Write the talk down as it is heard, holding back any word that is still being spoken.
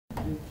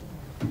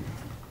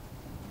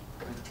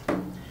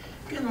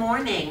Good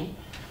morning.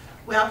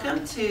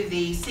 Welcome to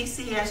the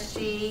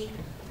CCSG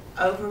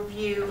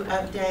overview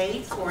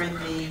update for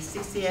the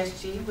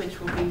CCSG, which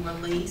will be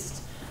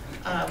released,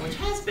 which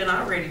has been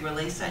already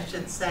released, I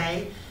should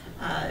say.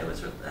 It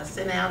was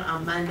sent out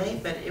on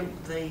Monday, but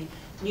the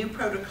new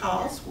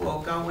protocols will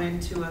go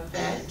into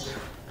effect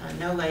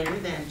no later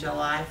than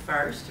July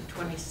 1st of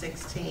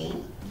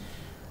 2016.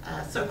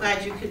 So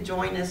glad you could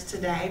join us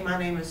today. My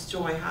name is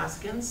Joy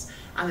Hoskins.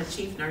 I'm the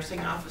Chief Nursing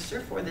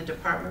Officer for the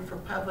Department for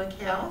Public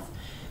Health.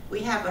 We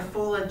have a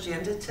full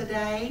agenda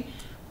today.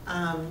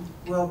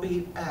 We'll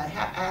be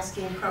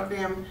asking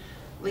program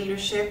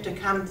leadership to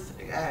come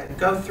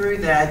go through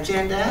the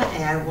agenda,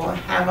 and we'll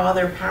have all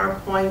their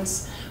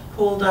PowerPoints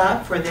pulled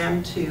up for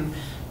them to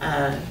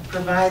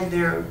provide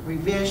their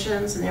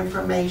revisions and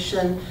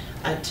information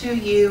to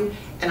you,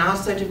 and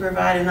also to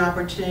provide an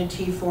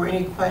opportunity for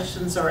any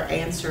questions or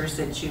answers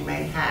that you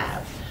may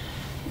have.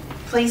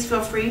 Please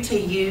feel free to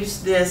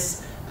use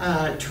this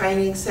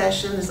training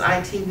session, this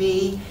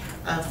ITV,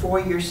 for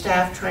your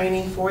staff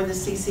training for the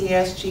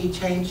CCSG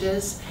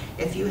changes.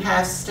 If you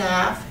have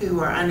staff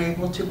who are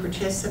unable to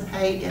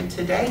participate in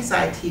today's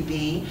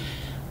ITV,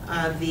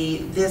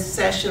 this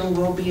session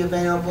will be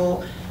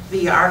available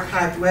via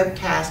archived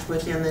webcast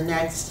within the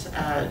next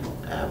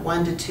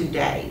 1 to 2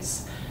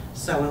 days.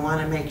 So we want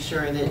to make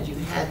sure that you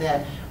had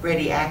that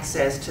ready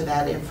access to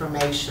that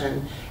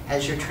information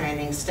as you're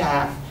training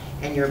staff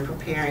and you're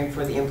preparing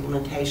for the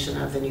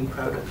implementation of the new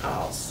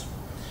protocols.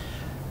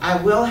 I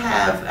will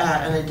have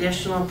an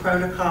additional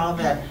protocol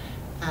that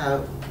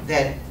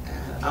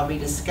I'll be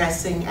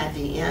discussing at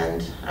the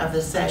end of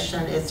the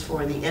session. It's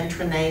for the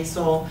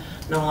intranasal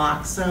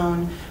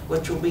naloxone,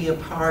 which will be a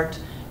part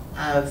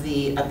of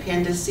the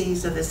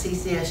appendices of the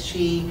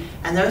CCSG,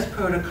 and those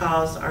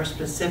protocols are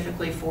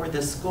specifically for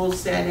the school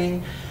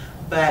setting.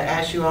 But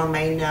as you all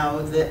may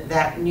know,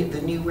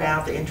 the new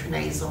route, the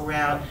intranasal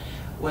route,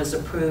 was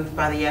approved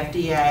by the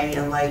FDA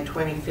in late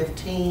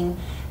 2015,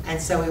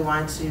 and so we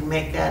want to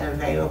make that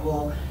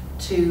available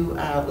to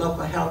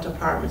local health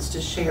departments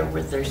to share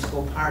with their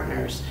school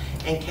partners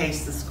in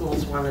case the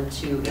schools wanted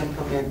to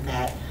implement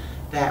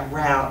that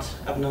route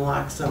of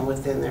naloxone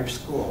within their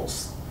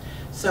schools.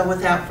 So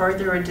without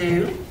further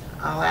ado,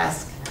 I'll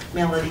ask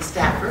Melody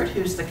Stafford,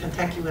 who's the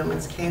Kentucky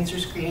Women's Cancer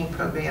Screening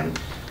Program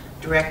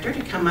Director,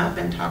 to come up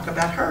and talk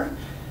about her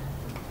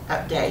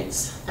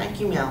updates. Thank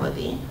you,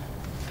 Melody.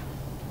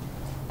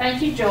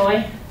 Thank you,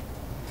 Joy.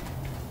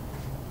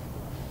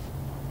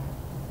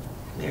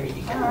 There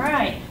you go. All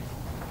right.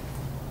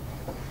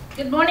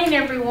 Good morning,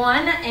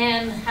 everyone,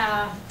 and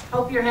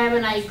hope you're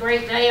having a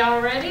great day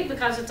already,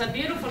 because it's a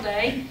beautiful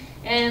day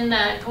and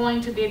going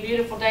to be a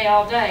beautiful day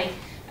all day.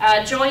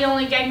 Joy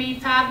only gave me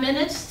 5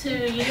 minutes to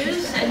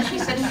use, and she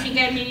said if she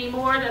gave me any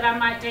more that I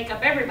might take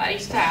up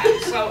everybody's time.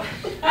 So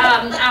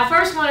I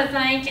first want to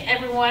thank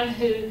everyone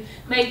who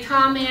made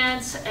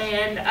comments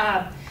and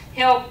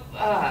helped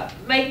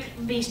make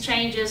these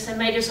changes and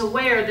made us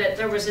aware that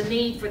there was a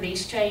need for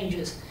these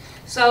changes.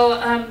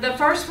 So the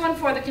first one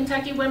for the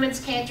Kentucky Women's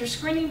Cancer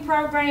Screening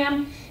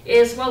Program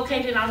is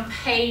located on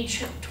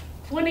page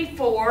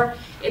 24.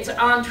 It's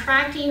on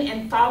tracking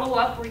and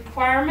follow-up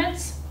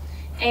requirements.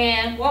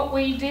 And what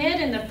we did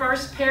in the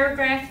first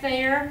paragraph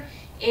there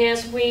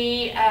is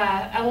we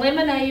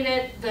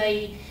eliminated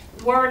the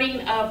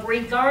wording of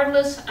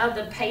regardless of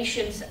the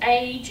patient's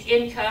age,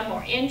 income,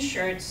 or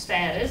insurance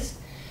status.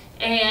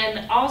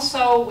 And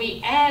also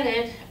we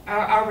added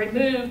or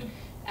removed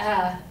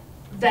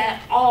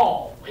that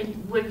all.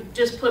 And we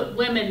just put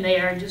women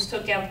there and just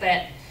took out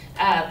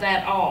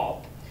that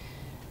all.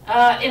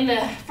 In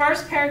the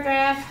first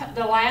paragraph,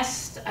 the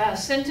last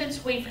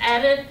sentence, we've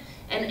added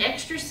an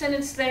extra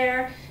sentence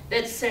there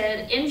that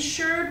said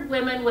insured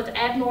women with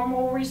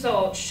abnormal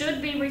results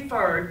should be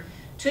referred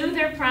to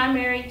their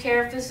primary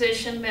care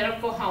physician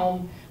medical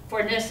home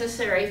for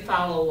necessary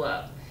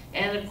follow-up.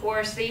 And of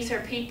course, these are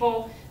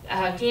people,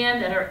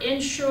 again, that are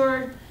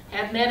insured,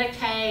 have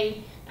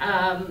Medicaid,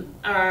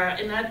 or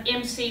not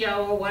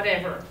MCO or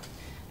whatever.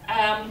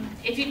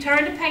 If you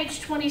turn to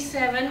page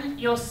 27,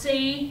 you'll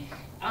see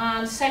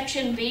on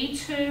section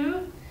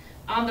B2,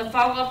 on the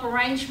follow-up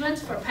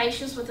arrangements for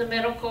patients with a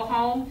medical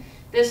home,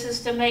 this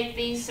is to make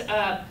these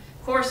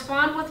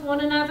correspond with one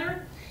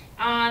another.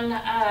 On,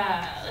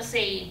 let's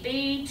see,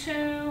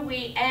 B2,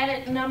 we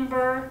added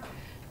number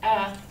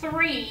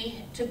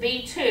 3 to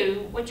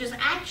B2, which is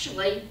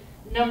actually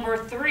number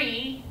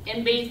 3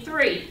 in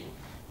B3,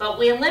 but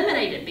we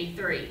eliminated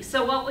B3.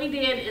 So what we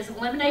did is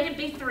eliminated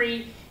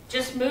B3,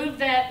 just moved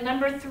that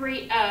number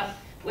 3 up,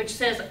 which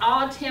says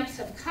all attempts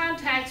of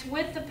contacts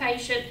with the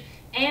patient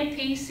and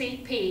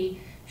PCP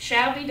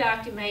shall be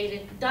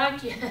documented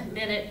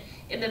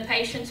in the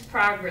patient's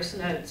progress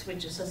notes,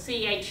 which is a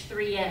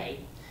CH3A.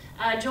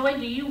 Joy,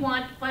 do you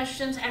want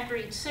questions after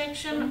each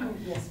section?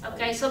 Yes.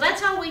 Okay, so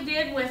that's all we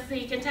did with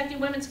the Kentucky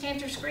Women's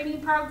Cancer Screening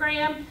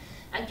Program.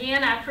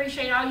 Again, I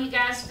appreciate all you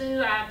guys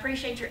do. I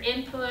appreciate your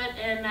input,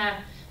 and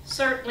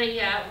certainly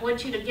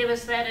want you to give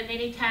us that at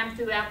any time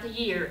throughout the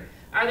year.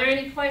 Are there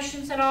any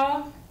questions at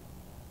all?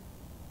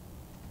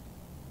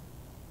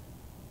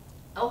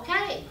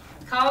 Okay,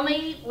 call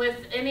me with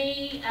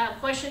any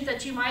questions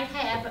that you might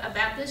have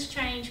about this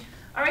change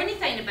or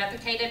anything about the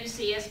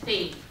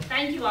KWCSP.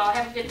 Thank you all.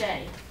 Have a good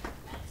day.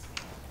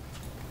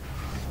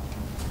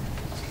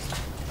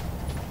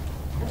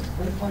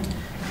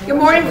 Good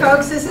morning,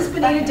 folks. This is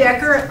Benita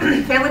Decker,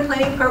 Family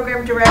Planning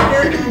Program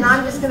Director, and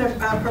I'm just going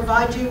to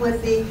provide you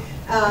with the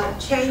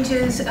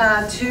changes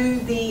to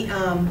the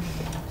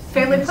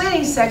family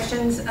planning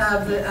sections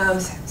of the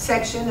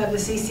section of the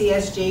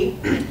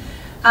CCSG.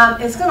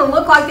 It's going to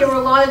look like there were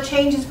a lot of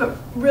changes, but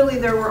really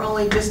there were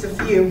only just a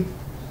few.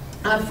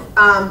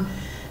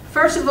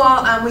 First of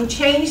all, we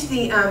changed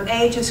the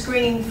age of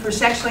screening for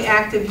sexually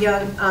active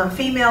young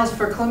females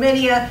for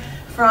chlamydia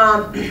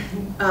from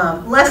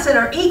less than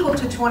or equal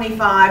to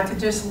 25 to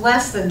just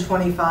less than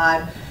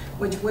 25,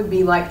 which would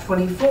be like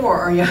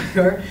 24 or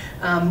younger.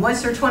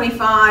 Once they're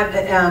 25,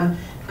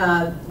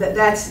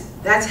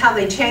 that's how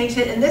they changed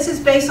it. And this is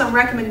based on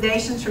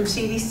recommendations from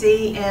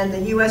CDC and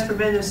the U.S.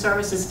 Preventive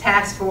Services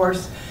Task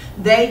Force.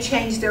 They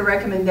changed their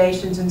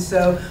recommendations, and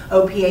so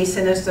OPA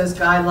sent us those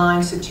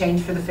guidelines to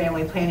change for the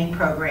family planning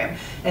program.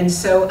 And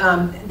so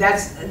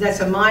that's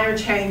a minor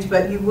change,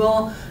 but you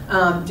will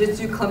just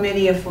do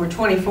chlamydia for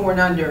 24 and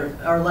under,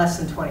 or less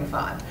than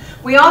 25.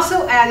 We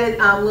also added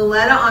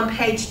Liletta on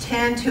page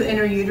 10 to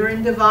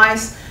intrauterine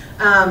device,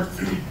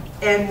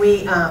 and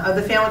we of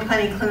the family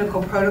planning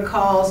clinical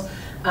protocols.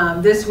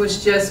 This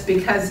was just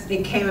because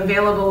it came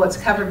available, it's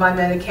covered by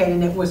Medicaid,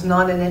 and it was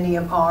not in any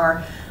of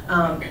our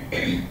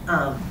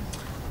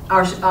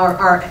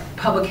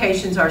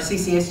publications, our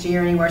CCSG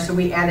or anywhere, so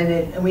we added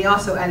it, and we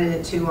also added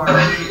it to our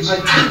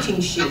teaching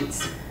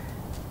sheets.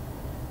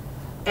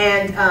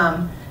 And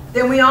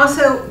then we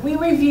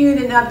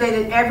reviewed and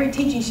updated every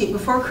teaching sheet.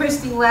 Before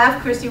Christy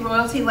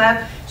Royalty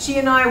left, she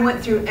and I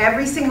went through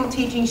every single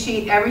teaching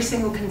sheet, every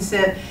single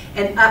consent,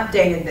 and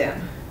updated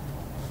them.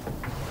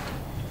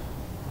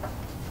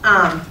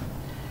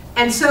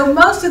 And so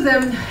most of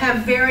them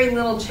have very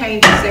little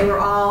changes. They were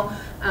all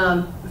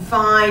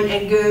fine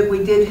and good.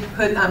 We did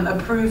put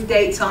approved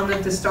dates on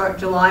them to start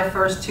July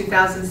 1st,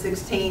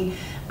 2016.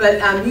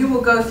 But you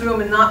will go through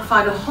them and not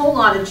find a whole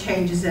lot of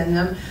changes in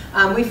them.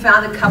 We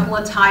found a couple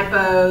of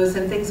typos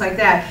and things like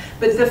that.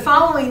 But the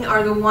following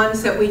are the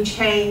ones that we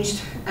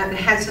changed and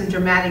had some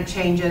dramatic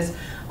changes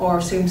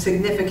or some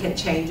significant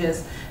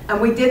changes.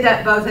 And we did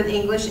that both in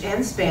English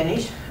and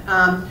Spanish.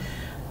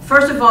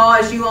 First of all,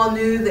 as you all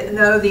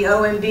know, the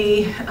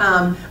OMB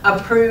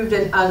approved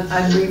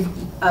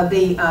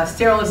the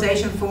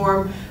sterilization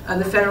form,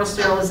 the federal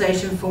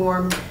sterilization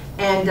form,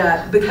 and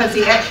because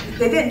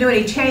they didn't do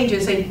any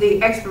changes,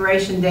 the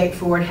expiration date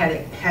for it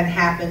had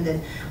happened,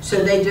 and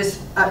so they just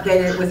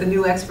updated it with a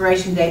new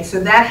expiration date. So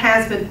that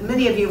has been,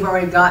 many of you have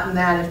already gotten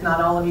that, if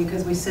not all of you,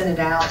 because we sent it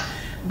out.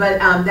 But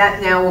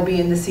that now will be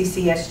in the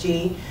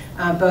CCSG.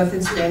 Both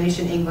in Spanish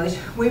and English.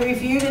 We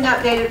reviewed and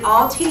updated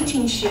all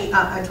teaching sheets.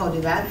 I told you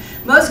that.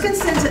 Most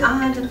consents,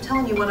 I'm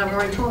telling you what I've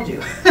already told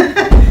you.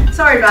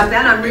 Sorry about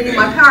that. I'm reading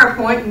my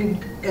PowerPoint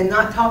and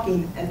not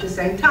talking at the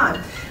same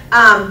time.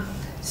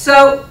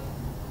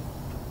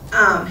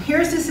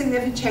 Here's the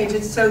significant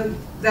changes. So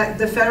that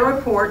the federal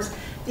reports,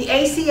 the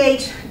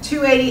ACH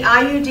 280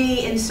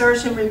 IUD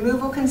insertion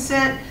removal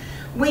consent.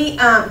 We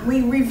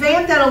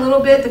revamped that a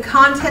little bit. The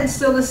content's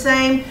still the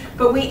same,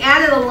 but we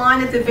added a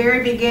line at the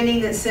very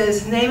beginning that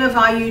says name of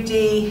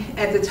IUD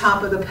at the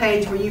top of the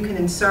page where you can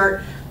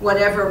insert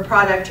whatever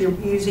product you're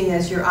using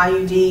as your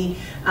IUD.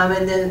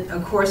 And then,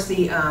 of course,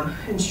 the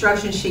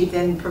instruction sheet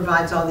then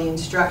provides all the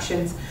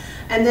instructions.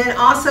 And then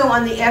also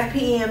on the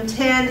FPEM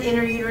 10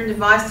 intrauterine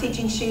device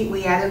teaching sheet,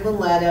 we added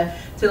Liletta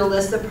to the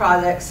list of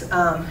products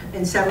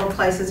in several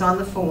places on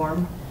the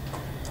form.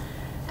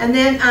 And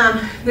then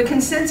the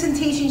consents and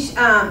teaching,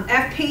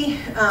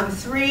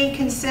 FP3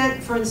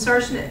 consent for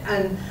insertion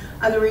and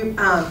other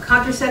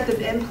contraceptive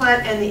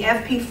implant, and the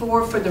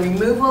FP4 for the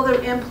removal of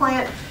the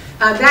implant.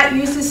 That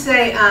used to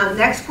say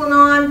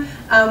Nexplanon.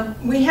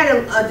 We had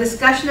a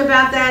discussion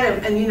about that,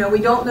 and you know, we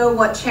don't know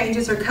what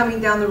changes are coming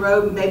down the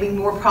road, maybe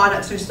more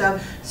products or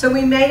stuff. So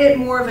we made it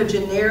more of a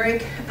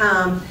generic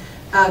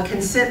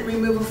consent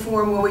removal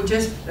form where we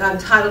just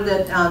titled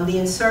it the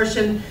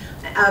insertion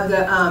of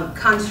the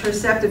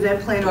contraceptive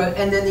implant,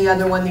 and then the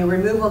other one, the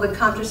removal of the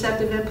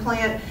contraceptive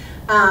implant.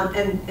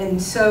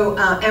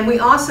 And we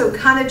also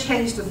kind of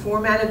changed the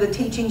format of the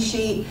teaching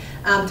sheet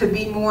to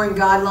be more in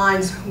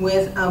guidelines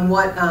with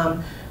what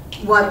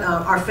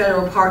our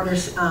federal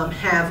partners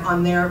have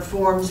on their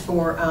forms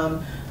for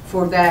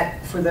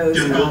those.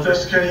 Jim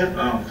Goldfest, can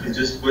you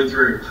just went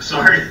through.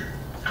 Sorry.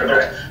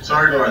 Okay.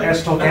 Sorry, go ahead.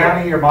 Estill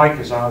County, your mic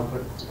is on.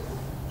 But...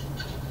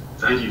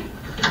 Thank you.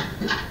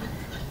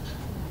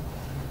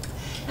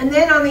 And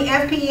then on the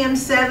FPEM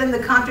 7, the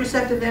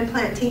contraceptive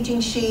implant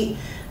teaching sheet,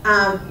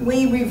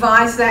 we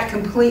revised that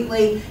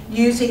completely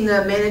using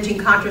the Managing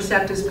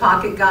Contraceptives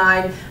Pocket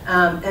Guide,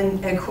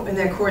 and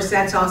of course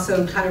that's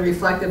also kind of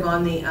reflective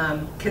on the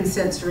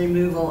consents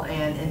removal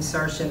and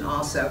insertion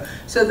also.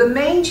 So the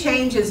main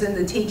changes in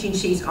the teaching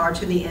sheets are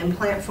to the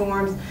implant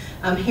forms.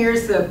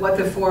 Here's what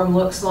the form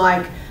looks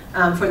like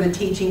for the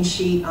teaching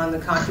sheet on the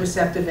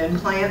contraceptive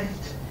implant.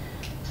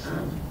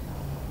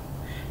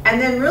 And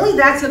then really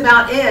that's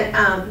about it.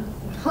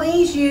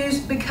 Please use,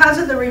 because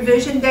of the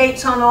revision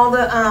dates on all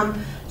the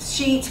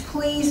sheets,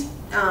 please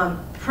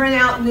print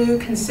out new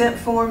consent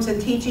forms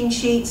and teaching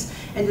sheets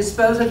and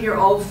dispose of your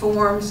old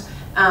forms,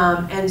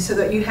 and so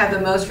that you have the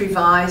most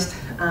revised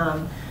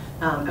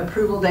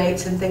approval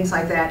dates and things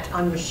like that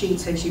on your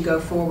sheets as you go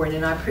forward,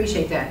 and I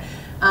appreciate that.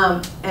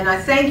 And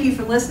I thank you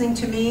for listening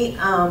to me.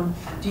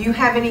 Do you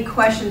have any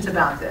questions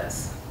about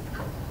this?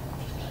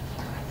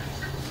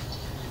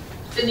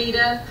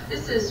 Benita,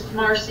 this is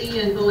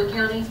Marcy in Bullitt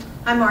County.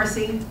 Hi,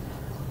 Marcy.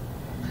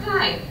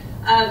 Hi.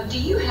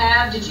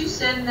 Did you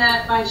send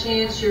that by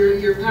chance,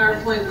 your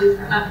PowerPoint with,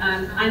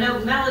 I know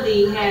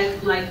Melody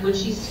had, like, when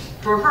she's,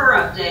 for her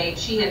update,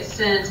 she had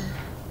sent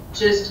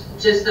just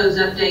those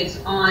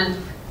updates on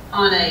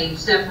a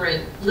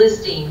separate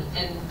listing,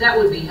 and that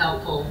would be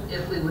helpful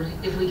if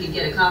we could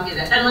get a copy of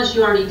that, unless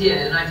you already did,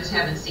 and I just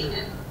haven't seen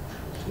it.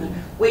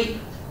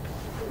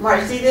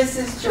 Marcy, this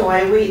is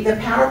Joy. The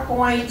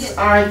PowerPoints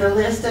are the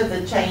list of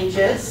the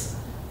changes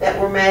that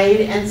were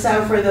made, and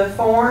so for the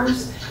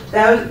forms,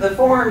 the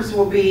forms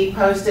will be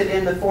posted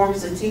in the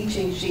forms and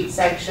teaching sheet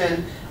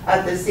section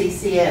of the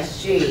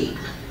CCSG.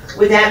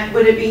 Would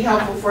it be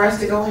helpful for us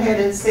to go ahead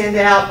and send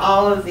out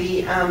all of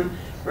the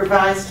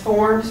revised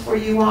forms for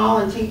you all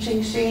and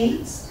teaching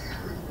sheets?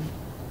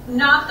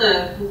 Not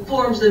the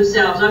forms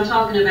themselves. I'm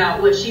talking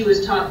about what she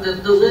was talking,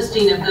 the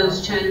listing of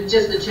those changes,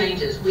 just the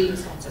changes.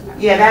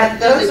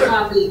 Those are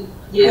copy.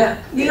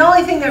 Yeah. The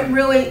only thing that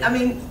really, I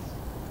mean,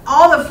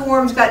 all the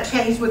forms got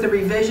changed with a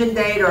revision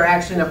date or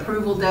action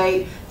approval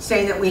date,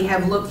 saying that we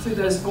have looked through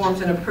those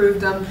forms and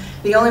approved them.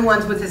 The only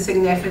ones with the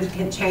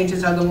significant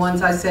changes are the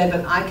ones I said,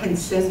 but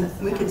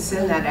we could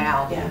send that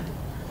out. Yeah.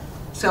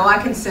 So I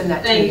can send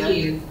that to you. Thank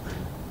you.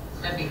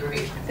 That'd be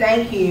great.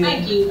 Thank you.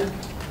 Thank you.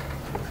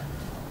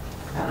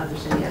 I don't know if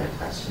there's any other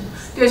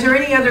questions. Is there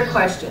any other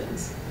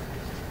questions?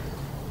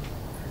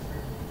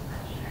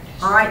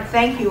 All right,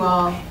 thank you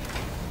all.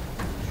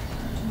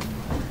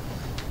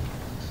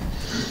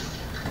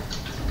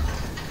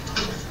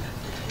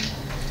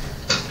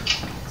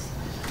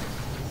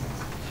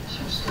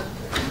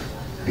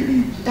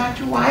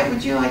 Dr. White,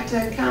 would you like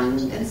to come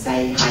and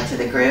say hi to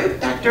the group?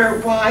 Dr.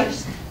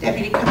 White,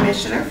 Deputy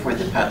Commissioner for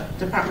the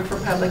Department for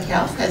Public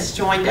Health, has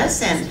joined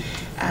us, and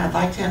I'd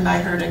like to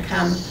invite her to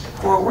come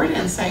forward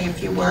and say a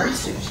few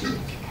words if she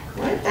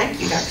would. Thank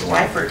you, Dr.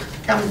 White, for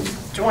coming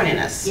joining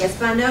us. Yes,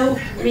 by no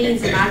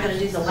means am I going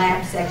to do the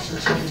lab section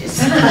changes.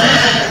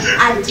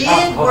 I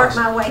did work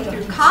my way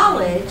through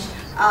college.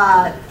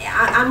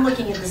 I'm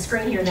looking at the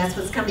screen here, and that's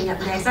what's coming up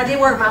next. I did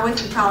work my way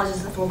through college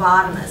as a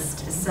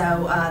phlebotomist,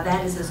 so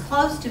that is as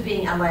close to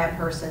being a lab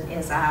person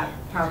as I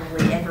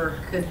probably ever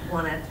could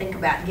want to think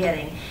about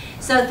getting.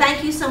 So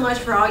thank you so much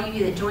for all of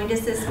you that joined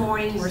us this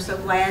morning. We're so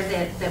glad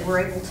that we're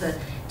able to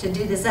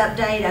do this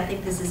update. I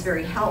think this is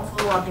very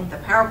helpful. I think the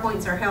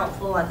PowerPoints are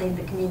helpful. I think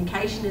the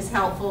communication is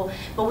helpful.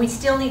 But we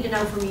still need to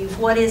know from you,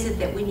 what is it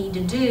that we need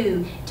to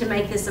do to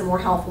make this a more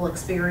helpful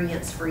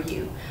experience for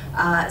you?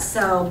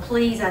 So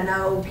please, I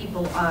know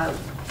people,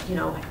 you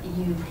know,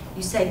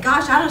 you say,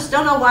 gosh, I just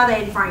don't know why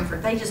they in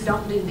Frankfurt, they just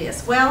don't do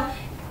this. Well,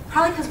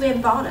 probably because we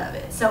haven't thought of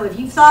it. So if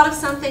you've thought of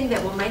something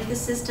that will make the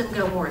system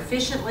go more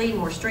efficiently,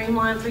 more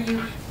streamlined for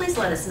you, please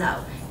let us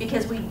know.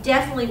 Because we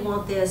definitely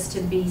want this to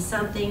be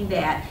something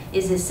that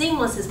is as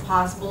seamless as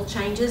possible.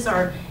 Changes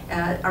are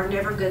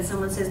never good.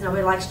 Someone says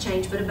nobody likes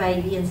change but a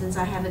baby, and since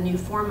I have a new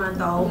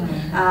 4-month-old,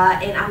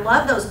 and I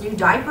love those new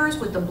diapers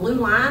with the blue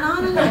line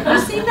on them. Have you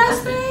seen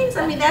those things?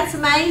 I mean, that's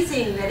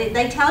amazing that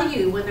they tell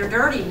you when they're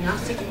dirty and you don't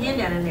stick your hand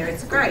down in there.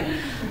 It's great.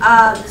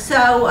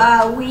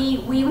 So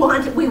we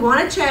want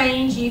to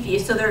change.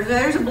 So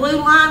there's a blue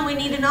line we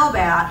need to know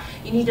about.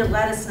 You need to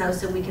let us know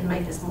so we can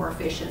make this more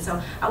efficient.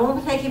 So I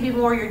won't take any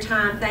more of your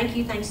time. Thank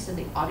you. Thanks to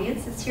the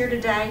audience that's here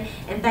today.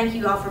 And thank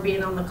you all for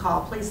being on the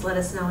call. Please let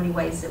us know any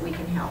ways that we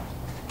can help.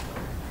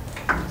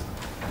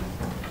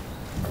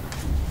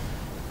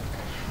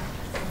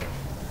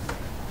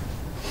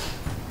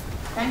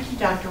 Thank you,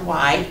 Dr.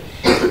 White.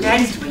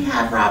 Next we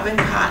have Robin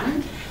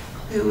Cotton,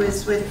 who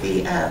is with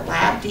the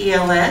Lab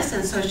DLS,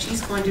 and so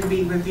she's going to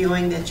be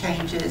reviewing the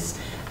changes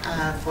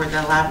for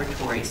the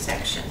laboratory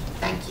section.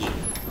 Thank you.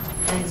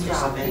 Thanks,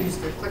 Robin. Use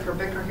the clicker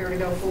bicker here to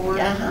go forward.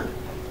 Uh-huh.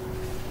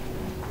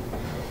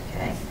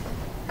 Okay.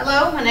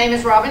 Hello, my name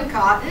is Robin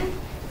Cotton,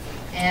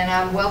 and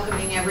I'm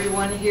welcoming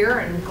everyone here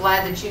and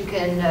glad that you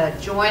can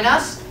join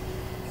us.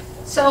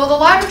 So the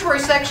laboratory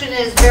section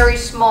is very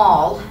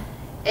small,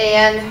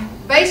 and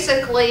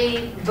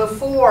basically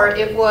before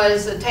it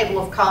was a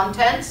table of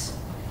contents,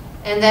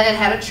 and then it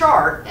had a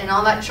chart, and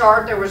on that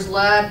chart there was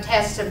lab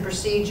tests and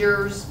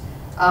procedures,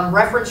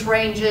 reference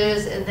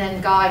ranges, and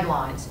then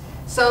guidelines.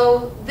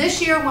 So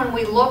this year when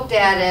we looked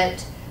at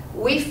it,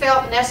 we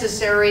felt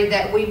necessary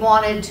that we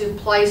wanted to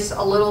place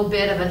a little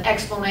bit of an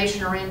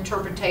explanation or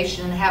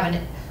interpretation and have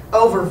an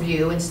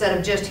overview instead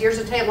of just here's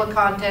a table of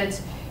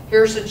contents,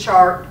 here's a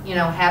chart, you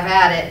know, have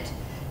at it.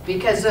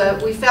 because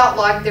we felt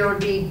like there would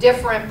be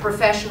different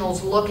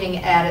professionals looking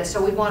at it,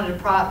 so we wanted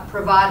to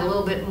provide a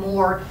little bit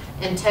more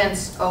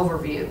intense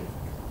overview.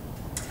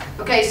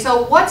 Okay,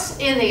 so what's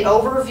in the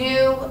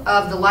overview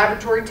of the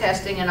laboratory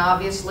testing, and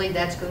obviously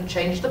that's going to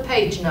change the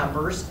page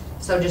numbers,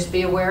 so just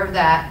be aware of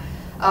that.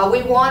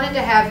 We wanted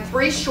to have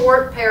 3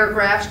 short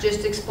paragraphs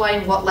just to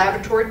explain what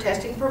laboratory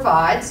testing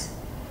provides,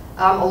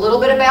 a little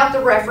bit about the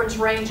reference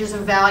ranges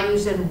and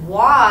values and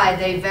why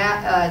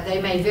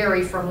they may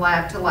vary from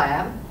lab to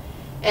lab,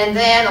 and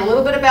then a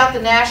little bit about the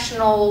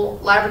national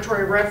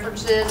laboratory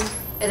references,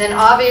 and then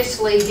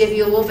obviously give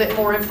you a little bit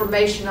more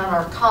information on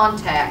our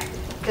contact,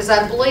 because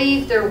I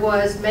believe there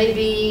was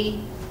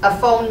maybe a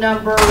phone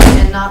number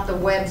and not the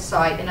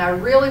website, and I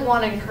really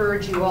want to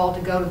encourage you all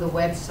to go to the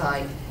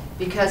website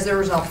because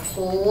there's a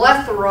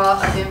plethora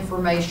of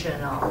information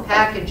on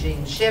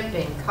packaging,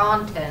 shipping,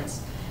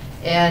 contents,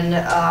 and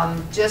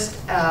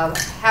just how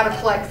to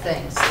collect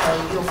things.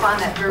 So you'll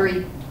find that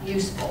very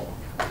useful.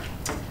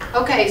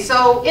 Okay,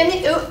 so in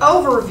the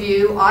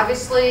overview,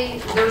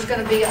 obviously there's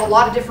going to be a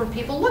lot of different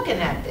people looking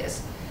at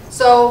this.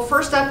 So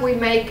first up, we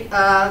make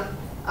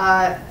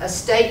a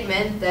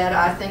statement that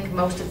I think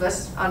most of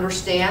us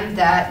understand,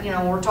 that, you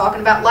know, we're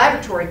talking about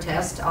laboratory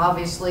tests.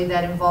 Obviously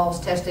that involves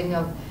testing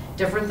of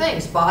different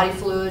things, body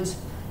fluids,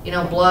 you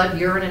know, blood,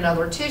 urine, and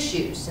other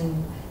tissues,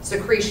 and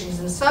secretions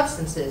and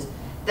substances.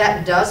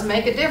 That does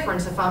make a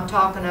difference if I'm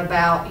talking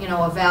about, you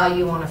know, a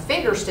value on a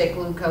finger stick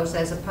glucose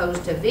as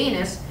opposed to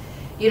venous.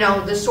 You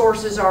know, the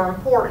sources are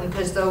important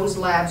because those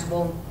labs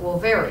will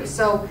vary.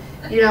 So,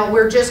 you know,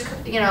 we're just,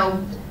 you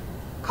know,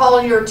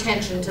 calling your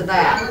attention to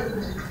that.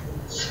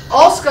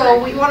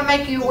 Also, we want to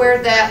make you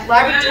aware that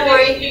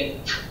laboratory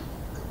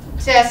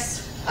tests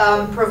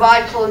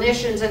provide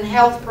clinicians and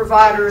health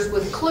providers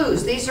with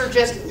clues. These are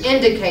just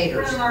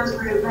indicators.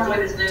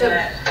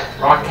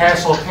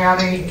 Rockcastle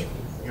County,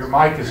 your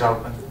mic is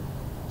open.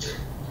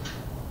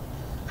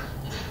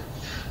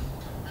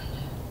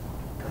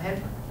 Go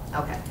ahead.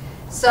 Okay.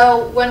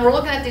 So when we're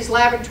looking at these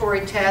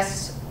laboratory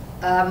tests,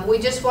 we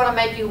just want to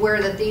make you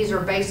aware that these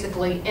are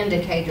basically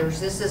indicators.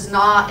 This is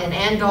not an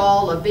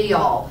end-all, a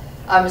be-all,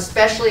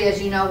 especially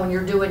as you know when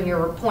you're doing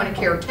your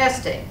point-of-care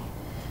testing.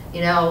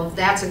 You know,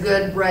 that's a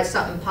good,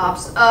 something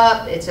pops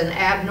up, it's an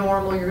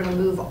abnormal, you're going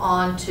to move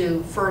on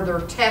to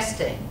further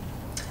testing.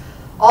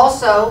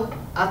 Also,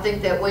 I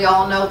think that we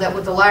all know that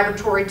with the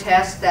laboratory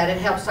test that it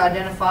helps to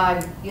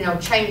identify, you know,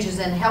 changes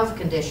in health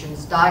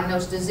conditions,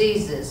 diagnose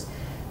diseases,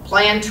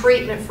 plan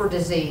treatment for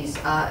disease,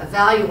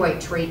 evaluate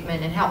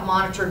treatment, and help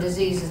monitor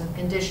diseases and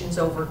conditions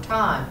over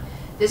time.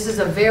 This is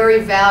a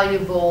very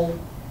valuable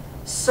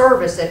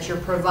service that you're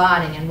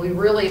providing, and we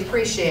really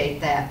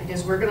appreciate that,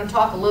 because we're going to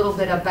talk a little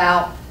bit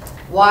about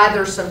why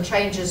there's some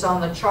changes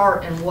on the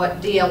chart and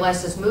what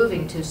DLS is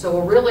moving to. So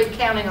we're really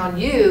counting on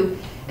you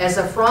as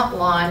a front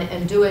line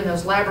and doing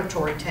those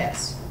laboratory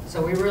tests.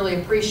 So we really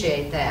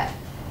appreciate that.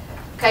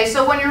 Okay,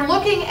 so when you're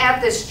looking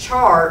at this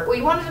chart,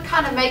 we wanted to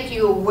kind of make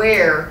you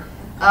aware,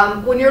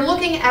 when you're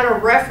looking at a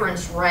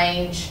reference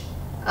range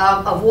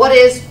of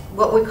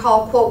what we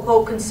call, quote,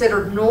 quote,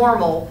 considered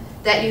normal,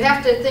 that you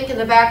have to think in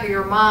the back of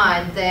your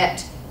mind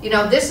that, you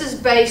know, this is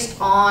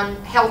based on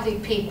healthy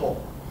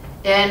people.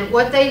 And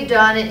what they've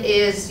done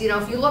is, you know,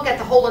 if you look at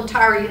the whole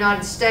entire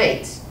United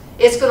States,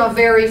 it's going to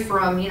vary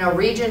from, you know,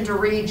 region to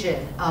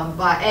region,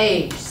 by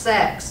age,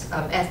 sex,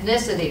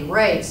 ethnicity,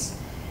 race,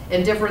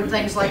 and different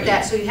things like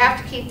that. So you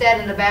have to keep that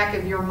in the back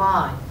of your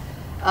mind.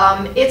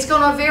 It's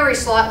going to vary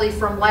slightly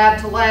from lab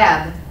to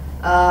lab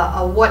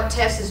what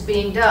test is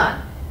being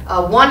done.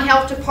 One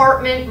health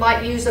department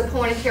might use a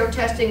point-of-care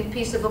testing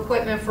piece of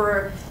equipment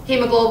for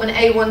hemoglobin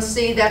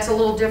A1C that's a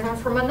little different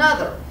from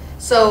another.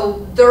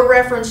 So their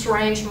reference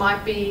range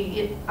might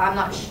be,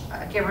 I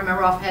can't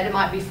remember offhand, it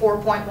might be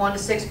 4.1 to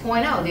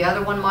 6.0. The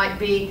other one might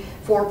be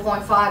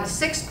 4.5 to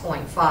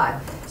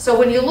 6.5. So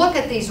when you look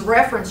at these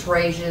reference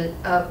ranges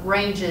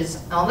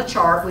on the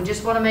chart, we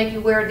just want to make you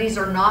aware these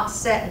are not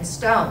set in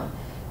stone.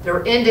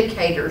 They're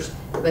indicators,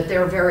 but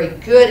they're very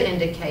good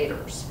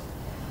indicators.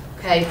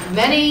 Okay,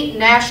 many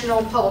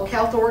national public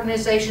health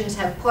organizations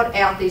have put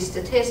out these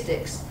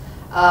statistics.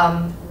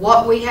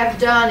 What we have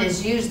done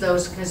is use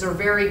those because they're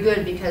very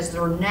good, because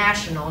they're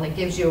national, and it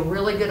gives you a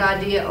really good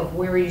idea of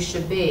where you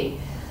should be.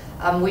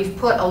 We've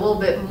put a little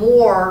bit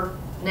more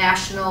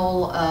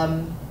national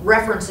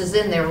references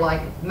in there,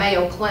 like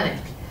Mayo Clinic.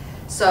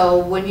 So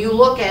when you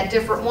look at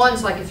different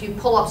ones, like if you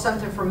pull up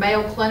something from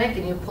Mayo Clinic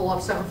and you pull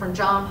up something from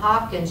Johns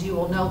Hopkins, you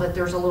will know that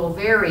there's a little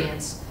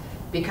variance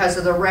because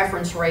of the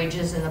reference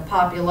ranges in the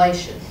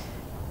population.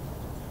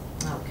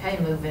 Okay,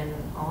 moving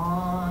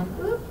on.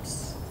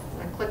 Oops,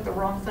 did I click the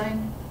wrong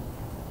thing?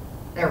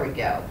 There we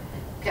go.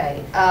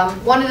 Okay,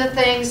 one of the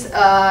things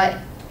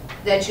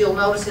that you'll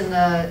notice in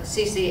the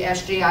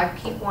CCSG, I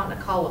keep wanting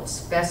to call it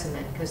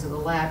specimen because of the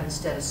lab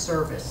instead of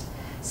service.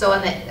 So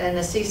in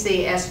the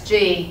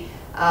CCSG,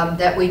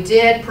 that we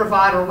did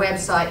provide our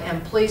website,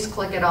 and please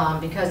click it on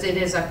because it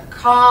is a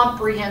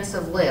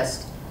comprehensive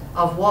list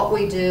of what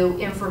we do,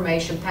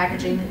 information,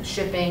 packaging,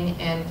 shipping,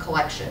 and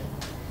collection.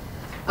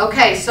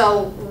 Okay,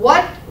 so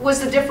what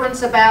was the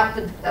difference about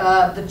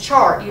the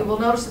chart? You will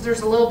notice that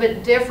there's a little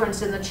bit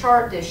difference in the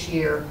chart this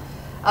year.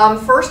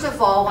 First of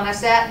all, when I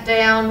sat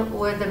down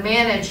with the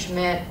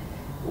management,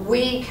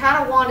 we kind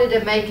of wanted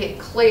to make it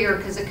clear,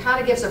 because it kind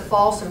of gives a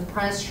false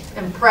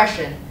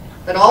impression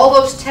that all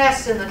those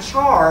tests in the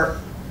chart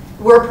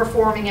we're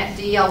performing at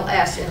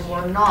DLS, and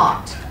we're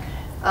not.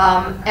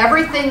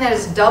 Everything that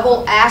is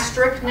double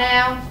asterisk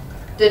now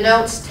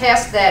denotes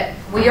tests that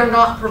we are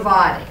not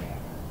providing.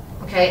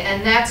 Okay,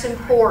 and that's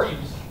important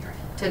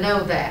to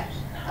know that.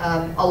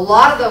 A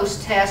lot of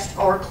those tests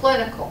are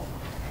clinical,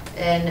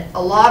 and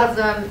a lot of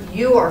them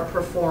you are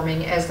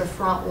performing as the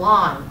front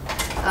line.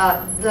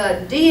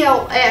 The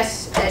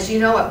DLS, as you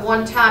know, at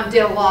one time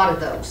did a lot of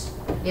those,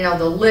 you know,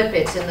 the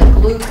lipids and the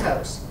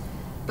glucose.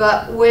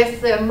 But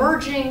with the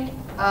emerging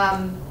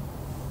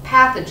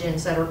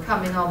pathogens that are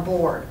coming on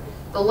board,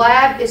 the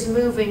lab is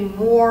moving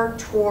more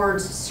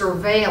towards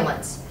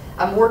surveillance.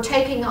 We're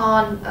taking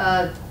on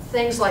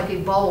things like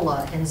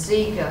Ebola and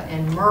Zika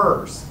and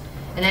MERS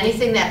and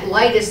anything that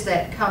latest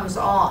that comes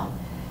on.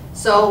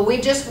 So we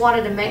just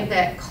wanted to make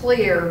that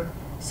clear,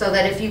 so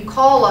that if you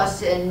call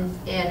us and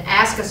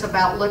ask us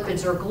about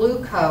lipids or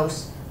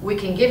glucose, we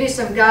can give you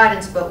some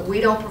guidance, but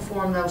we don't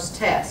perform those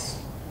tests.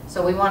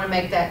 So we want to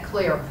make that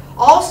clear.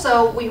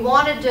 Also, we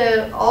wanted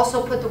to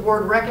also put the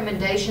word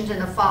recommendations in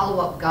the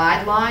follow-up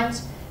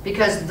guidelines,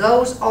 because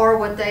those are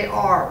what they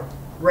are,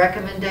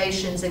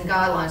 recommendations and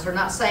guidelines. We're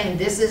not saying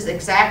this is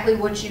exactly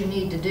what you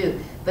need to do,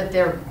 but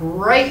they're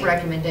great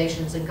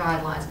recommendations and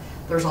guidelines.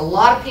 There's a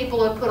lot of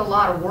people that put a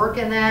lot of work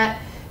in that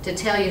to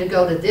tell you to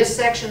go to this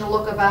section to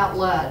look about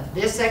lead,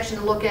 this section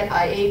to look at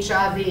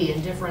HIV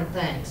and different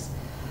things.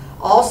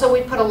 Also,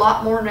 we put a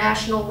lot more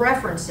national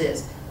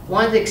references.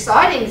 One of the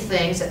exciting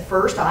things, at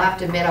first, I have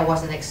to admit I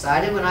wasn't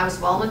excited when I was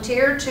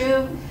volunteered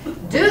to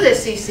do the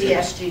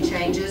CCSG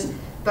changes,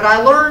 but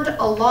I learned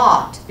a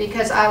lot,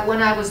 because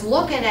when I was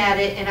looking at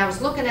it and I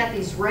was looking at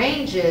these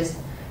ranges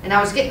and I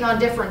was getting on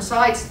different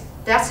sites,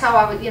 that's how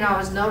I would, I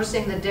was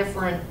noticing the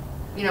different,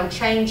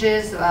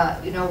 changes,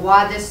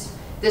 why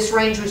this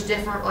range was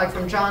different, like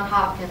from Johns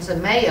Hopkins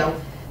and Mayo.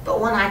 But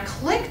when I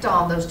clicked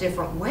on those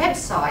different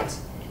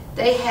websites,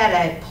 they had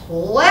a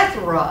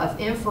plethora of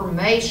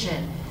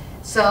information.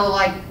 So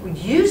like,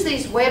 use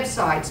these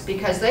websites,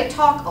 because they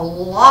talk a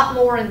lot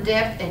more in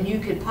depth, and you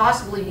could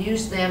possibly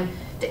use them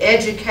to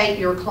educate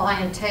your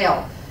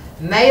clientele.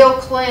 Mayo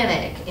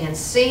Clinic and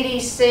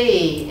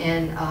CDC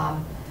and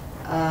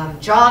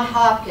Johns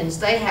Hopkins,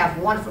 they have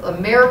one for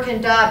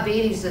American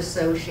Diabetes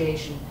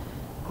Association.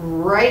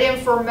 Great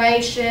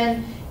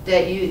information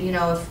that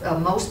if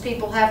most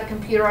people have a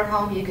computer at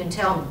home, you can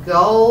tell them,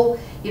 go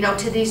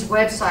to these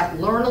websites,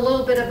 learn a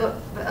little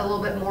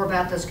bit more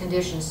about those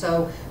conditions.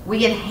 So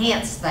we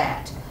enhance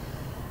that.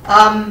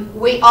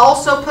 We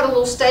also put a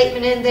little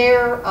statement in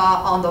there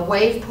on the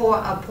WAVE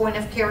point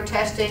of care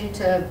testing,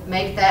 to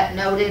make that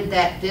noted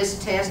that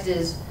this test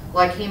is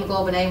like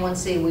hemoglobin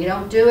A1C. We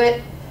don't do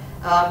it.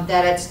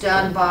 That it's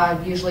done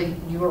by usually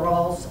your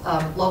all's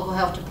local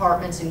health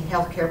departments and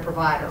healthcare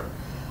provider.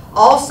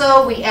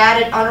 Also, we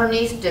added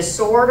underneath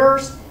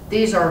disorders.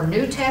 These are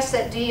new tests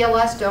at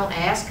DLS. Don't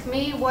ask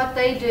me what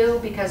they do,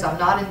 because I'm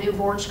not in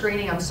newborn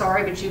screening. I'm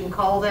sorry, but you can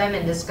call them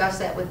and discuss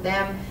that with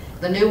them.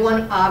 The new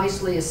one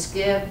obviously is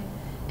SCIB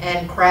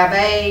and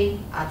Krabbe.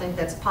 I think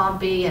that's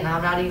Pompey, and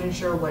I'm not even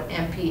sure what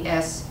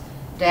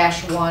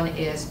MPS-1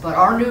 is. But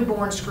our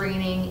newborn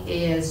screening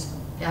is,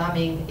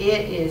 it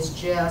is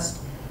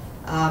just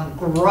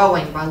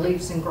growing by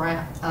leaps and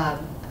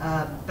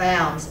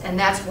bounds, and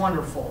that's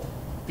wonderful,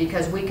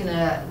 because we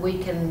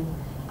can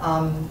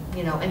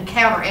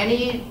encounter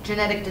any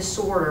genetic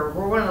disorder.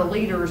 We're one of the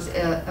leaders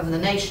of the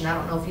nation. I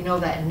don't know if you know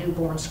that, in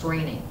newborn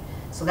screening.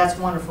 So that's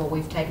wonderful.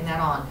 We've taken that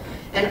on.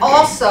 And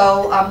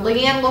also,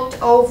 Leanne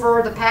looked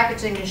over the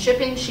packaging and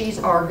shipping. She's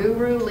our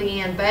guru,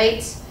 Leanne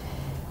Bates.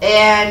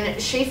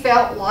 And she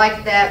felt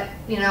like that,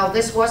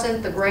 this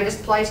wasn't the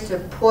greatest place to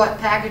put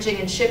packaging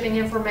and shipping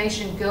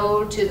information.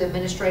 Go to the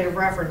administrative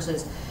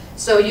references.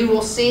 So you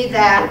will see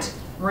that,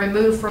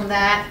 remove from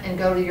that, and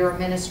go to your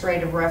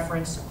administrative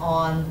reference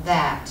on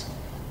that.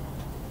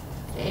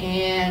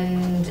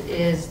 And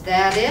is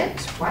that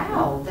it?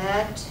 Wow,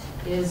 that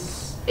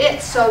is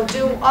it. So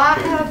do I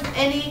have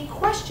any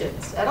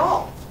questions at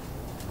all?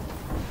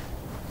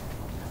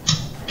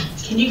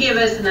 Can you give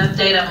us an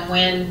update on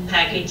when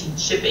package and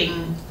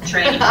shipping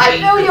training will be? I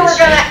knew you were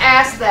going to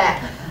ask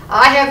that.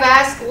 I have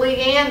asked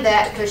Leanne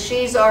that, because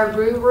she's our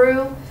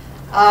guru.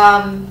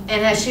 And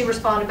has she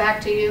responded back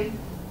to you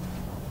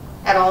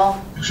at all?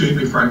 Excuse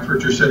me,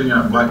 Frankfurt, you're sending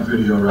out blank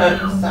video right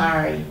now.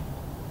 Sorry.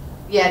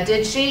 Yeah,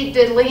 did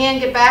Leanne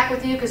get back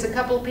with you? Because a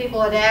couple of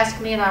people had asked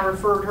me, and I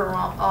referred her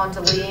on to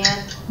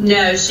Leanne.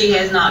 No, she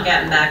has not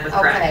gotten back with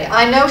Brad. Okay,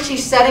 I know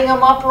she's setting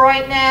them up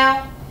right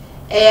now,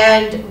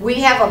 and we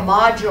have a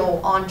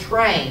module on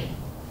train,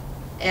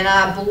 and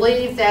I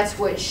believe that's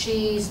what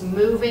she's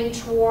moving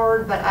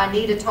toward, but I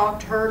need to talk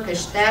to her,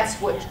 because that's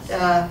what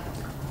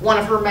one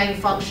of her main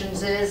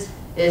functions is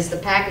is the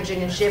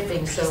packaging and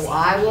shipping. So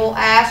I will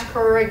ask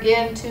her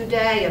again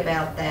today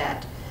about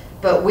that.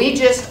 But we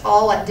just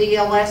all at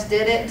DLS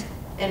did it,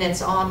 and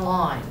it's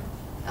online,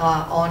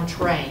 on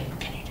Train.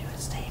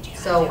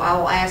 So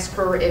I'll ask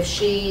her if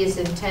she is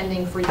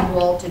intending for you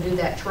all to do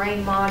that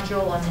Train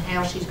module and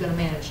how she's going to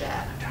manage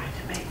that.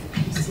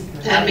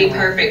 That'd be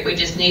perfect. We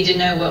just need to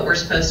know what we're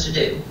supposed to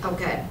do.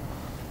 Okay.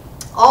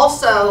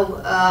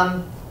 Also,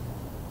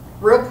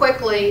 real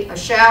quickly, a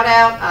shout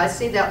out. I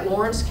see that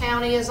Lawrence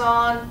County is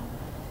on,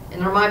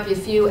 and there might be a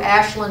few.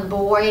 Ashland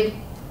Boyd.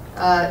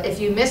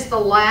 If you missed the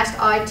last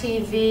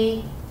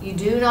ITV, you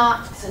do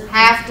not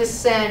have to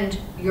send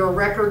your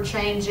record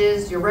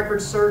changes, your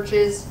record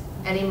searches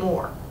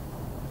anymore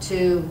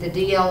to the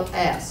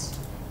DLS.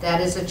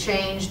 That is a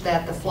change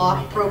that the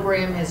FLOC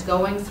program is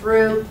going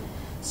through.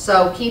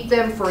 So keep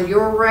them for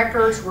your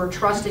records. We're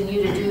trusting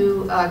you to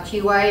do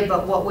QA,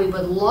 but what we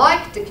would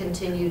like to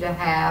continue to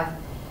have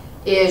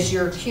is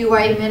your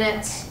QA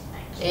minutes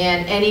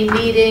and any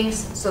meetings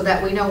so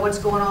that we know what's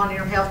going on in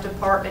your health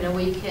department and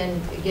we can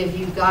give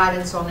you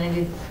guidance on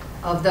any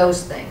of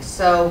those things.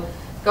 So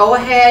go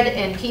ahead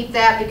and keep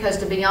that, because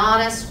to be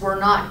honest, we're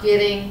not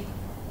getting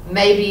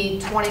maybe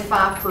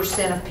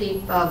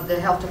 25% of the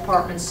health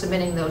departments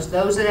submitting those.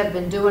 Those that have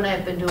been doing it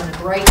have been doing a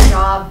great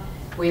job.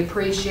 We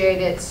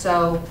appreciate it.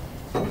 So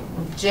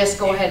just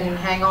go ahead and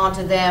hang on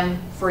to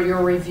them for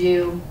your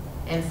review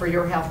and for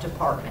your health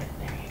department.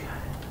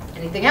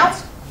 Anything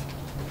else?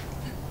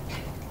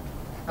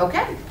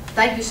 Okay.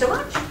 Thank you so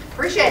much.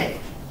 Appreciate it.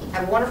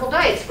 Have a wonderful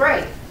day. It's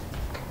great.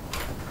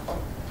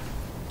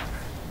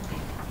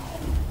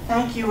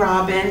 Thank you,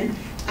 Robin.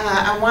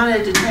 I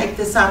wanted to take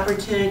this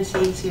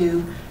opportunity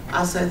to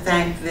also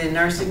thank the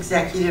Nurse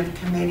Executive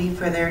Committee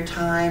for their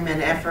time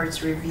and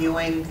efforts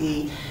reviewing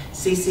the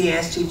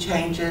CCSG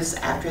changes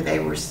after they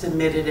were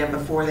submitted and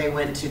before they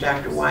went to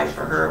Dr. White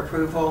for her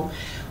approval.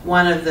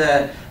 One of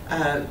the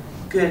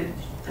good,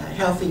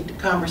 healthy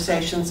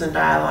conversations and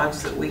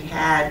dialogues that we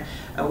had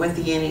with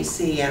the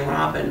NEC and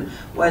Robin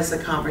was the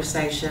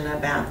conversation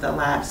about the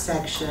lab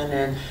section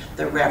and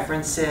the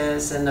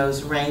references and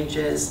those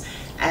ranges.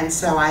 And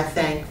so I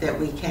think that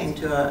we came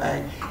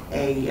to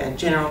a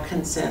general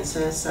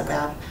consensus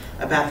about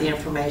the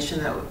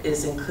information that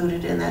is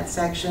included in that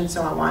section.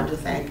 So I wanted to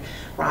thank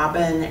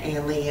Robin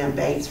and Leanne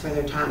Bates for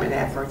their time and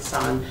efforts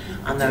on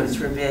those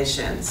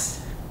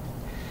revisions.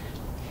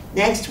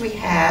 Next we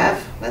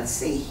have, let's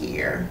see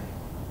here,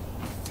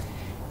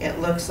 it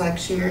looks like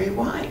Sherry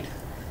White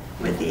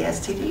with the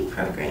STD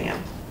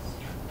program.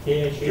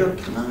 Yeah, You'll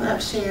come on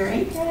up,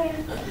 Sherry.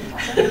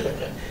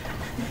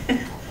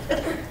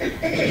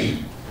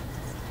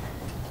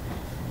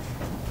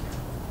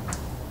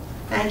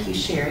 Thank you,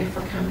 Sherry,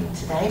 for coming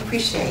today.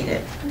 Appreciate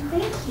it.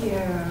 Thank you.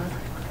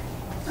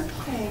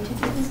 Okay, to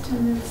get this to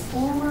move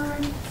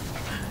forward,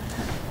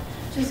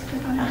 just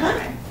click on it.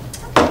 Okay.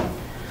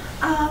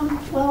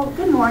 Well,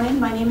 good morning.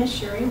 My name is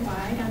Sherry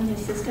White. I'm the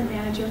assistant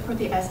manager for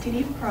the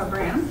STD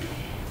program.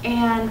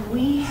 And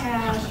we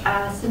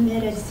have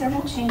submitted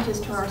several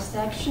changes to our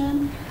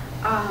section,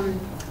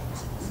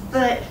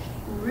 but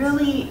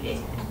really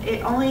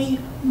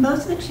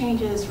most of the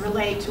changes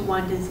relate to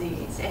one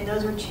disease, and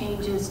those are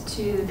changes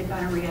to the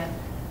gonorrhea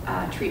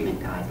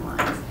treatment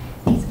guidelines.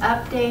 These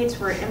updates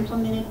were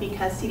implemented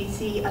because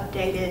CDC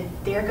updated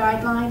their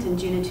guidelines in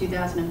June of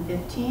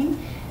 2015.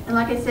 And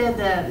like I said,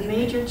 the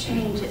major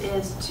change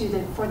is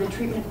for the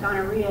treatment of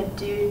gonorrhea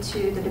due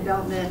to the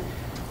development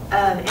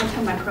of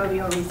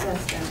antimicrobial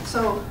resistance.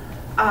 So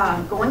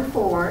going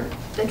forward,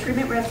 the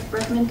treatment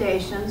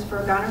recommendations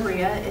for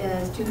gonorrhea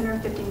is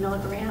 250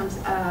 milligrams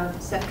of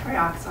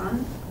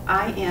ceftriaxone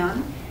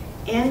IM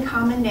in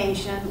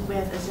combination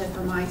with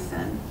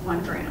azithromycin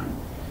 1 gram.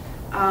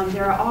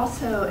 There are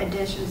also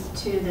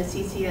additions to the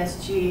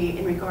CCSG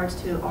in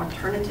regards to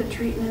alternative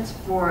treatments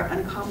for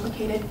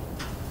uncomplicated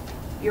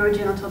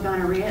urogenital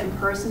gonorrhea in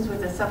persons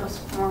with a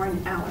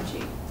cephalosporin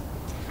allergy.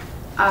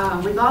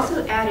 We've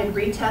also added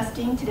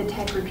retesting to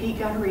detect repeat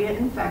gonorrhea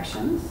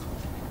infections.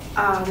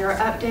 There are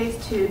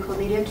updates to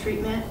chlamydia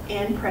treatment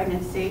in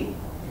pregnancy.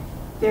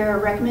 There are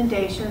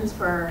recommendations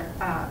for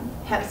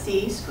Hep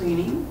C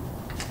screening,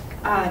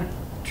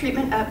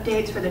 treatment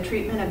updates for the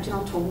treatment of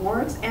genital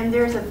warts, and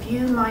there's a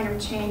few minor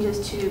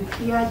changes to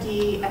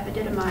PID,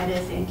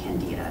 epididymitis, and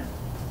candida.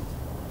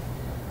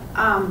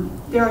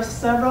 There are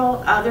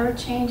several other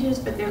changes,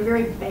 but they're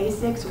very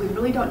basic, so we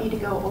really don't need to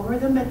go over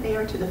them, but they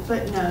are to the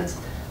footnotes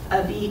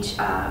of each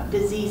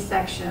disease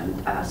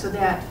section so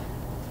that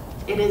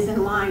it is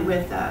in line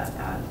with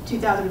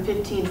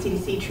 2015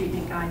 CDC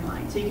treatment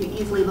guidelines, so you can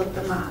easily look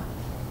them up.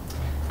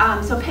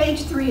 So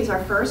page 3 is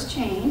our first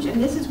change,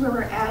 and this is where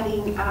we're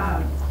adding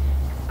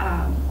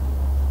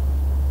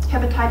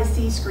hepatitis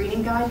C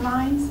screening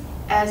guidelines,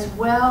 as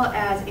well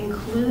as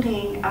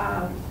including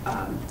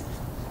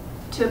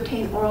to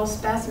obtain oral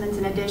specimens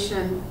in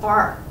addition,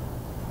 or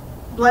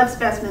blood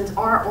specimens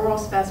or oral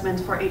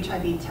specimens for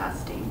HIV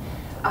testing.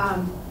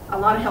 A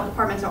lot of health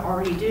departments are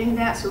already doing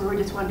that, so we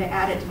just wanted to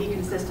add it to be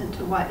consistent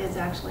to what is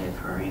actually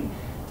occurring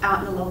out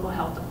in the local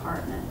health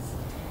departments.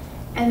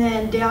 And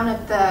then down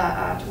at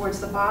the,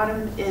 towards the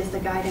bottom is the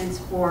guidance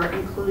for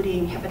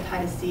including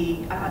hepatitis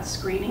C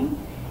screening.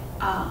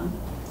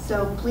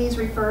 So please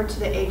refer to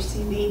the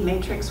HCV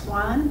Matrix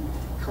 1,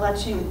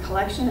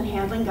 collection and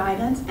handling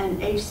guidance,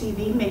 and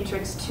HCV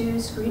Matrix 2,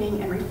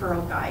 screening and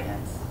referral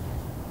guidance.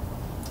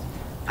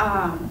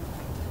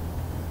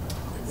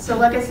 So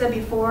like I said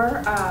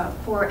before,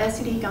 for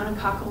STD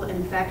gonococcal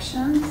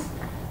infections,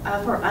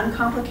 for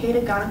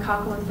uncomplicated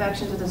gonococcal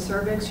infections of the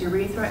cervix,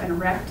 urethra, and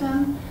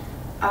rectum,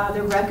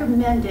 the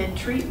recommended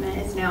treatment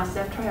is now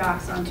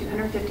ceftriaxone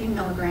 250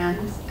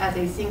 milligrams as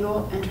a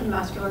single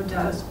intramuscular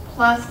dose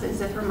plus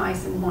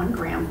azithromycin 1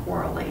 gram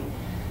orally.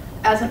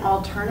 As an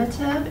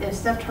alternative, if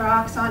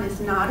ceftriaxone is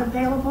not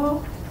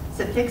available,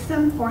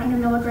 Cefixim 400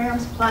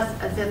 milligrams plus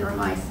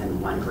azithromycin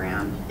 1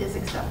 gram is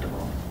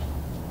acceptable.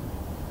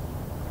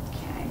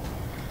 Okay.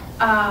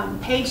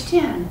 Page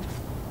 10.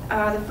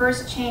 The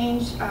first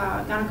change,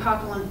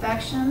 gonococcal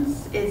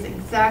infections, is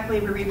exactly,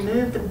 we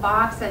removed the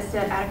box that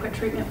said adequate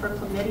treatment for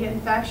chlamydia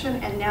infection,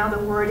 and now the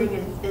wording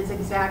is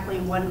exactly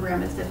 1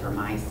 gram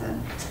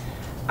azithromycin.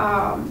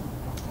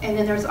 And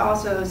then there's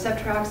also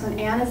ceftriaxone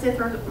and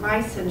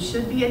azithromycin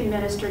should be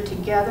administered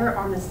together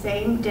on the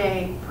same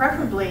day,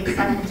 preferably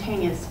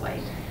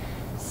simultaneously.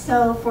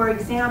 So for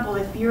example,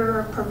 if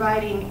you're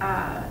providing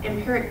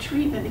empiric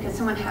treatment because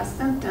someone has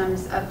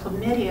symptoms of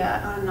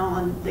chlamydia, and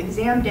on the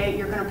exam date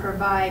you're going to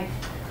provide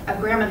a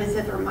gram of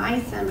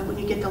azithromycin, but when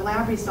you get the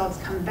lab results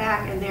come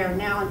back and they're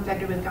now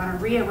infected with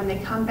gonorrhea, when they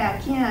come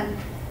back in,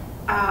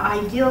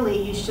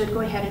 ideally you should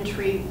go ahead and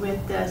treat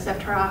with the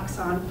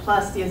ceftriaxone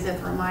plus the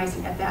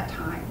azithromycin at that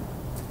time.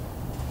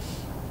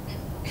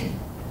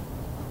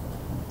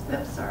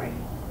 Oops, sorry.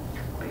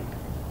 Wait.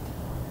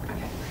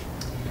 Okay.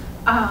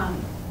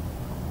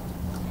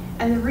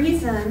 And the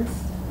reasons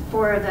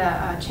for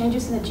the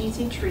changes in the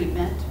GC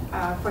treatment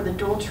for the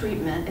dual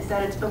treatment is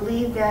that it's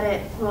believed that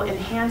it will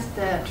enhance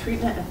the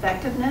treatment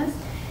effectiveness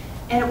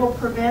and it will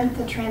prevent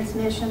the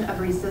transmission of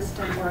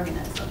resistant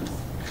organisms.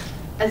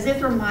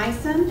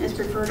 Azithromycin is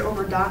preferred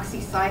over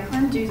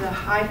doxycycline due to the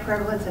high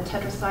prevalence of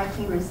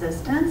tetracycline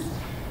resistance.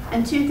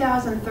 In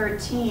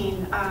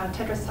 2013,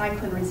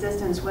 tetracycline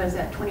resistance was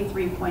at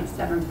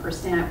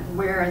 23.7%,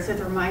 whereas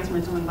azithromycin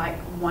was only like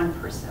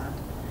 1%.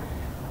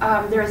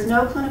 There is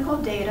no clinical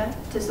data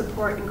to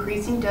support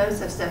increasing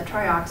dose of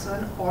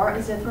ceftriaxone or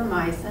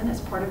azithromycin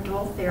as part of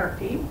dual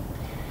therapy.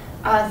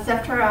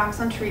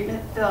 Ceftriaxone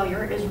treatment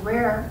failure is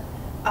rare.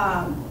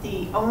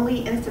 The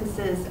only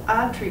instances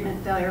of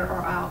treatment failure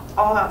are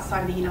all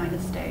outside the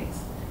United States.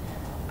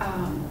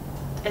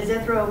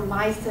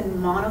 Azithromycin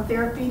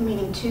monotherapy,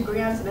 meaning 2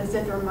 grams of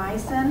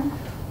azithromycin,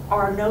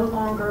 are no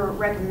longer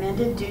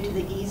recommended due to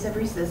the ease of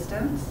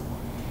resistance.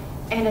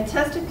 And a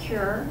test of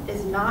cure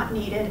is not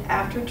needed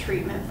after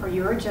treatment for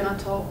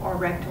urogenital or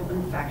rectal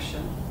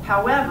infection.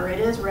 However, it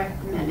is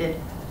recommended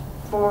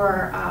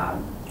for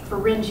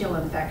pharyngeal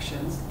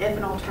infections if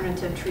an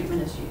alternative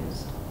treatment is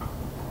used.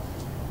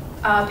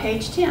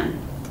 Page 10,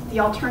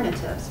 the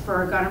alternatives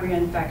for gonorrhea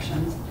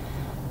infections.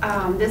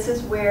 This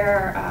is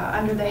where,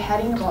 under the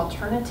heading of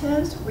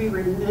alternatives, we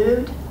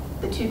removed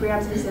the 2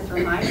 grams of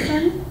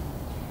azithromycin.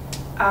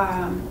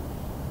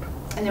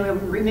 And then we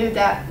removed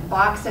that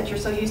box that you're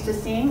so used to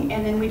seeing,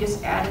 and then we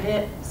just added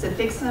it,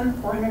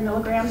 Cefixim 400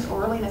 milligrams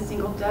orally in a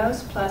single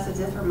dose, plus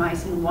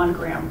azithromycin 1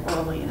 gram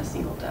orally in a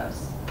single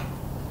dose.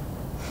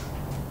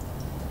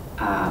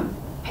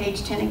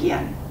 Page 10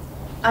 again.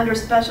 Under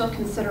special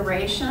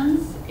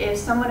considerations, if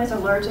someone is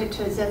allergic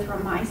to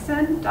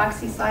azithromycin,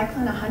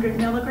 doxycycline 100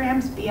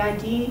 milligrams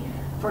BID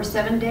for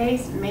 7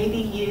 days may be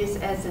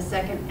used as the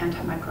second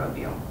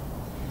antimicrobial.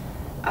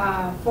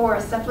 For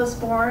a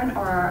cephalosporin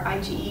or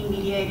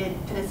IgE-mediated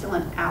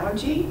penicillin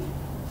allergy,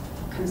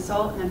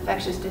 consult an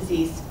infectious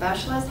disease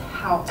specialist.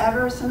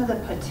 However, some of the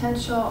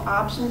potential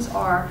options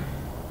are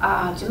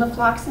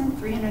gemifloxin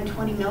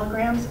 320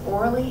 milligrams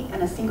orally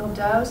in a single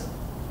dose,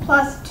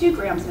 plus 2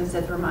 grams of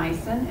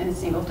azithromycin in a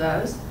single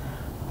dose,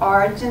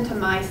 or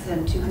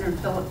gentamicin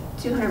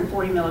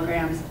 240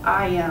 milligrams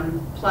IM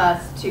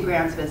plus 2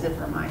 grams of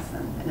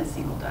azithromycin in a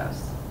single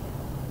dose.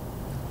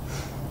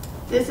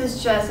 This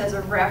is just as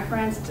a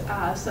reference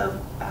so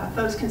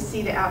folks can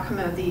see the outcome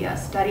of the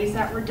studies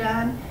that were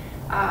done.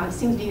 It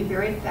seems to be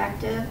very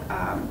effective.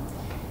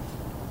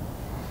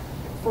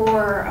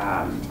 For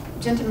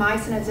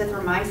gentamicin and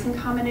azithromycin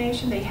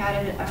combination, they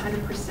had a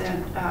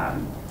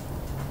 100%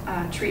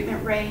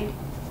 treatment rate.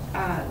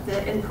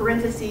 In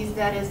parentheses,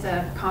 that is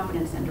a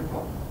confidence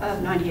interval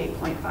of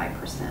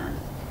 98.5%.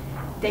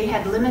 They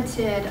had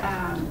limited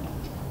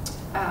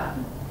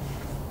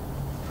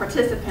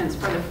participants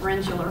for the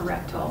pharyngeal or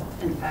rectal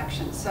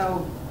infection.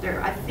 So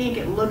I think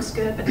it looks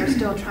good, but they're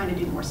still trying to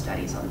do more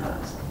studies on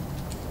those.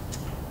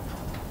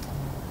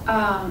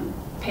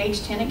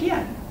 Page 10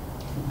 again.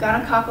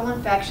 Gonococcal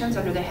infections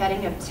under the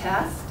heading of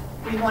test.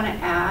 We want to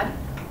add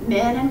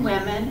men and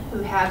women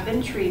who have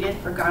been treated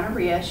for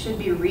gonorrhea should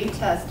be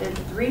retested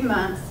 3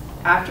 months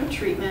after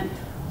treatment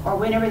or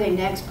whenever they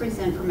next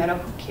present for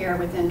medical care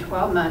within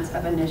 12 months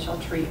of initial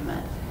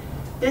treatment.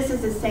 This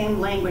is the same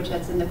language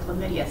that's in the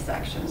chlamydia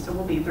section, so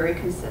we'll be very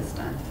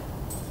consistent.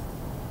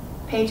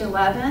 Page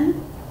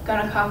 11,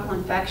 gonococcal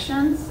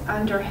infections,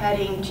 under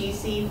heading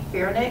GC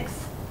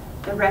Pharynx.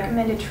 The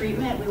recommended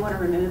treatment, we want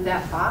to remove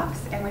that box,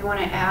 and we want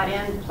to add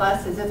in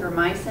plus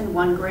azithromycin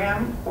 1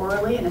 gram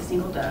orally in a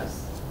single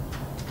dose.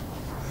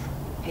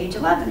 Page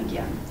 11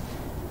 again.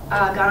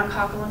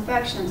 Gonococcal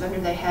infections, under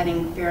the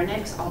heading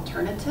Pharynx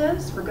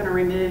alternatives. We're going to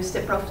remove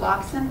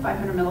ciprofloxacin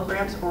 500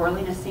 milligrams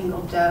orally in a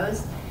single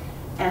dose,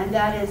 and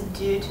that is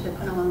due to the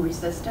quinolone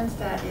resistance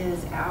that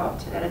is out,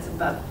 that it's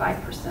above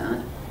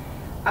 5%.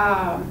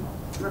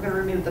 We're going to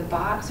remove the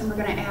box, and we're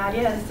going to add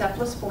in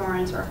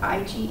cephalosporins or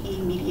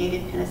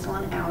IgE-mediated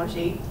penicillin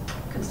allergy.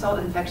 Consult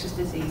an infectious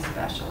disease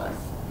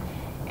specialist.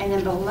 And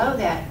then below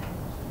that,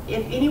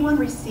 if anyone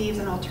receives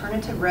an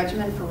alternative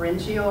regimen for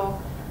pharyngeal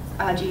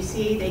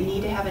GC, they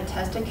need to have a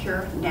test to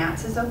cure.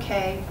 NATS is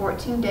okay,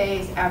 14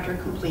 days after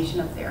completion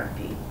of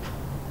therapy.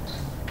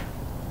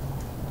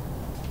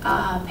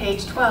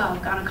 Page 12,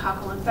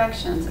 gonococcal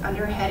infections,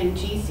 under heading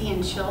GC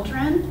in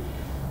children.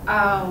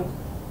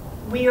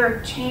 We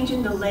are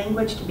changing the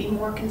language to be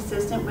more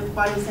consistent with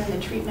what is in the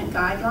treatment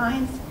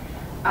guidelines.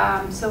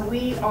 So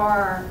we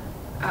are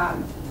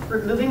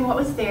removing what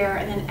was there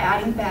and then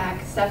adding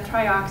back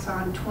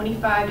ceftriaxone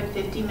 25 to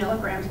 50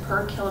 milligrams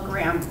per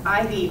kilogram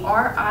IV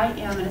or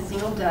IM in a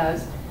single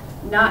dose,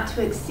 not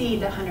to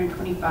exceed the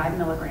 125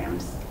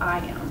 milligrams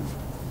IM.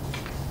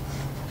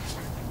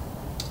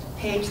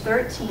 Page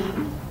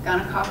 13,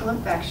 gonococcal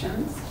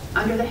infections,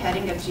 under the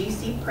heading of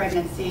GC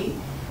pregnancy.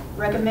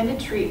 Recommended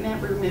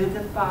treatment, remove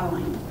the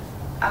following.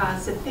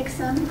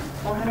 Cefixime,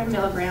 400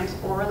 milligrams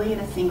orally in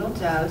a single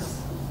dose.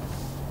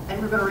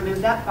 And we're going to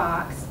remove that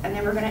box. And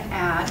then we're going to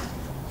add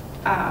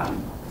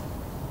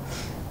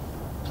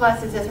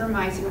plus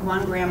azithromycin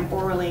 1 gram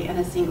orally in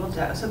a single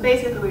dose. So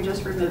basically we're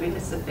just removing the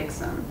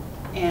cefixime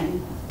and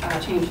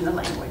changing the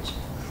language.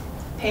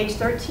 Page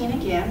 13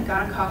 again,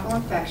 gonococcal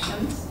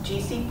infections,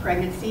 GC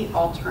pregnancy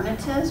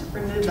alternatives.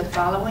 Remove the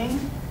following.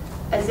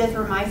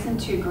 Azithromycin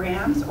 2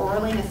 grams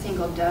orally in a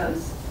single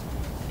dose,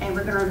 and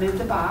we're going to remove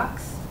the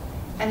box,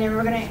 and then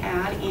we're going to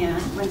add in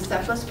when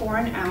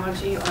cephalosporin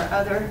allergy or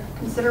other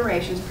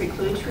considerations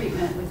preclude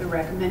treatment with the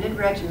recommended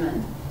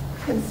regimen,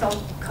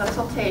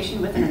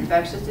 consultation with an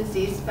infectious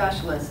disease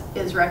specialist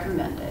is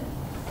recommended.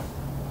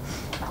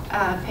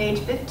 Page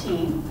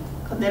 15,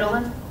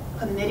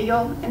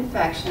 chlamydial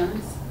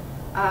infections,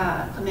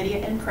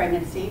 chlamydia in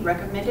pregnancy,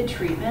 recommended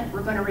treatment.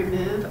 We're going to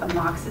remove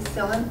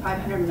amoxicillin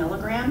 500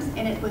 milligrams,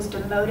 and it was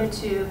demoted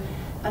to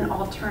an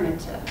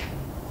alternative.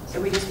 So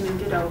we just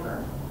moved it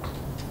over.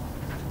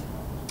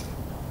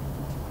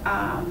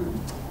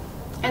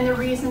 And the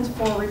reasons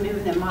for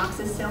removing the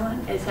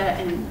amoxicillin is that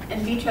in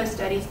vitro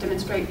studies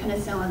demonstrate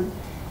penicillin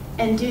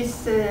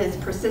induces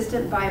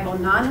persistent viable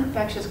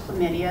non-infectious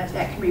chlamydia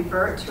that can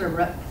revert to a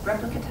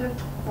replicative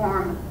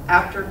form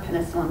after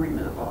penicillin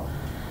removal.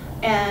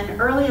 And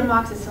early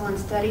amoxicillin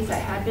studies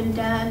that had been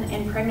done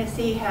in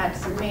pregnancy had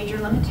some major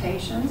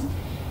limitations.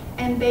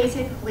 And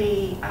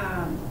basically,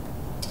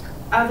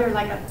 other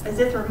like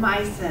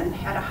azithromycin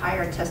had a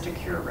higher test to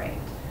cure rate.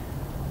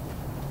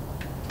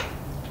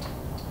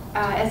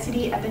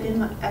 STD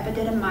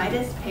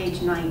epididymitis,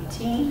 page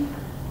 19,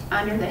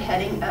 under the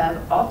heading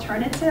of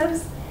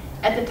alternatives.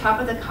 At the top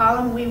of the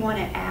column, we want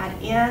to add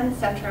in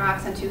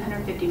ceftriaxone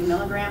 250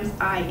 milligrams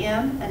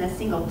IM in a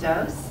single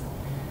dose.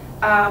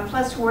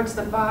 Plus towards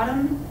the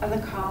bottom of the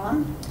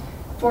column,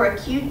 for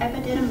acute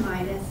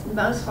epididymitis,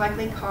 most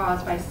likely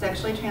caused by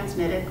sexually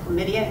transmitted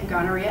chlamydia and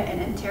gonorrhea and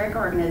enteric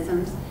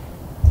organisms,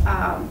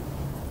 and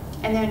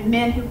then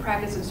men who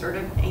practice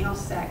assertive anal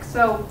sex.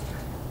 So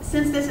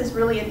since this is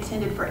really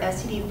intended for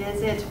STD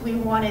visits, we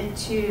wanted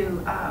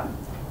to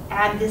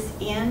add this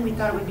in. We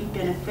thought it would be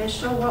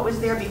beneficial. What was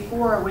there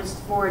before was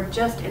for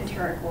just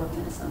enteric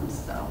organisms.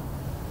 So.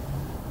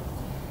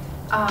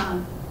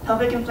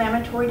 Pelvic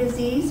inflammatory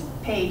disease,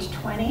 page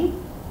 20.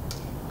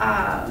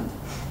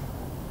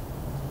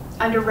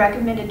 Under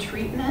recommended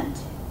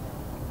treatment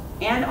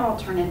and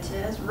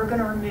alternatives, we're going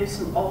to remove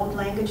some old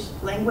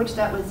language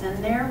that was in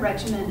there,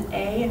 regimen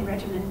A and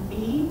regimen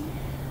B.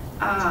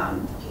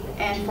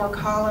 And for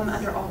column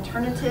under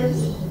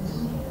alternatives,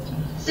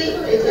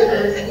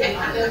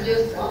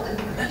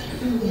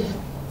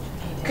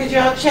 could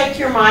y'all check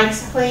your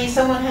mics, please?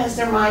 Someone has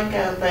their mic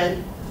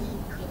open.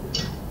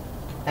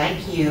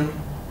 Thank you.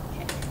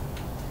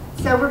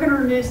 So we're going to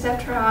remove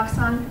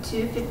ceftriaxone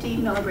 250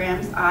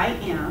 milligrams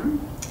IM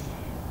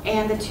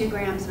and the 2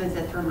 grams of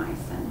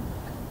azithromycin.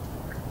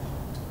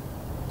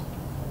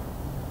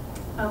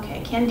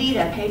 Okay,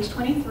 Candida, page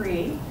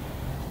 23.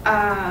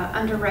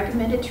 Under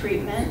recommended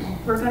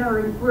treatment,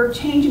 we're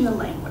changing the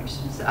language.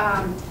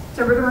 So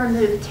we're going to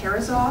remove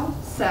Terazol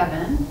 7,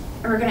 and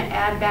we're going to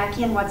add back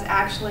in what's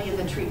actually in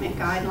the treatment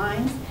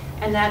guidelines,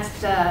 and that's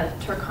the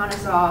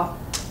Turconazole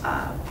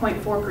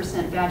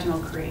 0.4% vaginal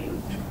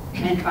cream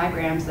and 5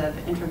 grams of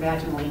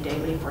intravaginally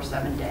daily for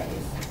 7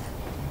 days.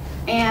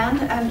 And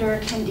under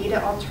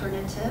Candida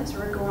alternatives,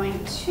 we're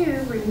going to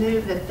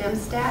remove the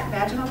Femstat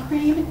vaginal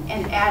cream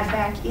and add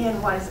back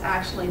in what is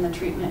actually in the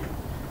treatment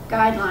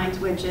guidelines,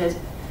 which is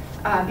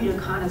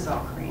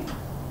butaconazole cream.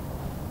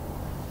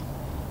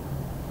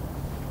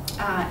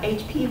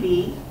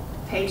 HPV,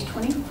 page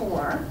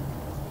 24.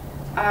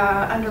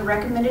 Under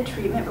recommended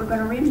treatment, we're going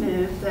to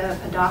remove the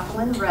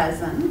podophyllin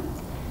resin.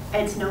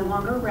 It's no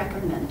longer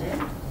recommended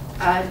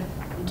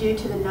due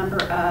to the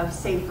number of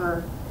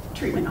safer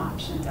treatment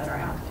options that are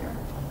out there.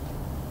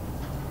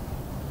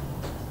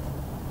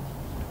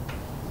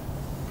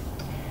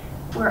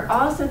 We're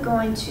also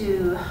going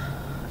to,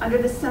 under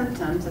the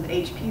symptoms of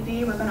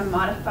HPV, we're going to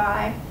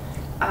modify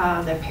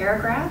the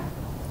paragraph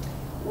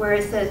where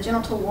it says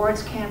genital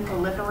warts can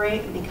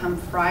proliferate and become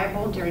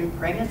friable during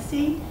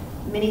pregnancy.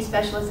 Many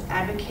specialists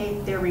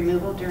advocate their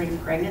removal during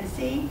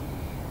pregnancy.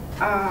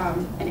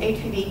 And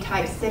HPV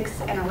type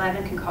 6 and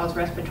 11 can cause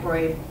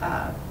respiratory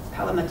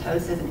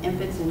pelomatosis in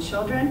infants and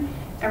children.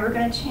 And we're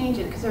going to change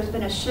it because there's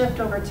been a shift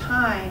over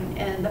time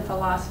in the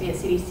philosophy at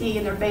CDC,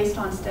 and they're based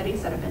on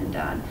studies that have been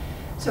done.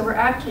 So we're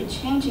actually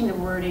changing the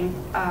wording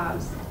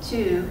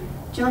to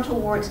genital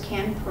warts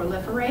can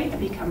proliferate and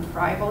become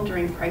friable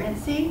during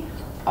pregnancy.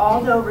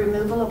 Although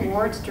removal of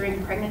warts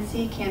during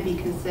pregnancy can be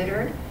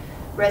considered,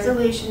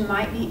 resolution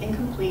might be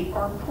incomplete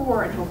or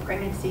poor until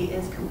pregnancy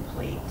is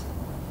complete.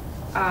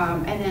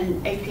 And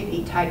then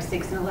HPV type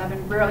 6 and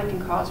 11 rarely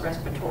can cause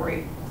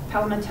respiratory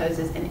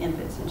pelomatosis in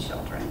infants and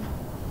children.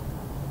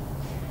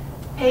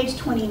 Page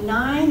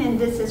 29, and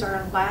this is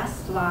our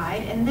last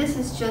slide, and this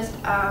is just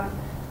a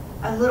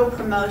little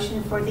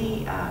promotion for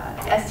the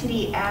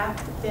STD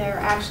app. They're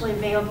actually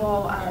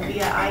available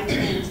via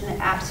iTunes and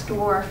the App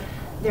Store.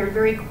 They're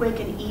very quick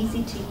and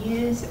easy to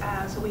use,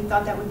 so we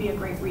thought that would be a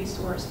great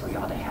resource for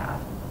y'all to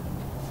have.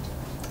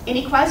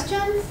 Any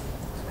questions?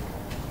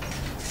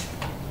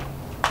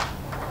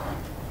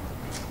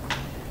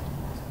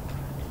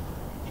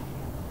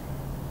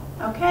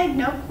 Okay,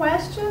 no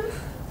questions?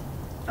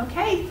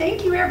 Okay,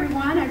 thank you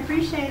everyone, I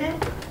appreciate it.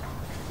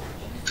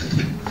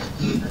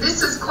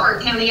 This is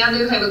Clark County. I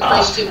do have a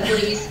question,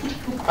 please.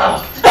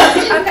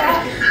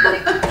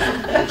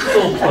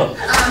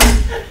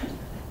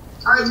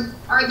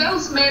 Are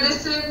those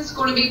medicines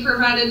going to be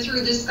provided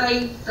through the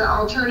state, the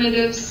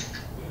alternatives?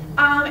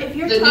 If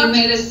you're the new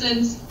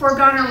medicines? For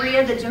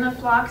gonorrhea, the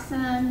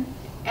genufloxacin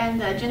and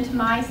the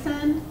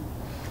gentamicin,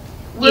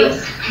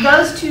 yes.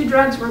 Those two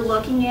drugs we're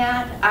looking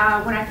at,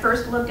 when I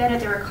first looked at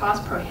it, they were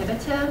cost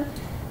prohibitive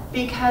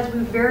because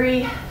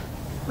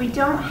we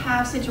don't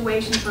have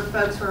situations for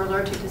folks who are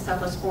allergic to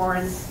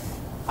cephalosporins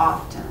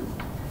often.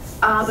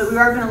 But we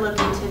are going to look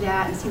into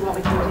that and see what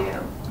we can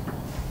do.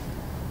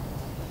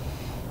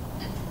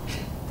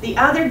 The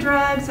other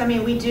drugs, I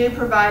mean, we do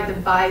provide the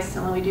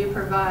bicillin, we do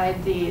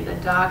provide the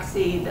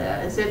doxy, the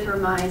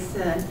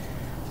azithromycin,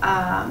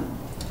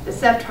 the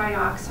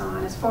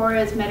ceftriaxone. As far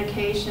as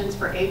medications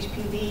for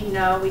HPV,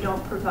 no, we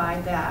don't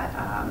provide that.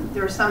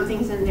 There are some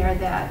things in there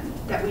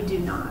that we do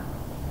not.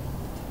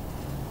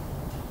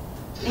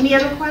 Any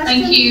other questions?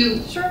 Thank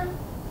you. Sure.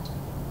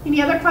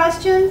 Any other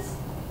questions?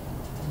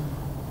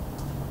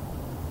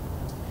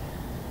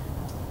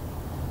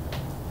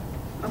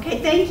 Okay,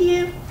 thank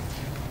you.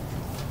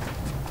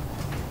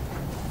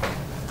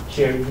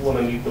 Sherry, you want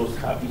to leave those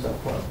copies up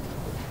front?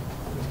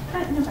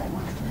 Nobody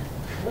wants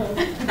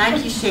to.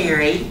 Thank you,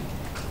 Sherry.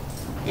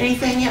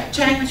 Anything else?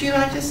 Jane, would you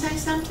like to say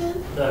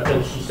something? I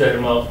think she said a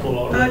mouthful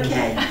already.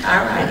 Okay,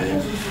 all righty.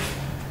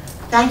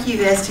 Thank you,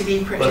 the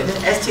STD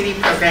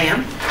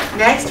program.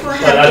 Next, we'll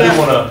have. But I do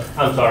want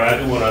to. I'm sorry. I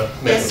do want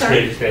to make yes, a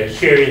case that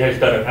Sherry has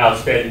done an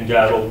outstanding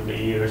job over the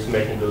years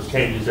making those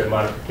changes and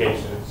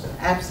modifications.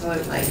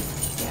 Absolutely.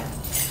 Yeah.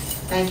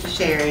 Thank you,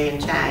 Sherry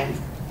and Jane.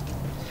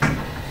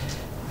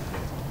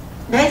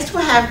 Next,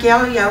 we'll have Gail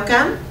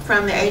Yoakum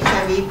from the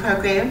HIV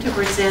program to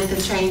present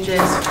the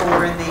changes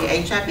for the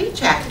HIV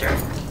chapter.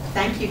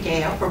 Thank you,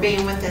 Gail, for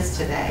being with us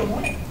today. Good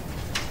morning.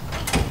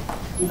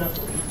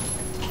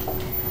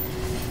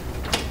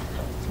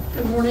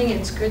 Good morning.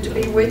 It's good to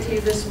be with you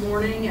this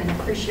morning and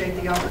appreciate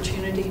the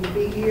opportunity to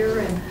be here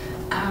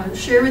and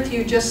share with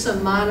you just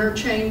some minor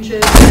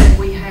changes that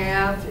we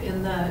have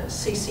in the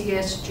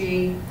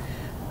CCSG.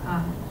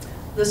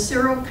 The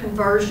serial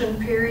conversion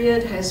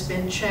period has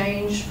been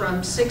changed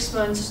from 6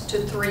 months to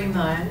 3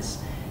 months,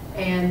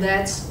 and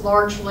that's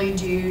largely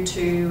due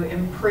to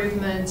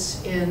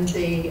improvements in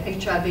the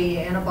HIV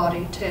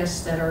antibody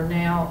tests that are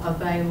now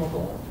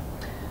available.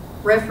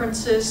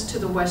 References to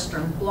the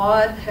Western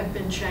blot have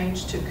been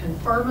changed to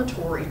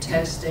confirmatory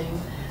testing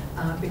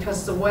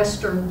because the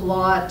Western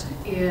blot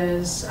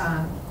is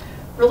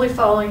really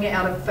falling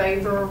out of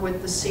favor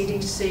with the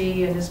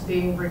CDC and is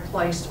being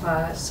replaced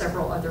by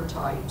several other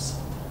types.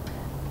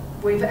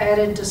 We've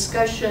added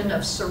discussion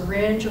of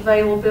syringe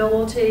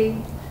availability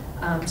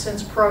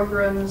since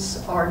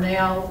programs are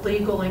now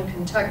legal in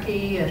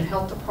Kentucky and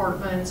health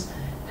departments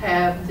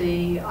have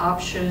the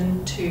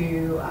option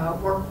to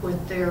work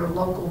with their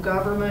local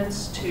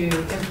governments to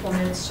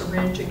implement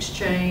syringe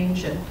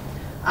exchange, and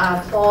I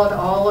applaud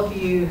all of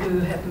you who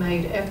have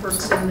made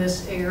efforts in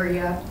this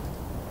area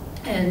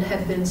and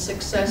have been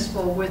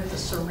successful with the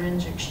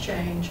syringe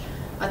exchange.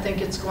 I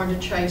think it's going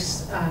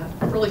to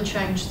really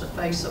change the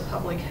face of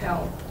public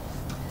health.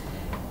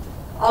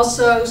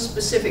 Also,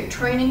 specific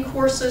training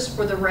courses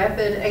for the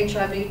rapid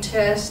HIV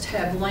test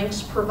have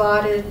links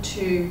provided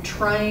to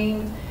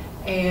train,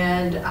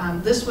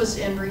 and this was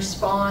in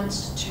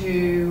response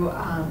to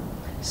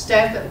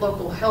staff at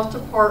local health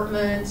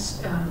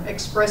departments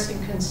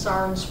expressing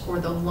concerns for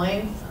the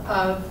length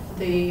of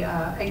the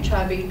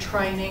HIV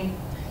training.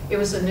 It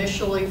was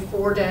initially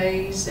 4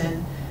 days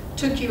and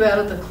took you out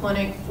of the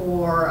clinic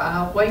for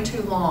way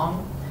too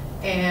long.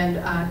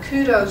 And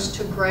kudos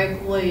to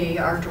Greg Lee,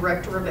 our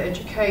Director of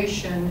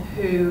Education,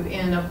 who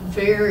in a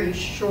very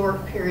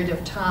short period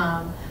of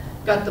time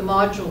got the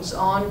modules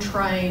on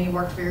train. He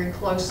worked very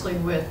closely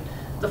with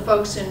the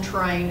folks in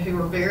train who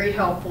were very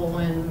helpful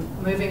in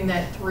moving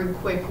that through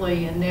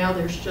quickly, and now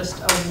there's just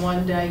a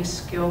one-day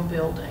skill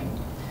building.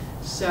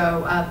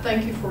 So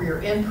thank you for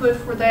your input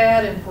for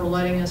that and for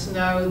letting us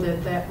know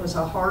that that was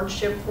a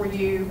hardship for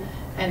you,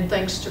 and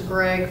thanks to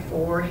Greg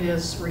for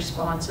his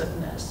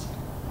responsiveness.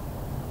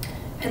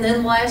 And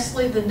then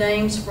lastly, the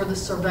names for the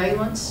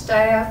surveillance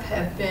staff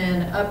have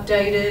been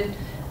updated,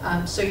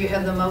 so you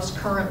have the most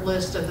current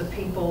list of the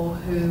people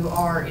who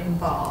are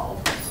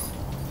involved.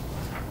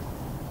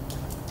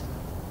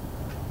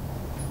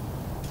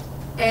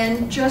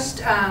 And just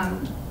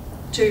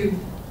to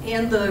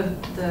end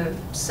the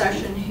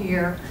session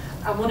here,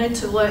 I wanted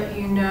to let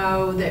you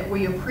know that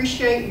we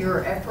appreciate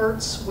your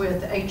efforts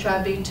with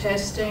HIV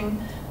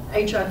testing.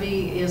 HIV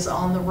is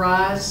on the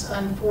rise,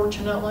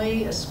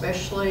 unfortunately,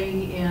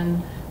 especially in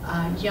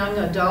young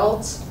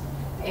adults,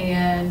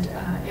 and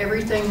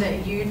everything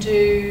that you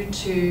do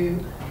to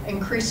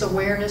increase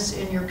awareness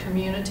in your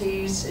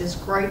communities is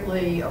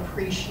greatly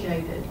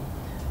appreciated.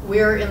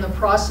 We're in the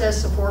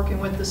process of working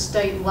with the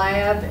state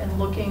lab and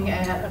looking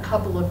at a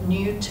couple of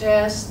new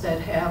tests that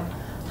have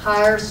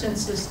higher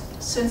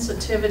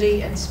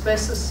sensitivity and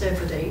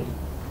specificity,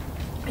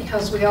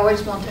 because we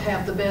always want to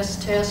have the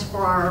best test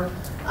for our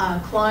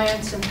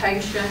clients and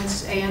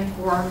patients and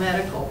for our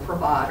medical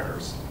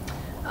providers.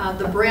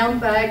 The brown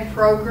bag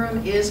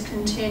program is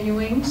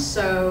continuing,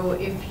 so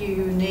if you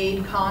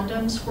need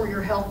condoms for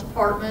your health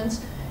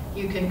departments,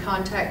 you can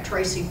contact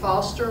Tracy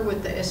Foster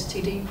with the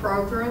STD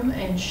program,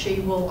 and she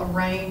will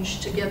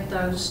arrange to get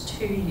those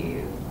to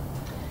you.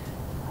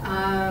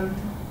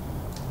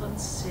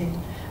 Let's see.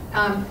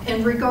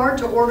 In regard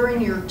to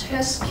ordering your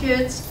test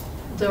kits,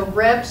 the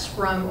reps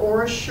from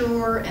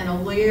OraSure and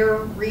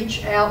Alere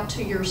reach out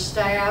to your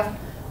staff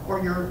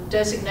or your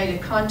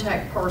designated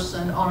contact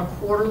person on a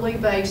quarterly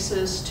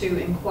basis to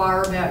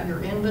inquire about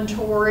your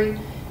inventory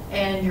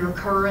and your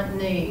current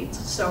needs.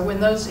 So when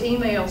those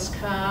emails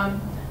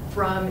come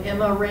from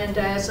Emma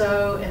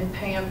Randazzo and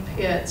Pam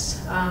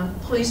Pitts,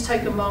 please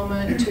take a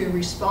moment to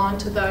respond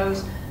to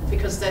those,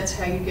 because that's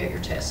how you get your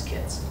test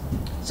kits.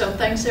 So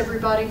thanks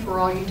everybody for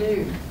all you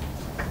do.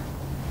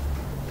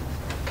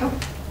 Oh,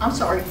 I'm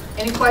sorry,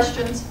 any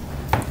questions?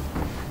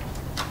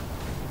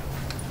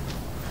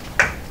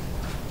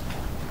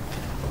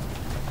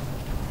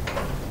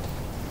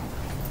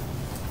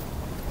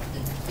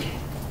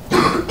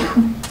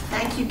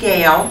 Thank you,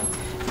 Gail.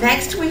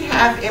 Next, we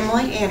have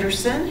Emily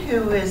Anderson,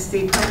 who is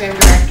the Program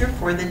Director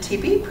for the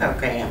TB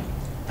program.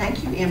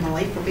 Thank you,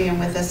 Emily, for being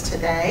with us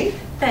today.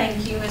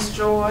 Thank you, Ms.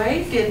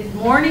 Joy. Good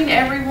morning,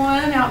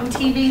 everyone out in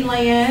TB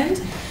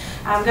land.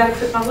 I've got to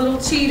put my little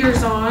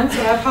cheaters on,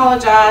 so I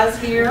apologize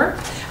here.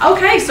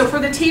 Okay, so for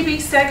the TB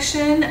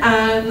section,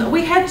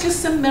 we had just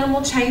some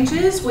minimal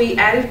changes. We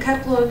added a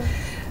couple of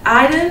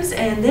items,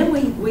 and then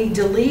we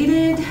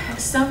deleted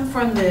some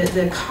from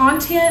the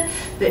content,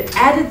 but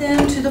added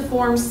them to the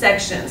forms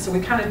section. So we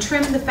kind of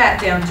trimmed the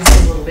fat down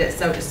just a little bit,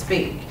 so to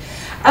speak.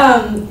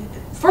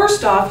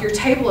 First off, your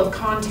table of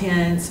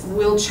contents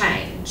will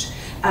change.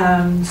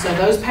 So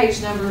those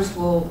page numbers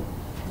will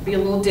be a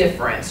little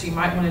different, so you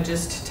might want to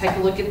just take a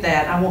look at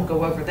that. I won't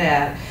go over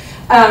that.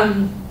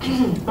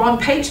 On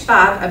page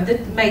 5 of the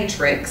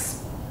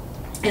matrix,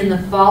 in the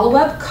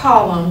follow-up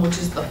column, which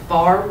is the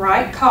far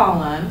right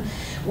column,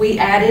 we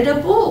added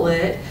a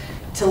bullet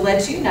to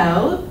let you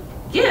know,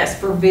 yes,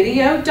 for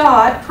video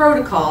dot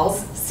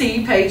protocols,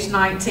 see page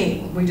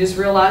 19. We just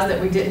realized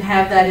that we didn't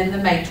have that in the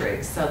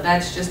matrix, so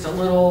that's just a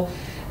little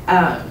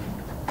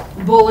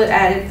bullet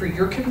added for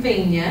your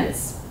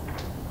convenience.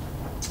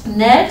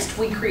 Next,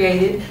 we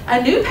created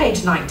a new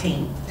page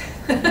 19.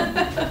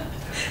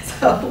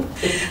 So,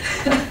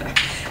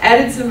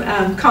 added some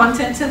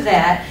content to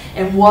that,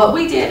 and what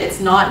we did, it's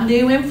not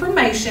new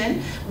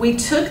information. We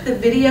took the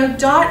video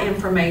dot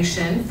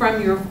information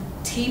from your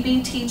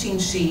TB teaching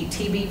sheet,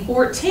 TB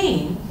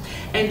 14,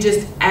 and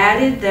just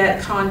added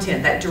that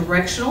content, that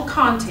directional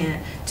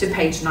content, to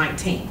page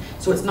 19.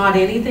 So it's not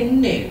anything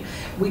new.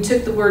 We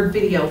took the word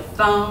video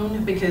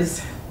phone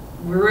because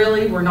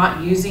really we're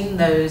not using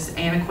those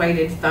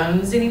antiquated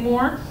phones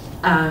anymore.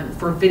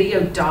 for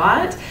video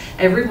dot.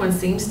 Everyone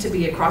seems to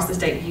be across the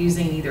state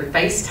using either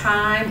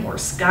FaceTime or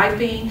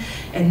Skyping,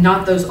 and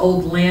not those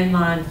old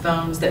landline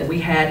phones that we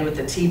had with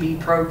the TB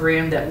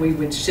program that we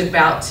would ship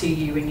out to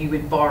you and you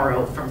would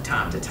borrow from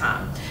time to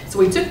time. So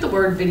we took the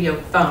word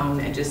video phone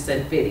and just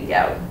said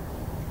video,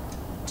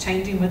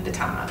 changing with the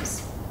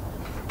times.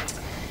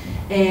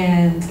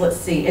 And let's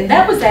see, and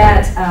that was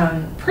at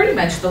pretty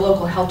much the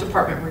local health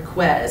department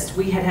request.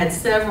 We had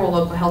several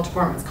local health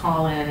departments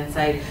call in and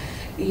say,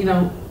 you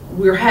know,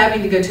 we're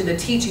having to go to the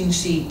teaching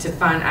sheet to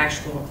find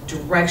actual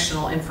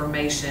directional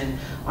information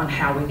on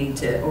how we need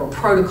to, or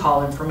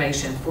protocol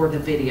information for the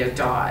video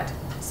dot.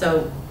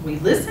 So we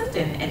listened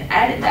and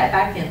added that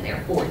back in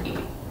there for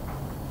you.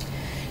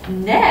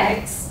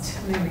 Next,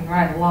 moving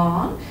right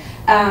along,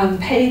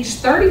 page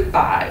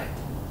 35.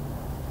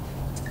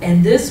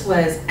 And this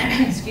was,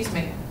 excuse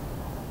me,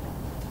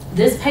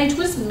 this page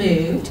was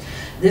moved.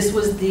 This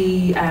was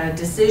the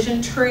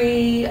decision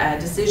tree,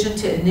 decision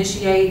to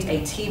initiate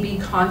a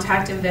TB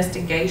contact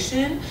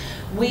investigation.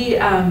 We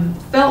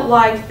felt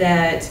like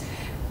that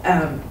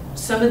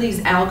some of these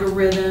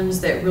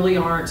algorithms that really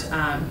aren't,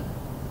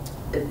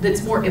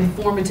 that's more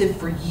informative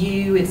for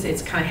you,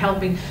 it's kind of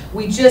helping.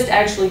 We just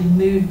actually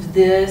moved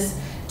this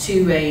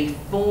to a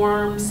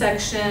form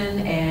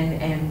section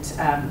and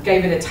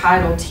gave it a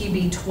title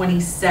TB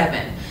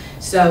 27.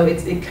 So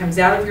it comes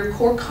out of your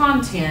core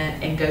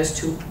content and goes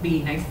to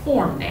being a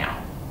form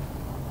now.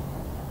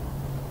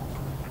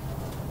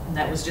 And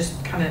that was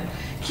just kind of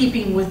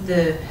keeping with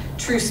the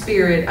true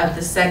spirit of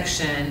the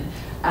section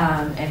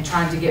and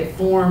trying to get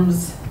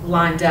forms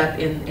lined up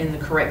in the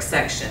correct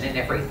section and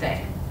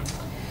everything.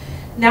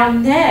 Now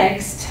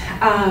next,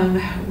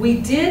 we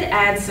did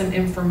add some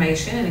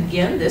information, and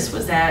again, this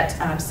was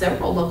at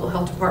several local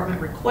health department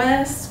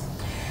requests.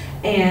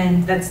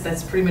 And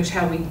that's pretty much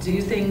how we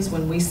do things.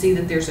 When we see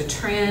that there's a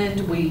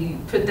trend, we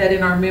put that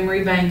in our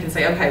memory bank and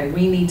say, okay,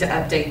 we need to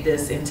update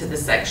this into the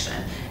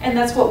section. And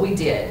that's what we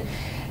did.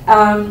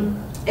 And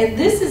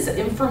this is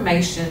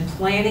information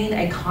planning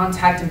a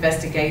contact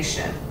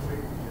investigation.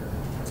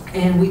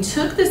 And we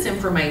took this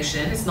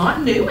information, it's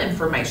not new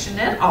information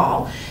at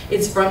all.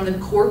 It's from the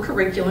core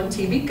curriculum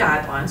TB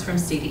guidelines from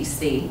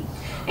CDC.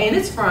 And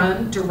it's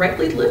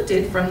directly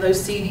lifted from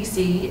those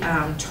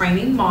CDC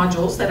training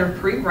modules that are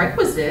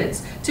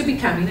prerequisites to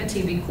becoming a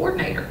TB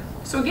coordinator.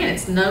 So again,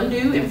 it's no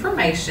new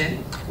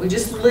information. We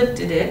just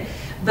lifted it,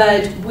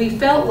 but we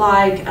felt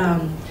like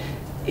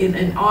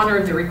in honor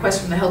of the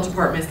request from the health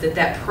departments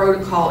that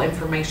protocol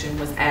information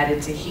was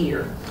added to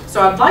here.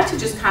 So I'd like to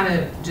just kind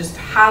of just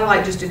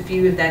highlight just a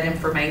few of that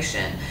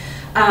information.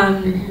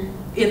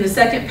 In the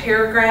second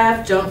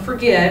paragraph, don't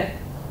forget,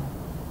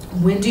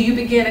 when do you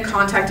begin a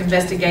contact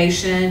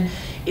investigation?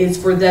 It's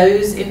for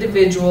those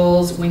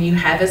individuals when you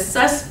have a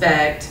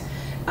suspect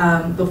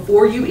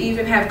before you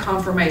even have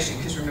confirmation.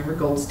 Because remember,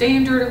 gold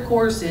standard, of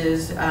course,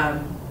 is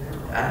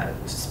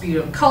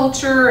sputum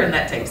culture, and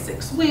that takes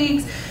 6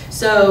 weeks.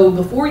 So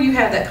before you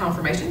have that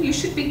confirmation, you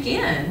should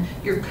begin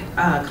your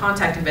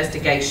contact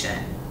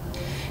investigation.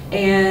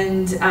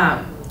 And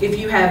if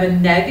you have a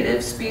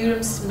negative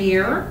sputum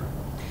smear,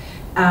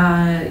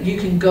 you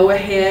can go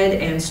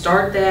ahead and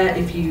start that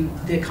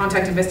the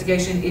contact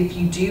investigation if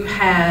you do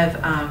have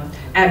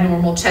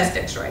abnormal chest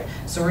x-ray.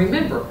 So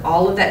remember,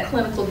 all of that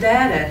clinical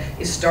data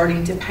is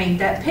starting to paint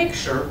that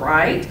picture,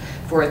 right,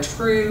 for a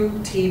true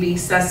TB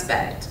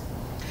suspect.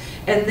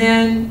 And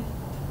then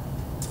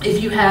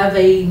if you have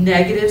a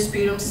negative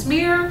sputum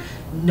smear,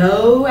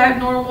 no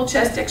abnormal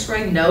chest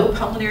x-ray, no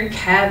pulmonary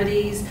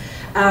cavities,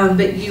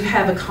 but you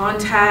have a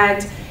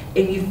contact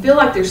and you feel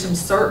like there's some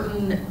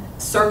certain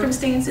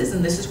circumstances,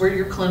 and this is where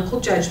your clinical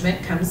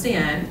judgment comes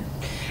in,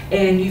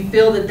 and you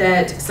feel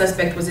that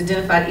suspect was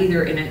identified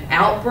either in an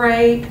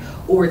outbreak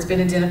or it's been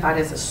identified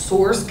as a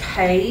source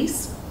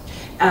case,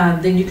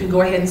 then you can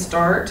go ahead and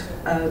start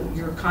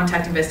your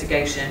contact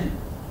investigation.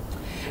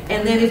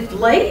 And then if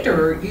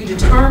later you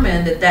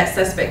determine that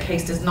suspect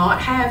case does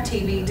not have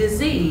TB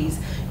disease,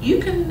 you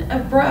can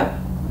abort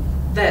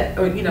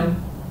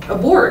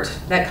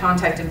that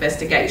contact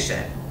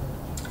investigation.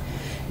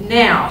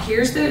 Now,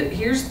 here's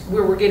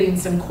where we're getting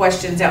some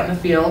questions out in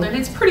the field, and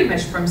it's pretty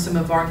much from some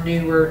of our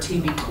newer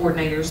TB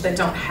coordinators that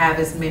don't have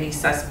as many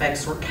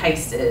suspects or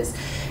cases.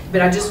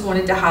 But I just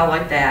wanted to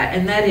highlight that,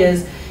 and that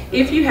is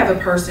if you have a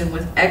person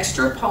with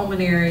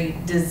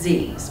extrapulmonary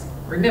disease.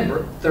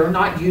 Remember, they're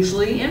not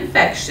usually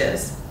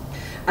infectious,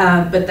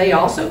 but they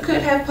also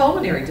could have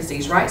pulmonary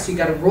disease, right? So you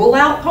got to rule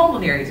out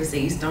pulmonary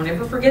disease. Don't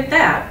ever forget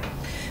that.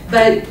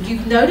 But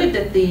you've noted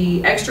that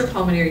the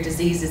extrapulmonary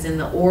disease is in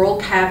the oral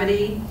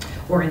cavity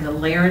or in the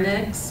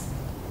larynx,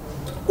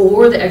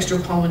 or the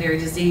extrapulmonary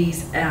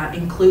disease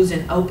includes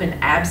an open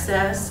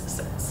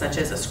abscess, such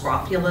as a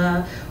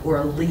scrofula or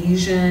a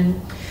lesion,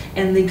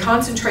 and the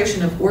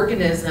concentration of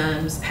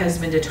organisms has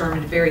been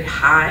determined very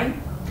high,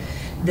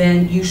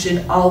 then you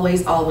should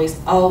always, always,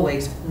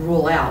 always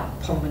rule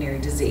out pulmonary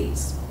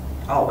disease.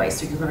 Always.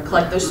 So you're going to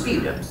collect those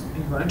sputums.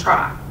 You're going to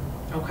try.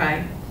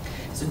 Okay?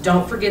 So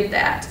don't forget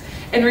that.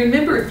 And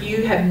remember, if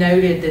you have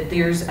noted that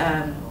there's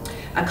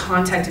a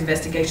contact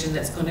investigation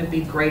that's going to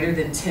be greater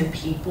than 10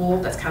 people,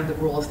 that's kind of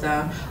the rule of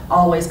thumb,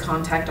 always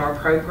contact our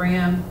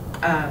program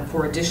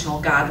for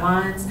additional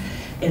guidelines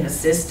and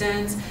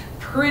assistance.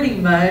 Pretty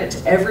much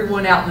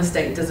everyone out in the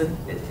state does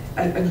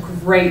a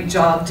great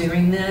job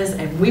doing this,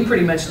 and we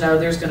pretty much know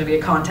there's going to be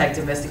a contact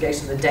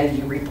investigation the day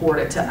you report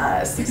it to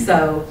us.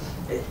 So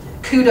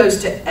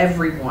kudos to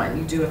everyone.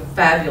 You do a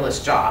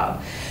fabulous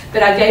job.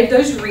 But I gave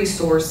those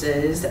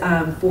resources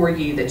for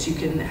you that you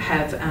can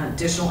have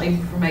additional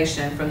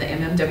information from the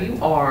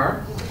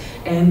MMWR.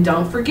 And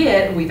don't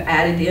forget, we've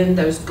added in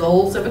those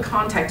goals of a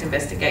contact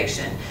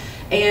investigation.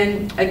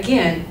 And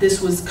again, this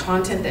was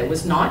content that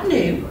was not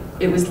new.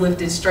 It was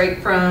lifted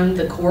straight from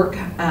the core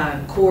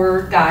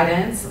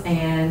guidance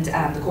and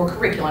the core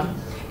curriculum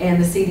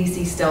and the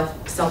CDC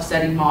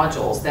self-study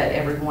modules that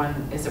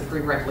everyone is a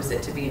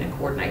prerequisite to being a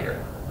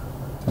coordinator.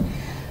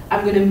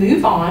 I'm going to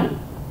move on.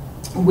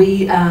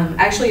 We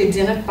actually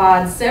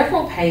identified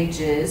several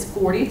pages,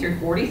 40 through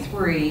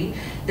 43,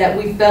 that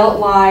we felt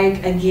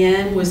like,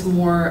 again, was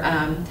more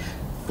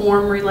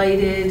form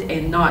related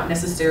and not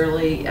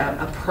necessarily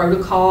a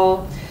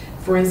protocol.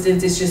 For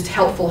instance, it's just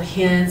helpful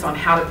hints on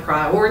how to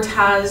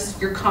prioritize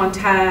your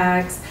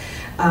contacts.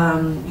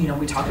 You know,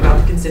 we talk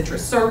about the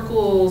concentric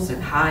circles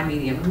and high,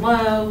 medium, and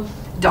low,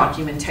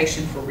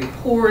 documentation for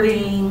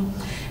reporting,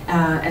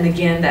 and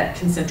again, that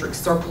concentric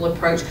circle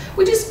approach.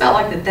 We just felt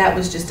like that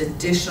was just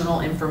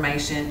additional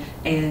information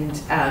and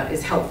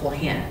is helpful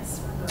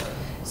hints.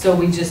 So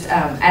we just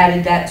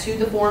added that to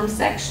the form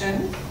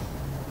section.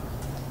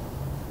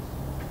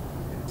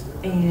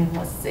 And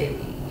let's see,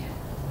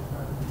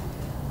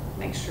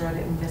 make sure I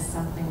didn't miss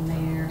something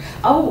there.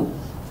 Oh,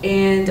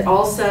 and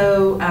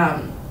also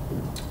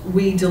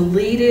we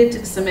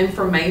deleted some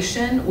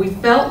information. We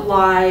felt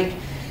like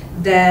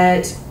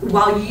that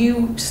while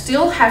you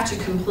still have to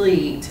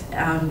complete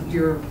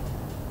your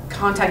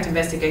contact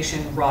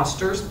investigation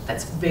rosters,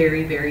 that's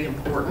very, very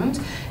important,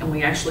 and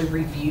we actually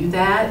review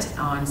that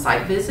on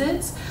site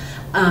visits.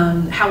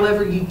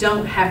 However, you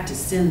don't have to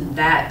send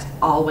that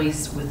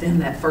always within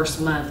that first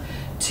month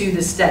to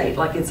the state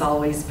like it's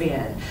always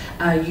been.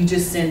 You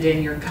just send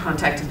in your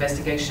contact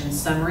investigation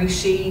summary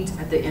sheet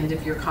at the end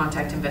of your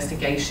contact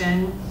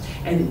investigation,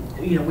 and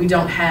you know, we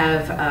don't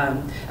have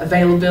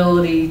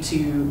availability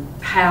to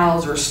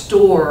house or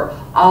store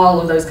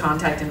all of those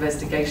contact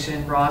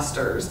investigation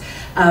rosters,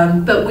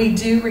 but we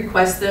do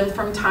request them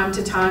from time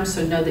to time,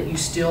 so know that you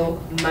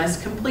still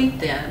must complete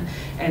them,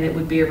 and it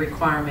would be a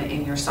requirement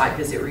in your site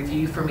visit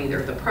review from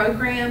either the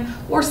program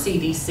or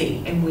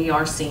CDC, and we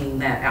are seeing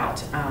that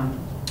out.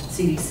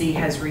 CDC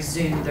has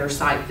resumed their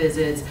site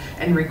visits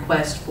and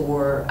request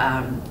for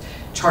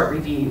chart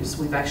reviews.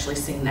 We've actually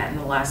seen that in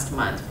the last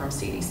month from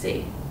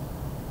CDC.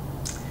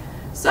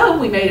 So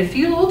we made a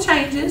few little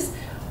changes.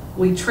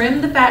 We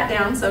trimmed the fat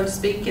down, so to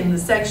speak, in the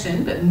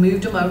section, but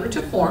moved them over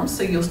to forms,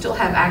 so you'll still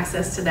have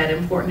access to that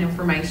important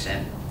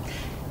information.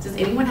 Does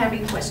anyone have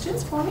any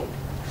questions for me?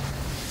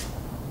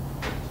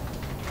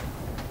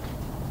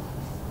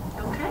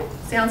 Okay,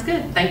 sounds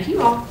good. Thank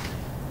you all.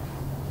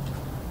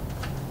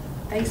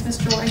 Thanks, Ms.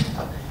 Joy.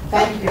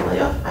 Thank you,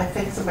 Leo. I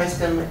think somebody's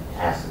going to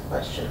ask a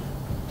question.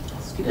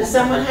 Does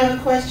someone have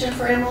a question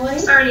for Emily?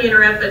 Sorry to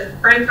interrupt, but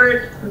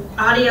Frankfurt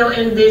audio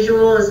and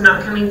visual is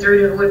not coming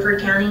through to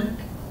Woodford County.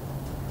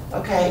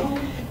 Okay.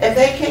 If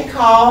they can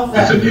call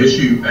the... It's an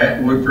issue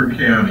at Woodford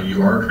County.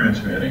 You are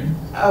transmitting.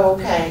 Oh,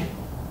 okay.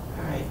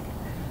 All right.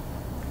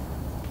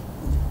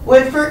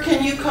 Woodford,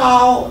 can you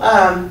call,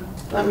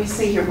 let me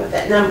see here what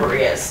that number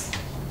is.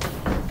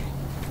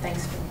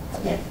 Thanks.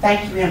 Yeah,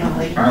 thank you,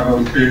 Emily.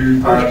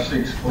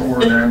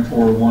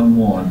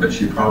 502-564-9411, but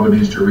she probably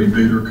needs to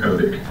reboot her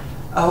codec.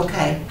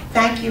 Okay.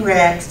 Thank you,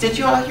 Rex. Did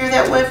you all hear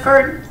that,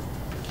 Woodford?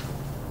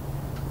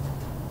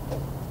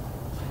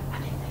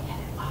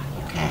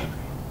 Okay.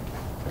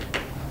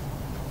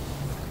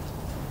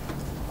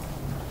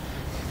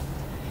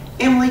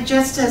 Emily,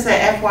 just as a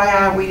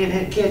FYI, we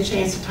didn't get a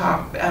chance to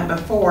talk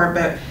before,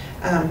 but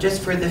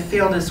just for the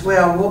field as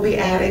well, we'll be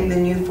adding the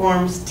new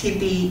forms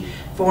TB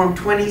Form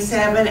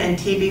 27 and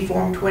TB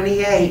Form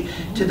 28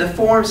 to the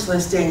forms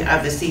listing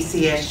of the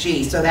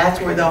CCSG. So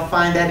that's where they'll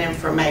find that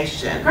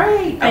information.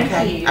 Great, thank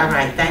you. All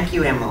right, thank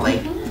you,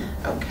 Emily.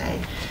 Okay.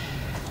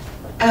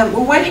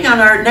 We're waiting on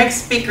our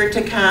next speaker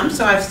to come,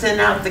 so I've sent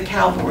out the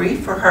cavalry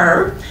for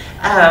her.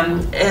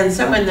 And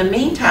so in the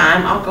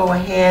meantime, I'll go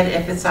ahead,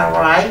 if it's all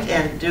right,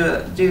 and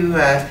do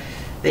the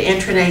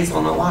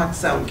intranasal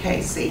naloxone,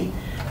 Casey.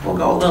 We'll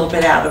go a little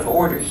bit out of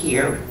order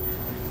here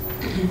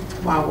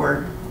while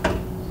we're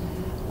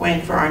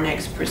waiting for our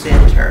next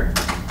presenter.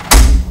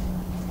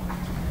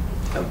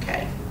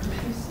 Okay,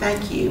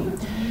 thank you.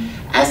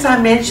 As I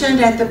mentioned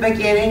at the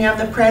beginning of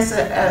the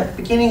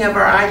beginning of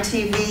our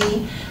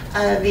ITV,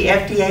 the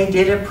FDA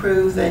did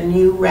approve the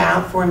new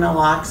route for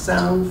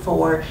naloxone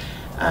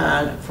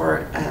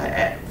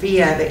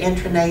via the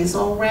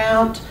intranasal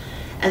route,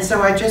 and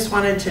so I just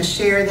wanted to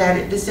share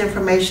this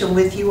information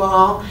with you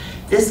all.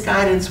 This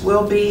guidance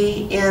will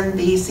be in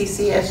the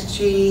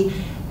CCSG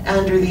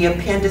under the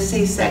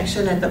appendices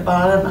section at the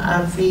bottom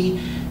of the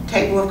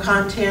table of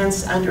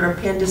contents under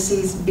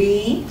appendices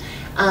B.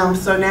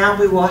 So now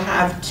we will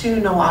have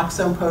 2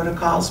 naloxone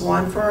protocols,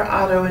 one for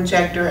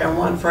auto-injector and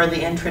one for the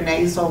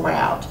intranasal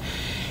route.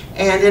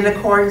 And in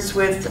accordance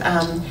with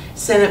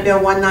Senate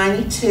Bill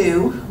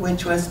 192,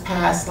 which was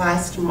passed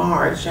last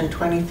March in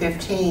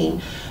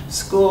 2015,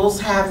 schools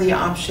have the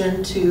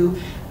option to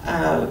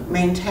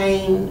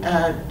maintain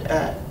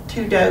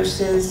 2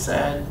 doses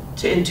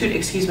in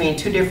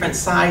 2 different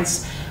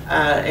sites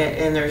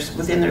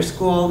within their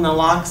school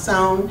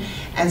naloxone.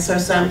 And so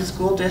some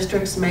school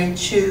districts may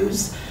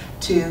choose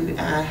to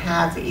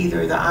have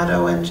either the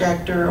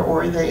auto-injector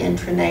or the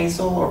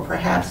intranasal, or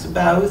perhaps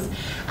both.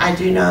 I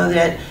do know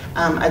that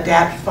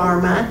Adapt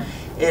Pharma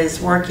is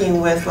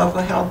working with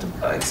local health,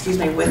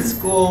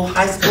 with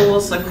high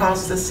schools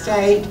across the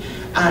state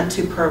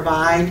to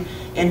provide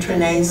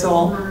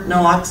intranasal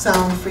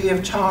naloxone free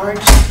of charge.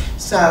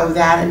 So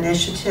that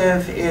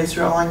initiative is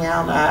rolling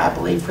out, I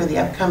believe, for the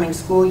upcoming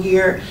school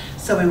year.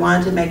 So we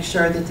wanted to make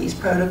sure that these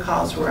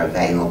protocols were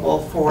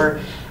available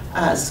for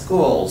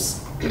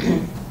schools.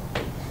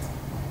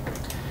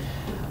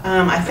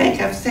 I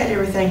think I've said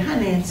everything. Hi,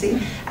 Nancy.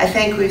 I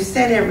think we've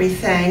said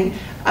everything.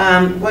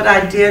 What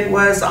I did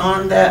was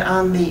on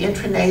the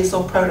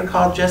intranasal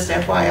protocol, just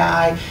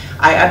FYI,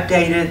 I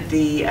updated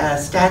the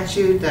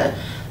statute, the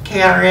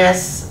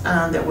KRS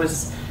that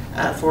was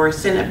for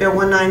Senate Bill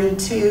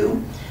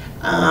 192.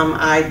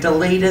 I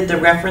deleted the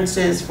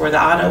references for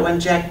the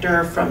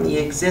auto-injector from the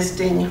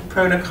existing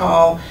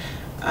protocol,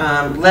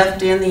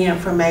 left in the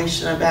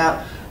information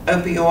about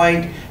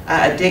opioid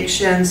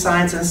addiction,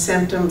 signs and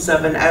symptoms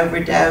of an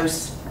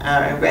overdose,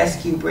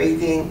 rescue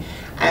breathing,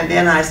 and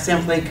then I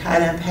simply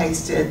cut and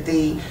pasted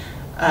the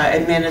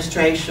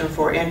administration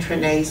for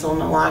intranasal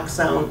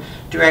naloxone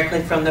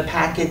directly from the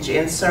package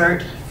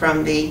insert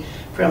from the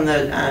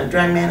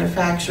drug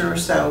manufacturer.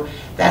 So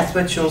that's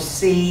what you'll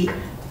see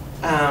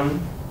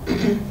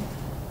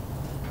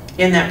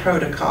in that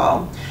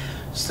protocol.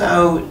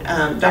 So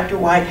Dr.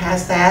 White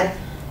has that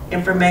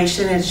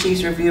information and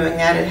she's reviewing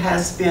that. It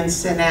has been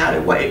sent out,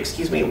 it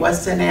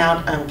was sent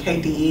out.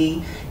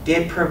 KDE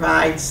did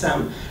provide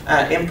some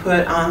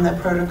input on the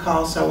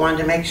protocol, so I wanted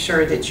to make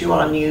sure that you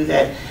all knew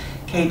that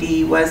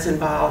KDE was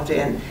involved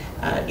in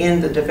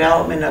the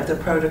development of the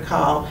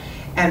protocol.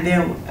 And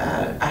then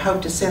I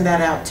hope to send that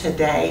out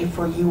today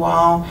for you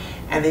all,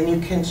 and then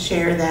you can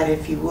share that,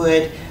 if you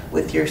would,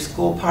 with your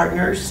school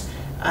partners,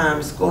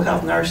 school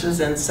health nurses.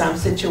 In some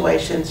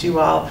situations you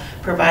all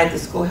provide the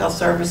school health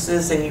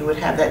services and you would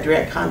have that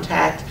direct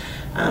contact.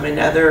 In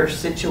other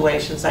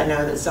situations, I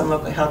know that some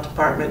local health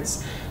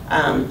departments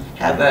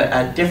have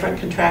a different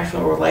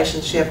contractual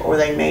relationship, or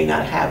they may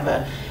not have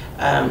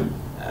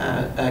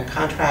a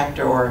contract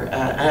or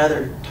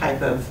another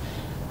type of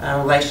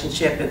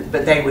relationship,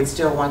 but they would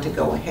still want to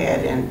go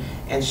ahead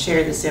and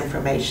share this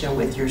information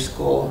with your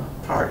school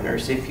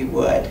partners, if you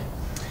would.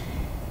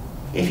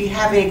 If you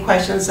have any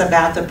questions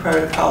about the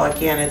protocol,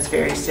 again, it's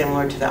very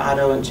similar to the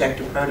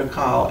auto-injector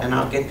protocol, and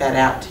I'll get that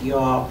out to you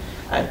all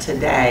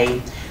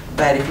today.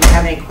 But if you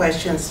have any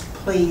questions,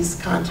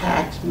 please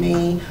contact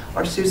me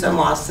or Susan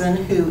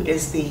Lawson, who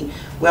is the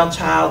Well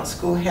Child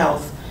School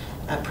Health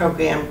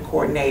Program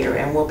Coordinator,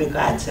 and we'll be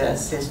glad to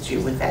assist you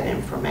with that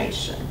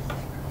information.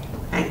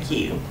 Thank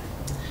you.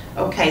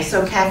 Okay,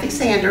 so Kathy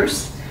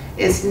Sanders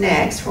is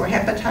next for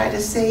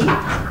hepatitis C.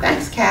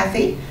 Thanks,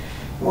 Kathy.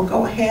 We'll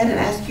go ahead and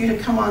ask you to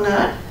come on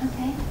up.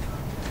 Okay.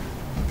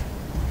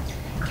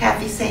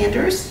 Kathy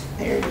Sanders,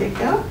 there you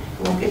go.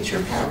 We'll get your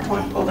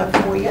PowerPoint pulled up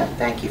for you.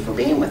 Thank you for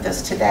being with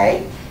us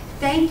today.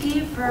 Thank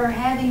you for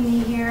having me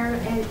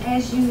here. And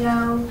as you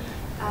know,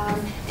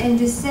 in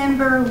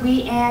December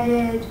we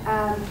added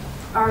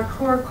our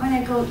core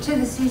clinical to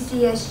the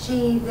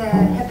CCSG, the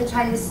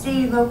hepatitis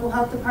C local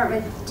health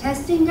department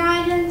testing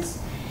guidance.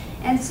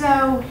 And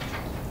so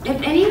if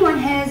anyone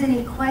has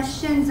any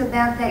questions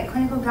about that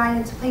clinical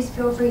guidance, please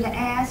feel free to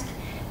ask.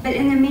 But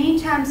in the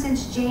meantime,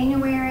 since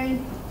January,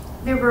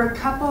 there were a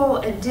couple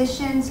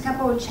additions, a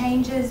couple of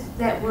changes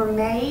that were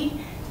made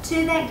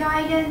to that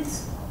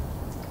guidance.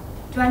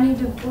 Do I need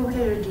to forward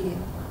it, or do you?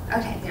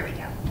 Okay, there we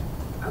go.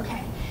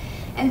 Okay.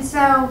 And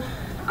so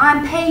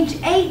on page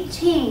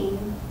 18,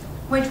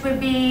 which would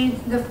be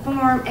the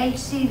form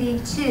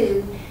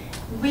HCV2,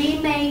 we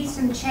made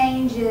some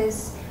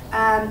changes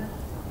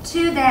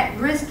to that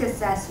risk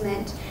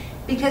assessment,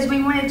 because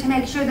we wanted to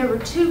make sure there were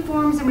 2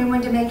 forms, and we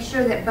wanted to make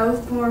sure that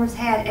both forms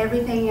had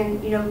everything,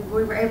 and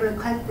we were able to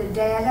collect the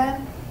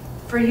data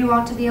for you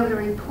all to be able to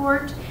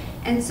report.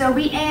 And so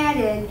we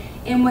added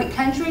in what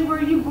country were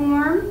you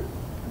born,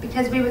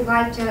 because we would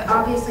like to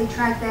obviously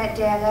track that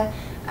data,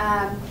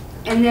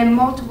 and then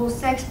multiple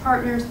sex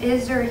partners.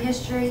 Is there a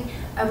history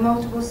of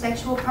multiple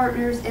sexual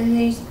partners in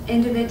these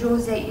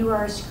individuals that you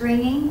are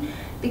screening?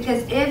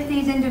 Because if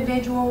these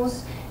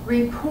individuals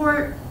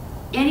report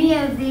any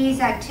of these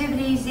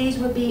activities, these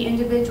would be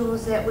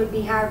individuals that would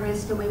be high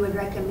risk, and we would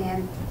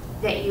recommend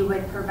that you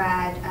would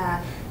provide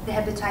the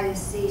hepatitis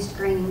C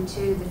screening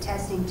to, the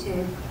testing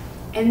to.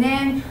 And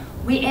then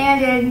we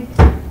added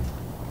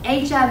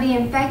HIV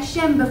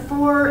infection.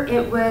 Before,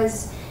 it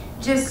was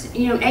just,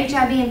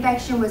 HIV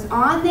infection was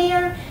on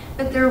there,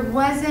 but there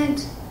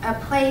wasn't a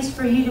place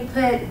for you to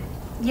put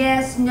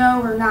yes,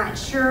 no, or not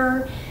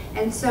sure.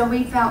 And so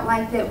we felt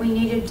like that we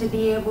needed to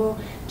be able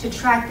to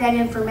track that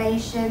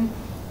information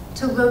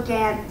to look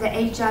at the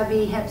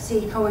HIV Hep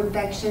C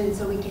co-infection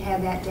so we could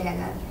have that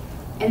data.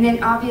 And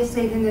then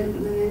obviously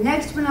the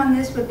next one on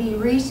this would be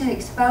recent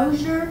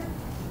exposure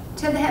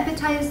to the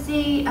hepatitis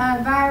C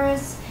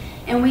virus.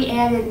 And we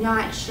added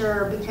not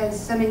sure because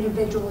some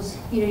individuals,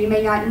 you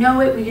may not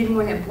know it, we didn't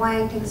want it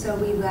blank, and so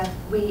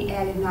we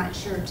added not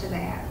sure to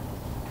that.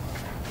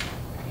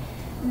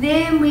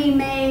 Then we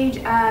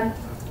made,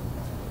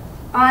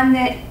 on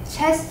the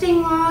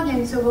testing log,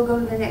 and so we'll go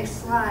to the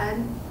next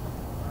slide.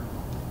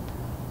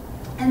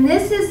 And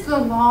this is the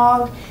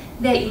log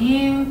that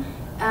you,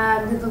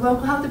 that the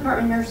local health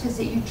department nurses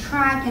that you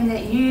track and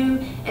that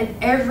you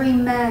every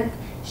month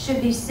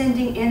should be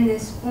sending in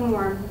this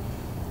form.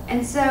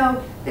 And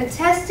so the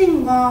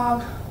testing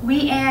log,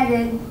 we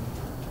added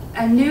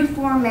a new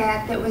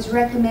format that was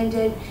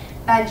recommended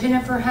by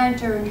Jennifer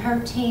Hunter and her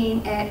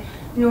team at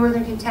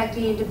Northern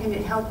Kentucky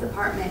Independent Health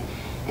Department.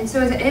 And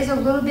so it is a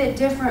little bit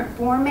different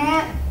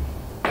format,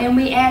 and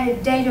we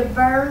added date of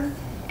birth,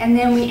 and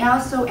then we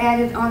also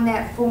added on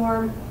that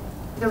form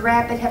the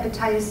rapid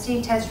hepatitis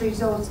C test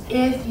results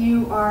if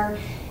you are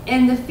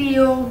in the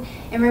field.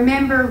 And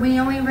remember, we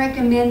only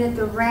recommend that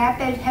the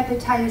rapid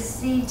hepatitis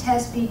C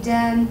test be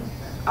done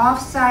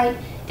off-site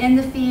in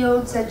the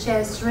field, such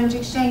as syringe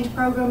exchange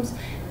programs,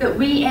 but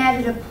we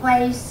added a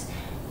place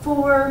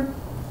for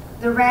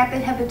the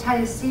rapid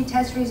hepatitis C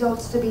test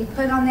results to be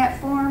put on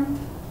that form.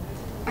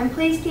 And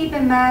please keep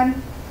in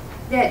mind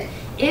that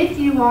if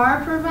you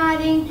are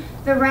providing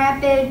the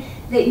rapid,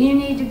 that you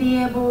need to be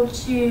able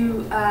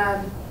to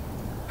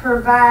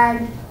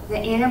provide the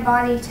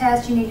antibody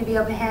test. You need to be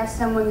able to have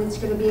someone that's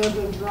going to be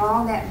able to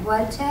draw that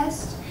blood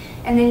test,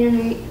 and then you're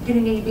going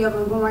to need to be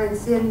able to go on and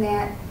send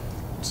that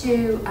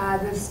to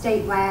the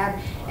state lab,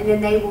 and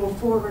then they will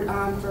forward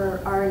on for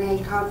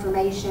RNA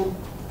confirmation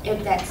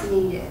if that's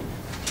needed.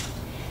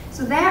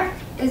 So that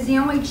is the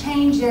only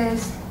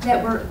changes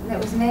that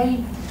was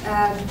made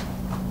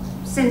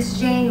since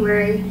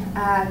January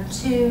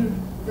to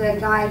the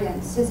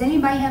guidance. Does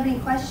anybody have any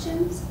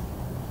questions?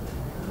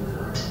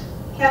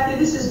 Kathy,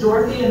 this is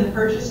Dorothy in the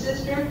Purchase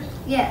District.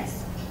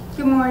 Yes.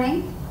 Good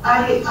morning.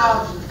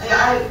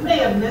 I may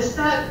have missed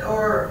that,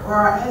 or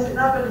has it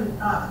not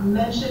been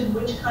mentioned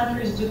which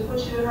countries do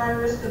put you at high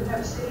risk of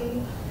Hep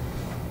C?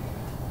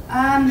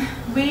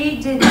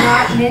 We did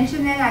not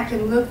mention it. I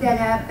can look that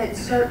up, but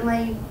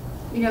certainly,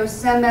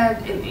 some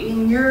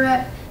in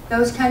Europe,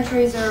 those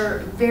countries are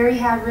very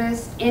high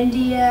risk.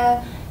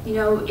 India,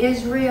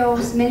 Israel,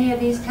 many of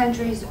these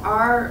countries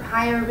are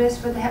higher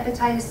risk for the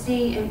hepatitis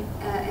C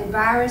and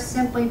virus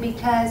simply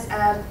because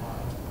of,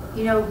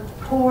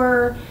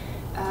 poor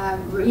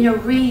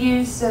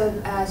reuse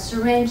of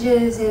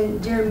syringes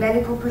and during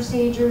medical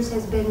procedures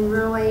has been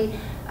really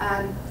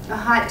a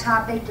hot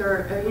topic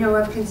or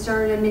of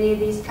concern in many of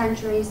these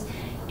countries.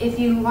 If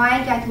you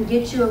like, I can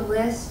get you a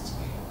list.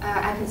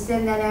 I can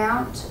send that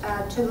out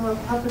to the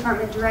local health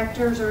department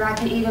directors, or I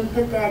can even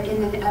put that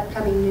in an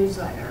upcoming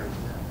newsletter.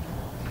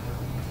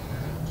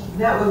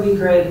 That would be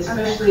great,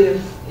 especially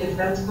if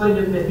that's going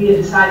to be a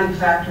deciding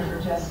factor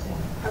for testing.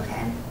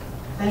 Okay.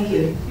 Thank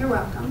you. You're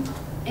welcome.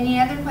 Any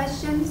other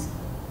questions?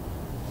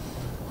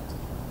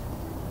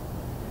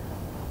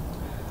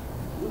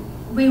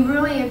 We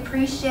really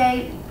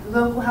appreciate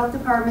local health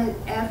department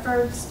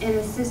efforts in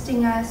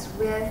assisting us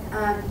with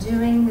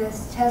doing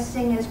this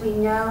testing. As we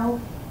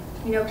know,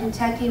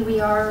 Kentucky, we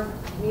are,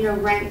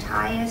 ranked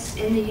highest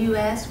in the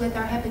U.S. with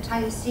our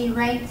hepatitis C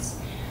rates.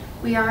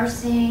 We are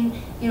seeing,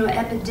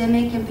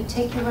 epidemic in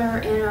particular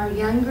in our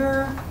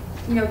younger,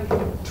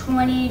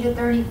 20 to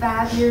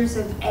 35 years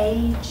of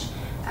age.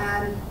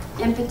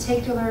 In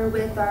particular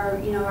with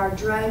our, our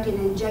drug and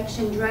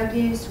injection drug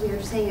use, we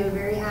are seeing a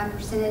very high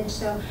percentage.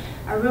 So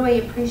I really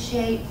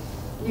appreciate,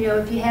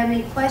 if you have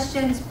any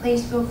questions,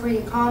 please feel free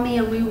to call me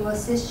and we will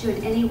assist you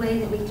in any way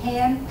that we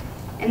can.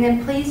 And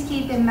then please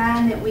keep in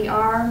mind that we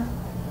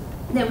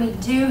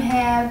do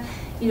have,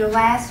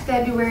 last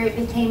February it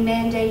became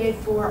mandated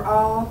for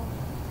all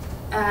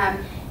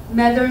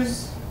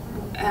mothers,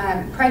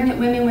 pregnant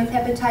women with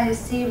hepatitis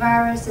C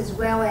virus, as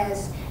well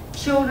as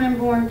children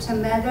born to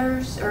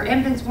mothers, or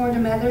infants born to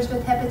mothers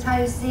with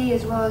hepatitis C,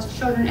 as well as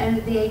children under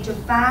the age of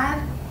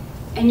 5.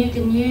 And you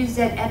can use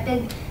that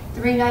EPID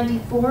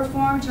 394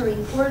 form to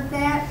report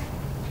that.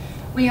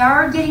 We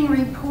are getting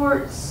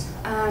reports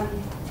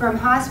from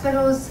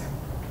hospitals,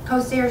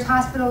 Coast Airs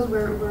hospitals,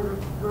 we're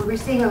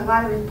receiving a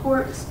lot of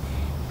reports.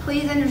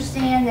 Please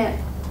understand that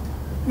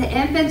the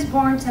infants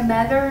born to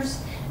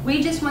mothers,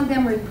 we just want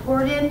them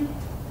reported.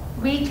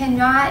 We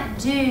cannot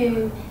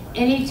do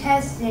any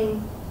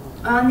testing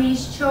on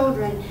these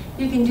children.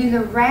 You can do the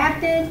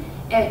rapid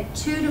at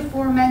 2 to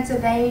 4 months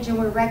of age, and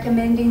we're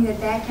recommending that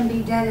that can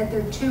be done at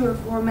their 2 or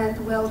 4 month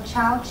well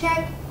child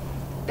check.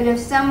 But if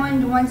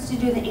someone wants to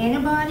do the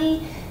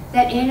antibody,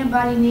 that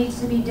antibody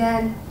needs to be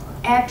done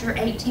after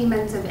 18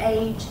 months of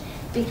age,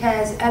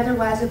 because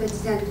otherwise if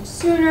it's done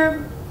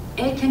sooner,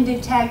 it can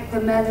detect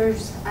the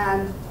mother's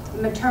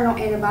maternal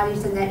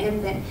antibodies in that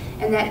infant,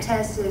 and that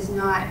test is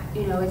not,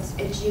 you know,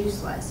 it's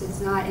useless.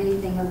 It's not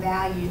anything of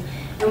value,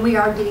 and we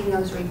are getting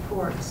those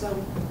reports.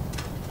 So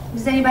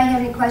does anybody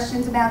have any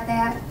questions about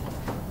that?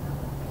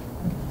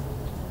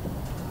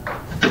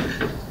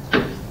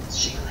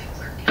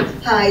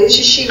 Hi, this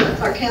is Sheila,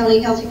 Clark County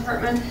Health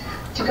Department.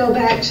 To go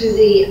back to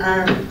the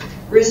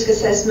risk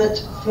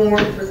assessment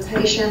form for the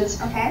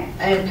patients, okay,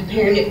 and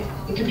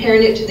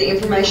comparing it to the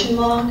information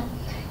log.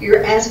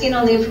 You're asking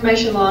on the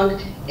information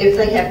log if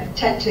they have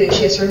tattoos,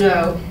 yes or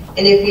no,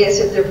 and if yes,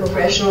 if they're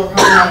professional or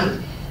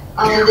homemade.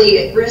 On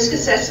the risk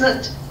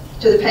assessment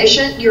to the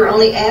patient, you're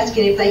only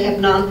asking if they have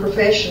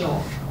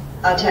non-professional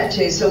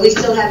tattoos, so we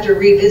still have to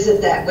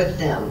revisit that with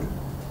them.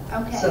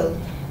 Okay. So,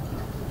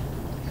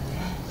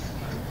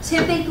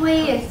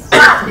 typically,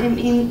 I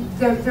mean,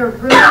 they're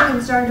really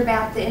concerned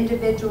about the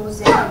individuals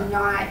that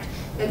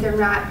they're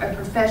not a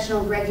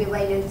professional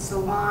regulated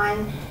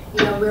salon.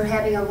 You know, we're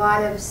having a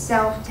lot of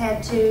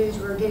self-tattoos.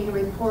 We're getting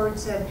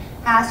reports of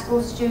high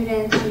school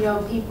students, you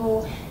know,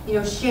 people, you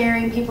know,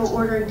 sharing, people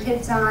ordering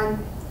kits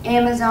on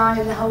Amazon,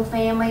 and the whole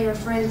family or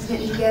friends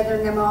getting together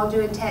and them all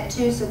doing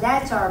tattoos. So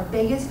that's our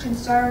biggest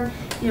concern.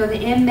 You know, the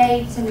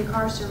inmates in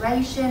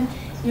incarceration,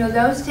 you know,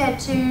 those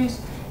tattoos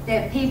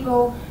that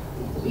people,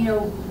 you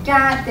know,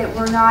 got that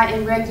were not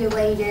in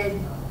regulated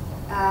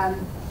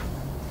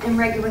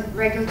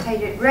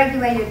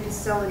regulated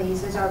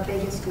facilities is our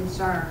biggest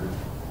concern.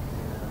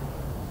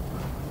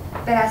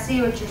 But I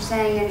see what you're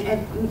saying,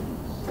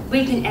 and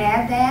we can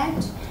add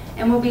that,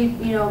 and we'll be,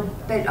 you know,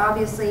 but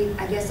obviously,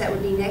 I guess that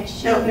would be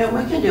next year. No,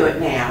 we can do it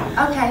now.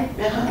 Okay.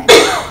 Okay.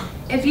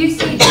 If you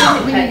see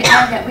that we need to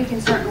add that, we can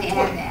certainly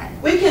add that.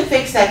 We can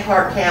fix that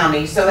Clark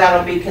County, so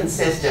that'll be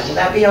consistent. Will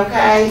that be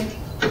okay?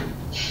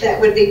 that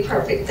would be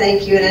perfect,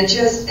 thank you. And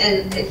just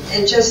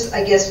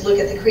I guess look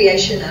at the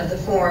creation of the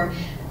form.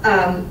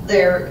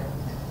 There,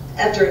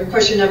 after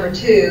question number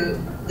 2,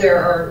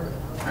 there are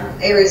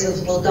areas of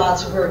little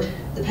dots where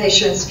the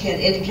patients can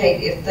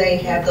indicate if they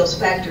have those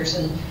factors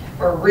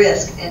or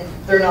risk, and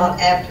they're not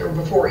after or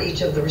before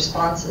each of the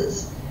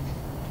responses.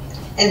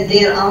 And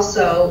then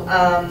also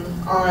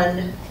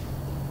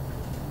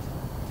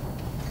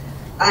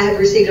I have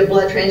received a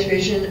blood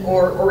transfusion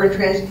or organ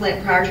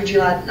transplant prior to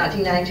July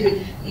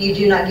 1992. You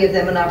do not give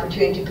them an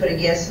opportunity to put a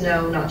yes,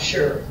 no, not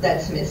sure.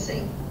 That's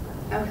missing.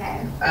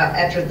 Okay.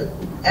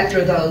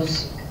 After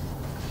those.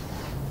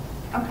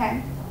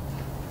 Okay.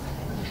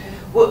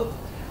 Well,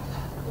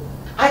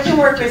 I can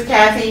work with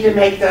Kathy to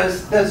make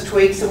those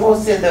tweaks, and we'll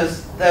send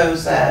those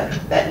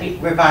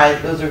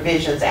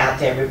revisions out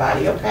to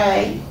everybody.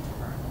 Okay.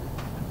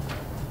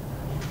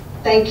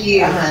 Thank you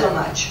so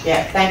much.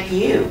 Yeah, thank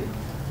you.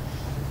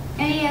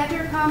 Any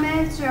other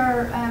comments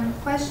or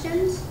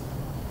questions?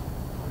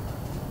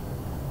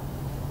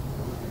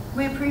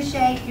 We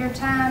appreciate your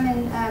time,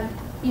 and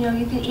you know,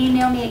 you can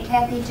email me at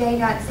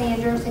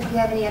kathyj.sanders if you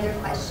have any other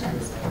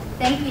questions.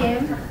 Thank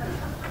you.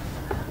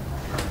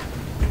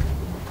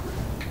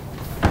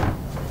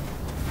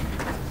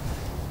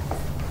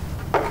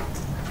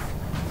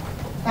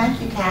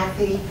 Thank you,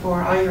 Kathy,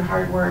 for all your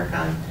hard work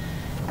on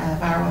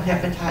viral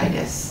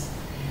hepatitis.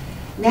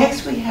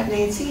 Next, we have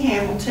Nancy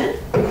Hamilton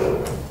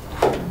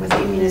with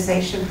the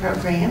immunization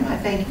program. I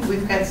think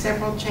we've got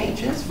several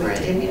changes for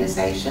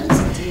immunizations.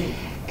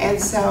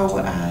 And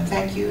so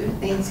thank you,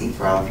 Nancy,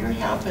 for all of your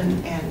help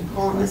and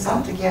pulling this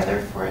all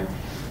together for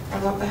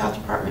our local health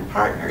department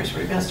partners.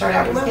 We're going to start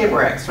out with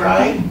Hibrex,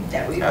 right?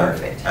 That would be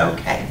perfect.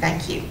 Okay,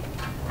 thank you.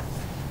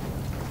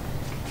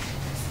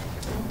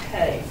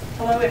 Okay,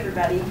 hello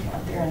everybody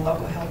out there in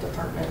local health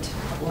department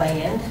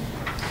land.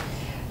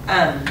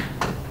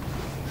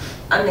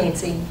 I'm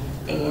Nancy,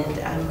 and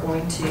I'm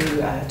going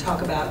to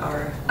talk about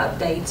our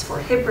updates for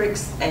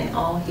Hibrex and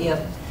all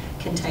Hib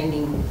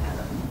containing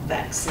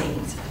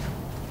vaccines.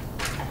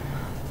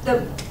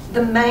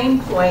 The main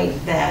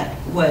point that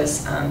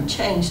was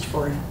changed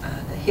for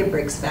the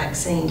Hibrex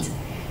vaccines,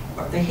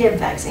 or the Hib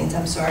vaccines,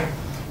 I'm sorry,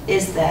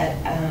 is that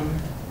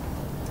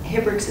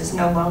Hibrex is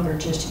no longer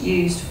just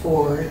used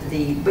for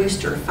the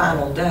booster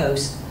final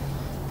dose.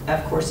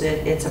 Of course,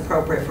 it's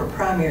appropriate for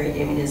primary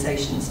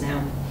immunizations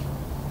now,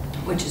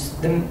 which is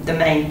the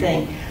main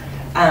thing.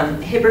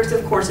 Hibrex,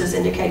 of course, is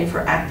indicated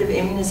for active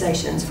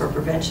immunizations for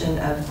prevention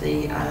of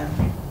the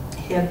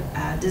Hib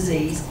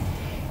disease,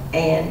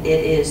 and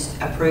it is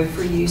approved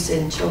for use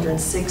in children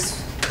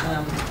 6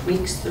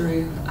 weeks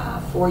through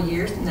 4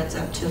 years, and that's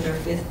up to their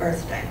 5th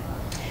birthday.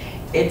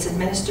 It's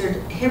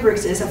administered,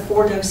 Hibrex is a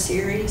 4-dose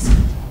series,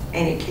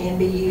 and it can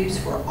be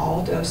used for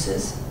all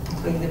doses,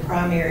 including the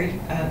primary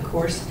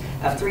course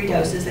of 3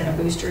 doses and a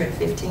booster at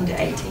 15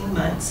 to 18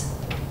 months.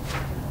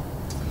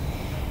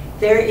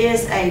 There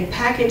is a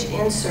package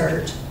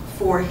insert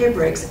for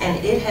Hibrex,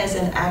 and it has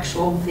an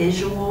actual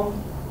visual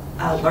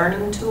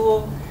learning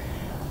tool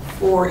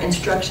for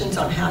instructions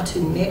on how to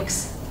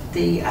mix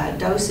the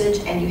dosage,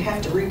 and you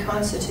have to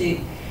reconstitute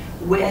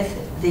with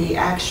the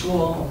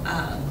actual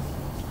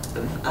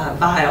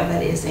vial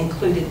that is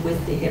included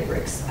with the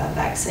Hibrix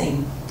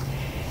vaccine.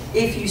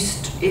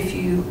 If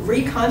you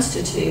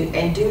reconstitute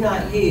and do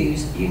not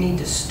use, you need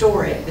to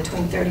store it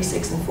between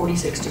 36 and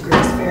 46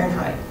 degrees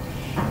Fahrenheit,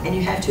 and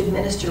you have to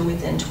administer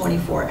within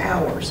 24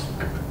 hours.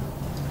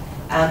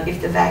 If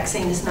the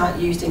vaccine is not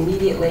used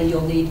immediately,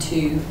 you'll need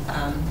to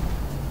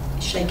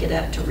shake it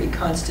up to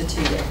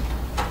reconstitute it.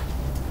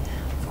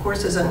 Of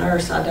course, as a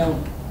nurse, I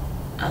don't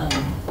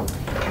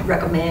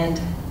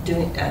recommend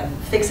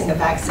fixing a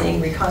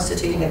vaccine,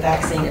 reconstituting a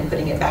vaccine, and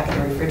putting it back in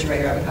the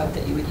refrigerator. I would hope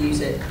that you would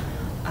use it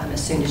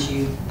as soon as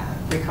you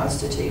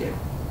reconstitute it.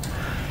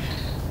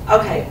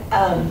 Okay,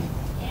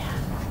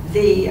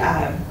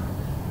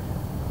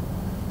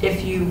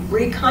 if you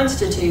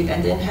reconstitute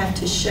and then have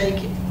to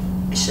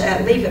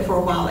leave it for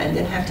a while and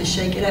then have to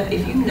shake it up,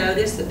 if you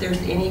notice that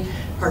there's any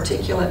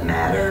particulate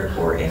matter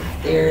or if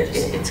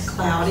it's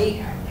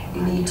cloudy,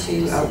 you need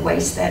to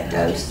waste that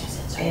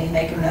dose and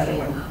make another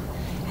one.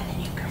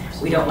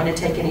 We don't want to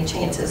take any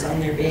chances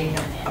on there being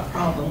a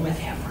problem with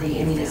the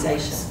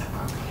immunization.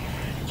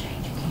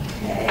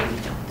 Okay.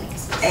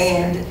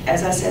 And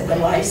as I said, the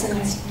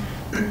licensed,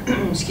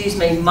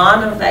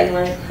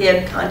 monovalent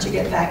Hib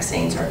conjugate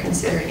vaccines are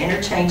considered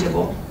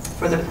interchangeable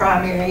for the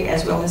primary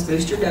as well as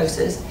booster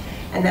doses,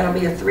 and that'll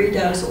be a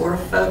 3-dose or a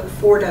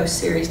 4-dose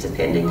series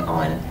depending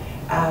on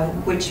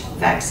which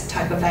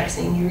type of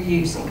vaccine you're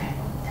using.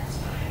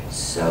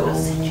 So,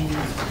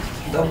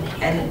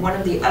 and one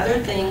of the other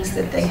things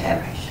that they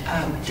have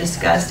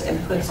discussed and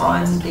put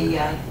on the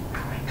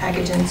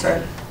package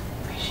insert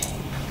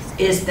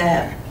is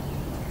that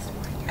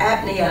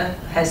apnea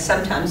has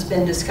sometimes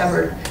been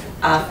discovered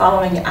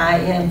following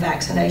IM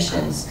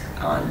vaccinations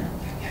on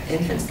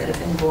infants that have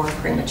been born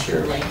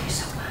prematurely.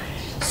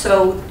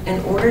 So in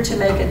order to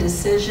make a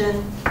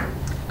decision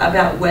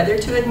about whether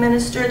to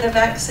administer the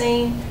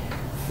vaccine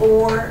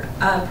for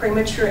a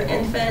premature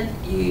infant,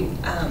 you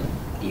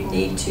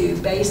need to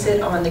base it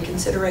on the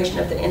consideration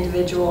of the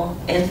individual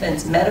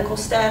infant's medical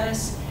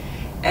status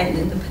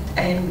and the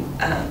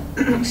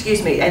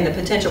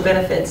potential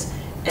benefits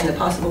and the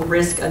possible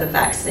risk of the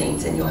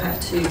vaccines, and you'll have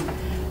to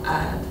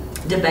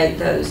debate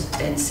those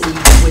and see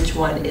which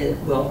one is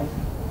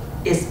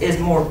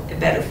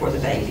better for the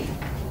baby.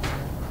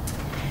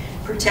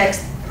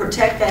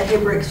 Protect that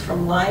Hibrix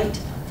from light,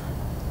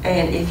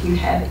 and if you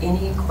have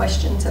any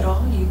questions at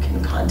all, you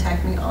can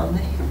contact me on the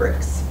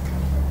Hibrix.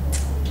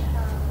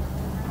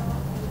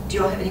 Do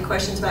you all have any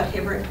questions about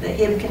Hibrix, the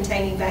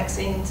Hib-containing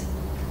vaccines?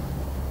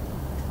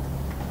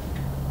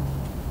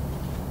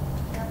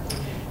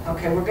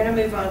 Okay, we're going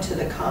to move on to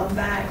the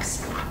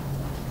Comvax.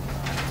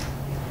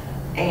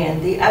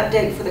 And the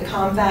update for the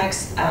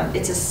Comvax,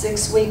 it's a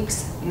 6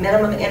 weeks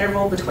minimum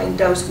interval between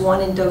dose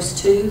 1 and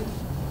dose 2.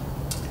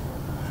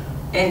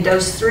 And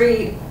dose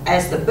 3,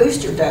 as the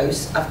booster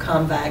dose of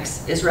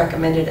Comvax, is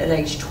recommended at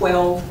age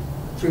 12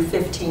 through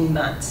 15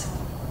 months.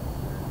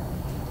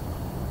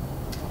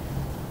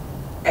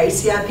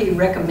 ACIP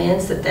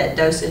recommends that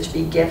dosage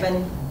be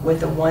given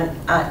with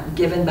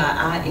given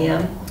by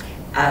IM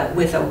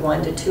with a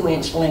 1 to 2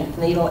 inch length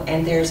needle,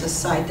 and there's a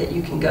site that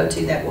you can go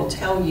to that will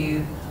tell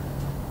you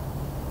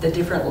the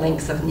different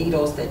lengths of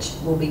needles that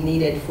will be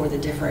needed for the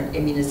different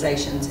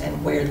immunizations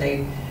and where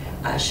they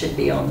should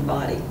be on the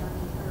body.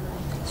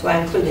 So I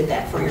included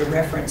that for your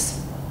reference.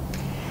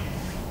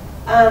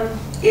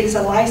 It is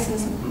a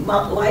licensed,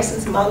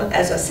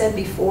 as I said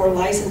before,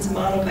 licensed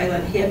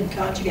monovalent Hib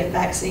conjugate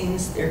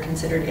vaccines. They're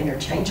considered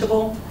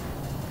interchangeable.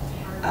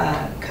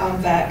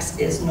 Comvax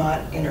is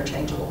not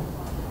interchangeable.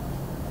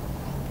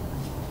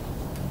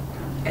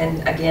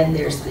 And again,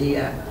 there's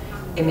the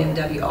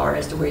MMWR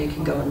as to where you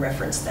can go and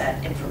reference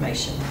that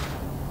information.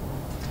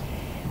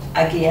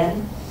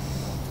 Again,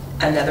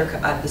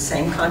 the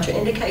same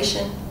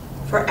contraindication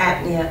for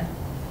apnea.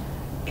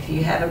 If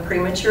you have a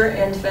premature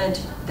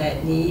infant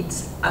that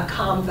needs a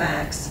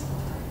Comvax,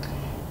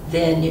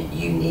 then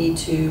you need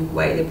to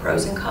weigh the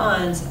pros and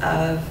cons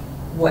of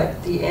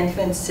what the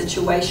infant's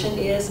situation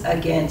is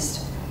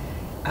against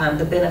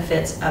the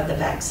benefits of the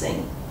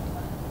vaccine.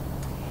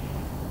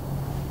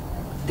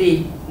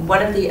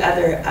 One of the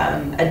other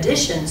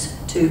additions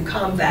to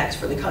Comvax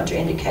for the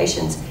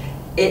contraindications,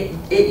 it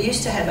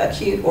used to have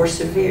acute or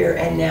severe,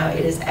 and now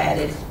it is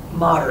added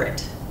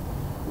moderate,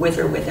 with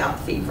or without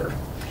fever.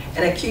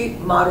 An acute,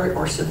 moderate,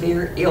 or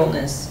severe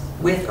illness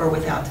with or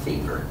without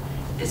fever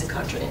is a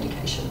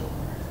contraindication.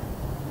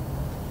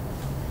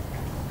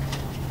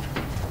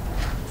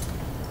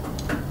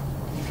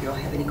 If you all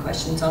have any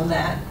questions on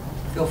that,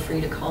 feel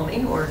free to call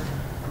me, or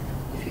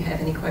if you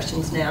have any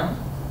questions now.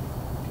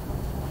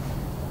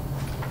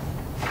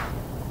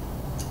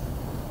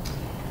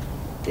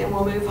 Then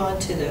we'll move on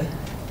to the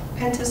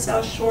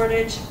pentacell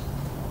shortage,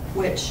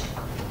 which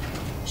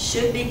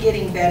should be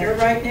getting better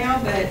right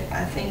now, but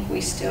I think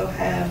we still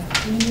have...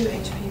 Can you do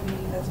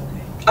HPV? That's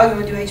okay. Oh, you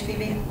want to do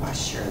HPV? Well,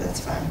 sure,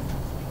 that's fine.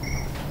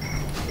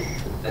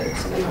 But if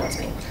somebody wants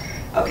me.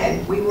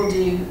 Okay, we will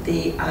do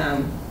the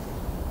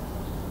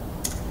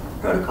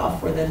protocol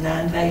for the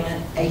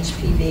 9-valent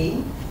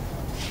HPV.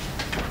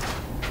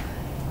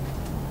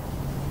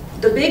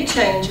 the big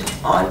change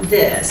on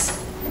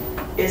this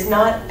is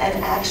not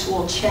an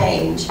actual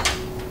change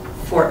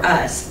for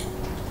us.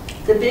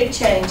 The big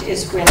change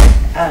is when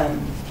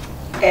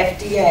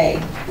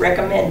FDA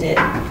recommended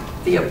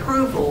the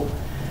approval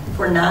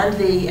for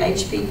 9V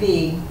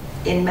HPV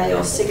in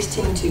males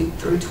 16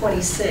 through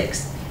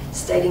 26,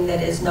 stating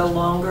that it is no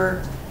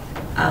longer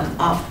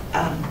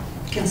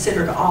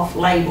considered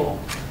off-label,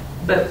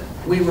 but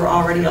we were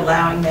already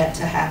allowing that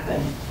to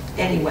happen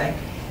anyway.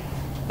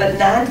 But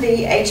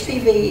 9V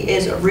HPV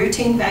is a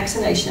routine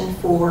vaccination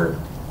for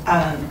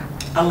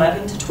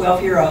 11 to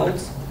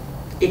 12-year-olds.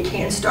 It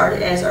can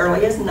start as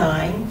early as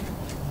 9.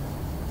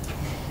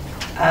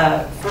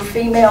 For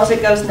females,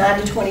 it goes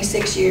 9 to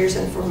 26 years,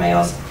 and for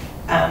males,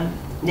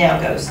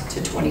 now goes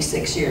to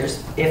 26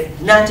 years,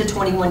 9 to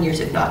 21 years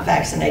if not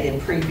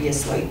vaccinated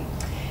previously.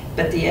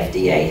 But the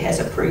FDA has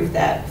approved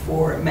that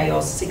for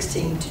males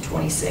 16 to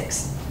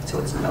 26, so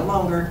it's no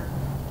longer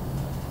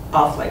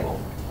off-label.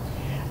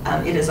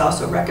 It is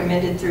also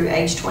recommended through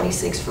age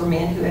 26 for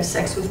men who have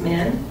sex with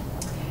men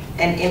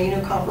and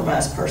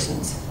immunocompromised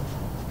persons.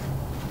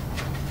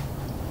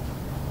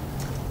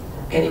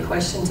 Any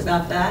questions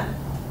about that?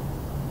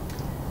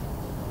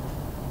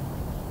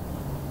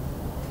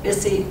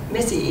 Missy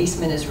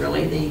Eastman is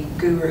really the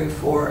guru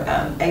for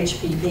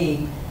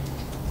HPV,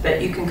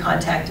 but you can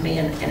contact me,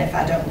 and if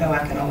I don't know,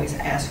 I can always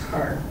ask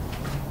her.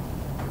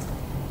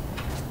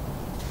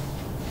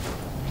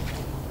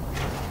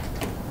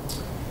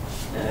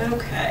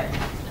 Okay.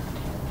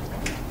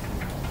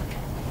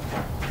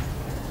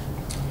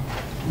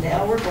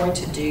 Now we're going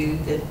to do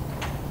the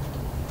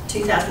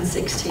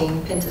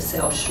 2016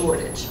 pentacell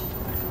shortage,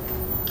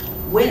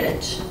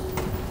 which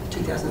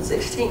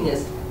 2016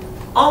 is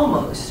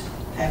almost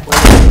halfway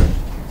through.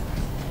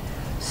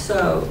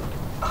 So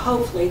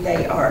hopefully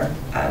they are,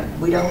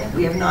 we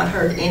have not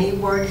heard any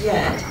word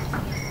yet,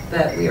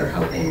 but we are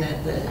hoping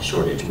that the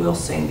shortage will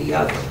soon be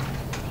over.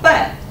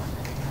 But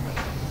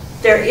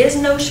there is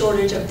no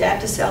shortage of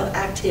Daptocel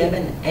Active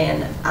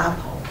and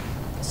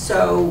IPOL.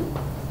 So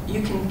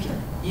you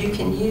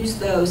can use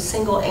those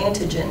single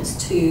antigens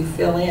to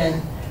fill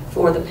in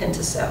for the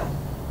pentacell.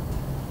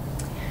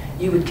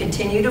 You would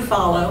continue to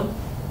follow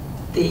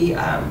the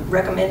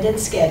recommended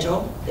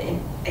schedule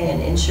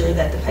and ensure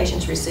that the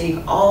patients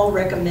receive all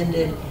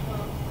recommended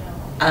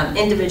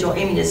individual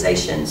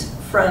immunizations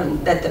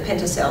that the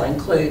pentacell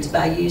includes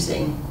by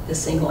using the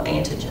single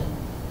antigen.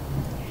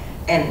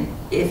 And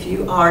if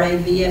you are a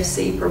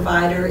VFC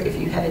provider, if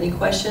you have any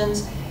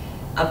questions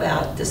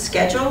about the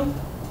schedule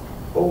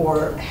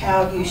or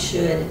how you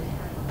should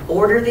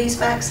order these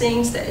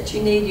vaccines that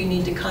you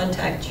need to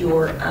contact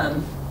your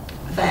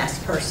VAS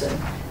person,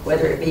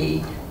 whether it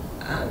be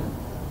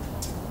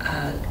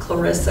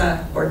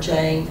Clarissa or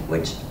Jane,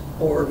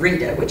 or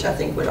Rita, which I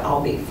think would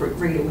all be,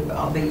 Rita would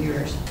all be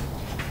yours.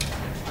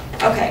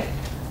 Okay.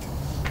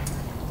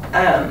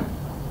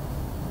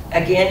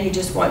 Again, you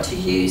just want to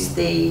use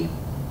the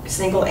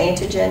single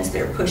antigens.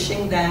 They're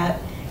pushing that.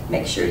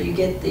 Make sure you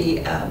get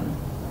the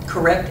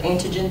correct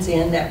antigens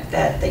in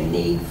that they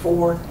need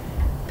for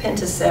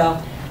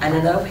pentacell. And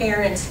I know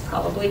parents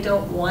probably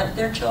don't want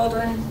their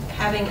children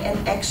having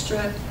an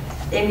extra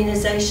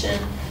immunization,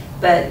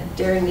 but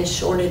during this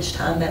shortage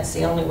time, that's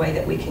the only way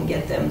that we can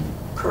get them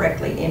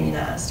correctly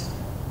immunized.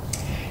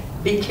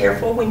 Be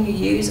careful when you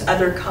use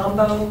other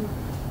combo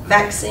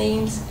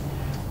vaccines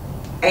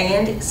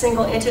and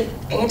single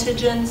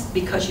antigens,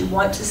 because you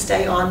want to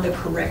stay on the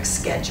correct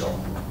schedule.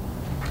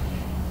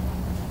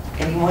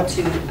 And you want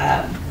to,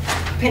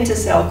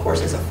 pentacell of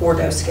course is a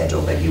 4-dose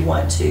schedule, but you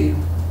want to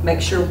make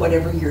sure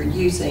whatever you're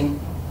using,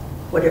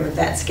 whatever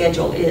that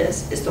schedule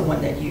is the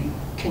one that you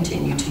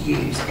continue to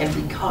use, and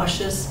be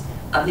cautious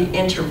of the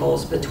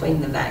intervals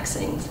between the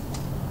vaccines.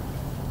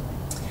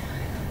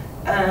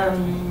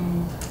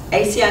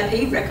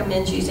 ACIP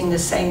recommends using the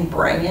same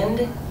brand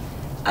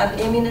of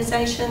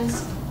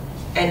immunizations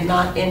and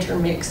not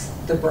intermix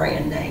the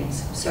brand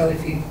names. So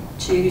if you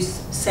choose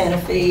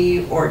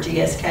Sanofi or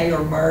GSK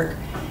or Merck,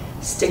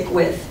 stick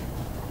with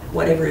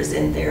whatever is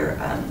in their,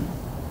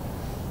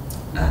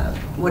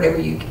 whatever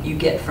you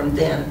get from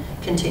them,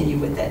 continue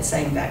with that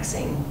same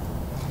vaccine.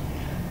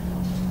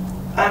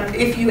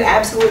 If you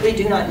absolutely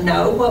do not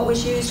know what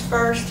was used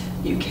first,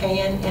 you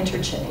can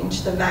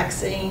interchange the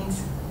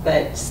vaccines,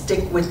 but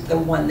stick with the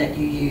one that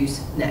you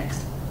use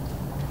next.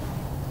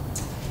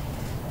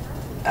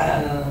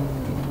 I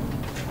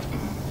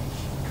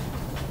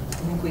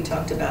think we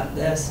talked about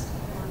this,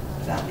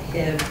 about the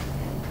HIV.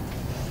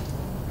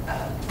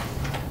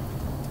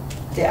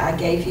 I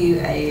gave you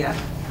a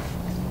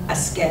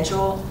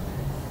schedule,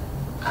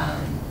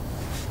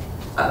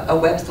 a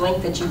web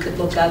link that you could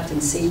look up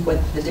and see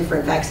what the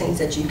different vaccines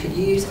that you could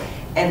use.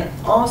 And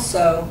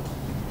also,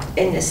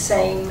 in the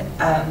same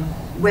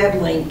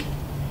web link,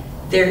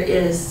 there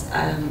is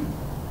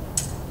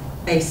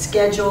a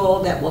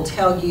schedule that will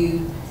tell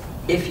you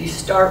if you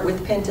start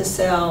with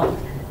pentacell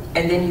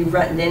and then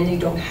you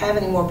don't have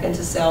any more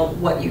pentacell,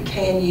 what you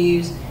can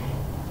use,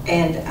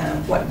 and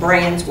what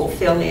brands will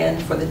fill in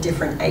for the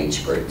different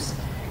age groups.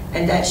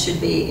 And that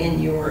should be in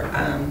your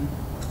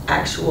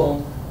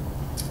actual,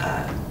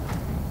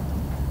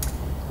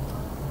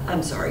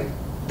 I'm sorry,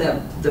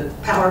 the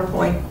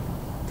PowerPoint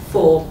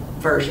full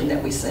version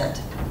that we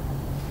sent.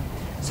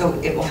 So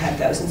it will have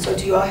those. And so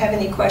do you all have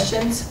any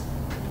questions?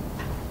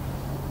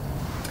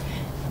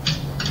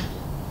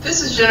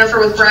 This is Jennifer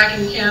with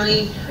Bracken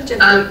County.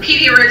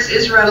 Pediatrix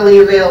is readily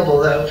available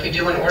though, if we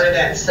do want to order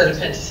that instead of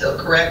Pentosil,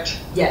 correct?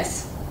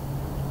 Yes.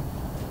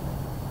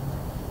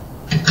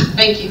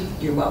 Thank you.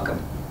 You're welcome.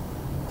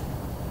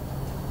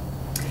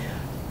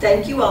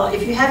 Thank you all.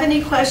 If you have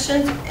any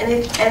questions,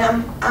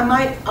 I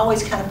might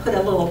always kind of put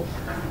a little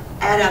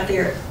ad out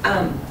there.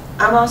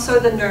 I'm also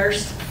the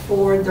nurse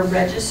for the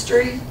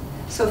registry.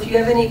 So if you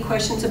have any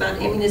questions about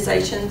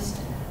immunizations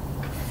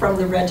from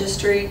the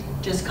registry,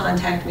 just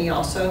contact me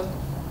also,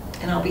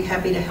 and I'll be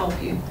happy to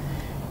help you.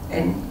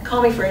 And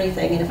call me for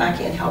anything, and if I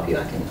can't help you,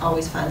 I can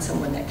always find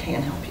someone that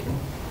can help you.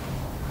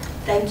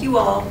 Thank you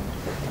all.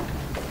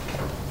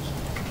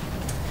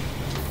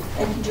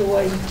 Thank you,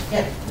 Joy.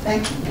 Yep,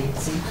 thank you,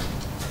 Nancy.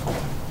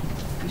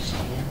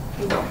 Appreciate it.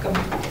 You're welcome.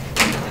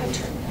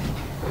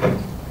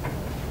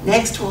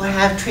 Next, we'll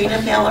have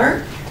Trina Miller,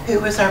 who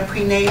was our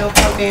prenatal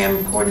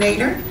program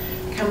coordinator,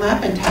 come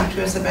up and talk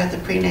to us about the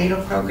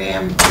prenatal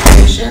program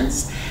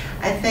revisions.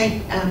 I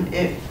think,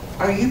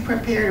 are you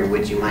prepared, or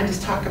would you mind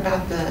just talk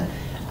about the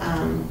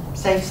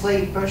Safe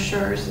Sleep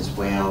brochures as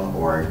well,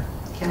 or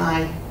can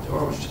I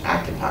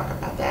can talk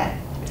about that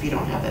if you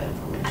don't have that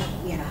information?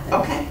 Yeah.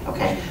 Okay,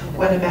 okay.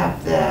 What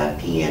about the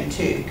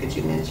PN2? Could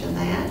you mention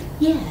that?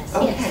 Yes.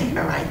 Okay, yes.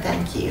 all right,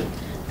 thank you.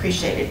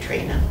 Appreciate it,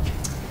 Trina.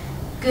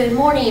 Good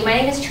morning. My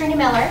name is Trina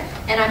Miller,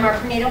 and I'm our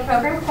prenatal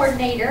program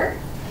coordinator.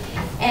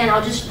 And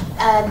I'll just,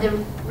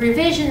 the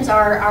revisions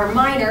are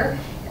minor,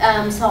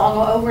 so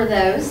I'll go over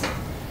those.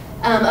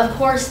 Of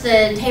course,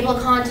 the table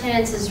of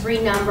contents is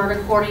renumbered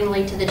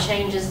accordingly to the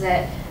changes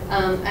that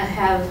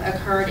have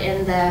occurred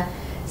in the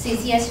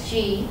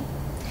CCSG.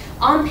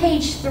 On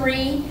page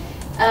 3,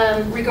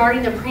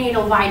 regarding the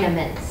prenatal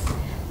vitamins,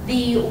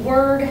 the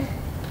word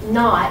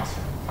 "not"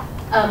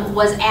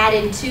 was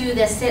added to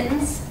the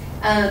sentence.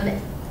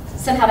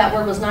 Somehow that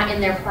word was not in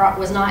there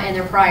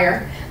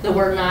prior, the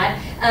word "not."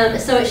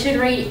 So it should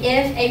read,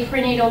 "If a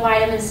prenatal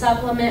vitamin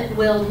supplement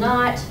will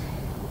not,"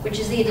 which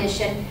is the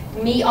addition,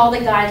 "meet all the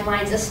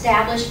guidelines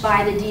established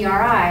by the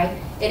DRI,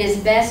 it is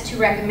best to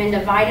recommend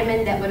a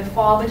vitamin that would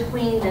fall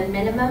between the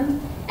minimum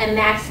and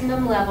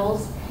maximum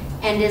levels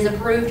and is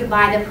approved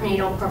by the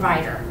prenatal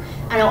provider."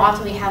 I know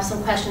often we have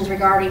some questions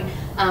regarding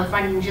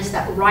finding just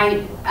that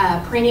right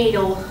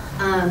prenatal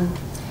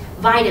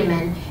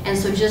vitamin, and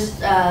so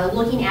just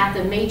looking at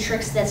the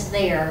matrix that's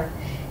there,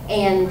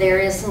 and there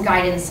is some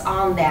guidance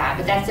on that,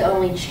 but that's the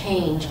only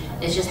change,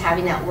 is just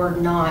having that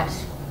word "not"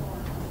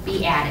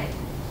 be added.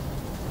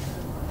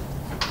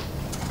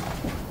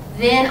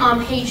 Then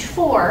on page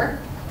 4,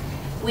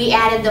 we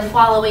added the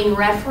following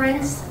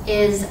reference,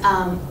 is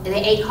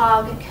the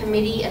ACOG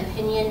committee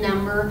opinion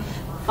number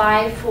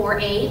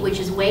 548, which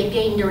is weight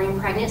gain during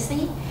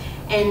pregnancy,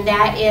 and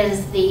that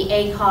is the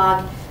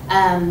ACOG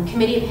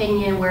committee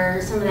opinion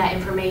where some of that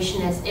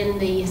information that's in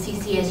the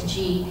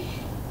CCSG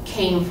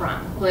came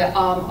from.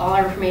 All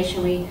our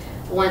information we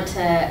want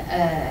to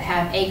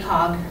have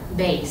ACOG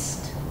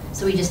based,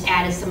 so we just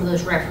added some of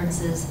those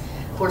references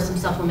for some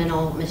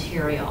supplemental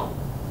material.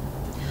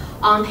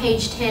 On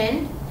page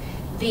 10,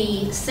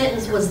 the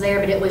sentence was there,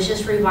 but it was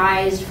just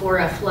revised for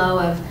a flow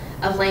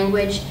of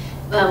language.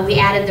 We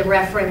added the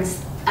reference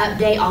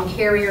 "update on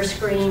carrier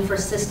screening for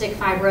cystic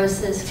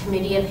fibrosis,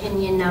 committee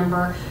opinion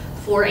number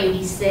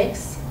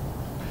 486.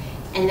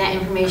 And that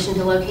information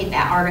to locate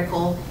that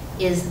article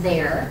is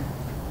there.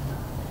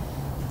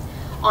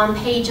 On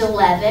page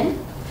 11,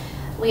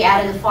 we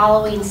added the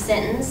following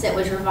sentence that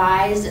was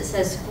revised. It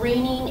says,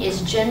 "Screening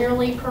is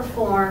generally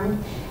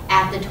performed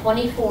at the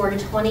 24 to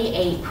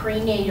 28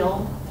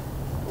 prenatal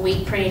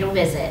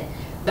visit,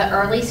 but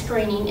early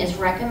screening is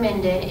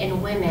recommended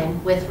in women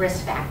with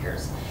risk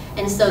factors."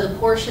 And so the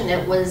portion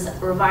that was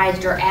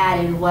revised or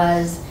added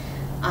was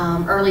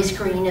early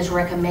screening is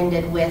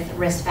recommended with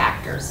risk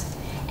factors.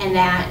 And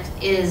that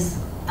is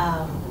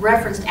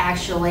referenced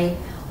actually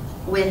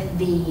with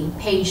the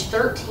page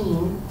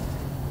 13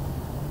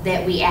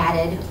 that we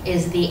added,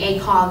 is the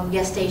ACOG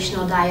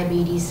gestational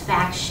diabetes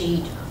fact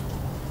sheet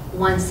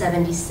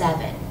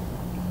 177.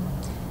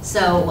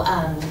 So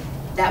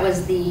that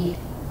was the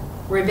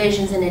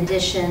revisions and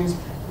additions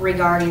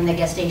regarding the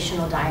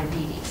gestational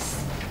diabetes.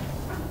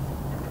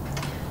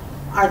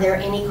 Are there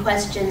any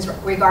questions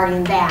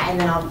regarding that? And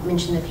then I'll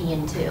mention the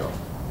PN2.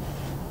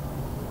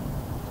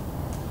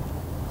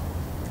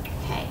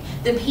 Okay,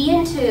 the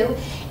PN2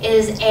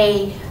 is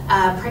a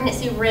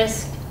pregnancy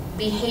risk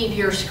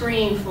behavior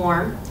screening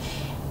form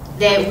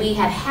that we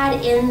have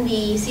had in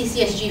the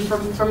CCSG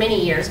for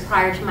many years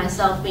prior to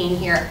myself being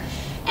here.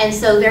 And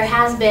so there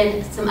has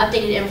been some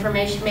updated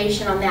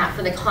information on that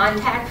for the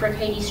contact for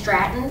Katie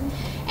Stratton.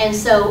 And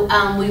so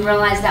we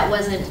realized that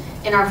wasn't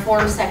in our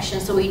form section,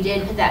 so we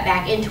did put that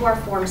back into our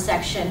form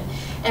section.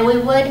 And we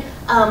would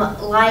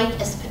like,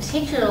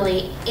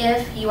 particularly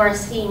if you are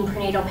seeing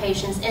prenatal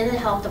patients in the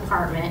health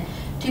department,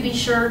 to be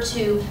sure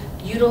to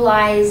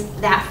utilize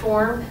that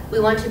form. We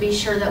want to be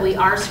sure that we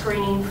are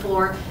screening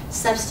for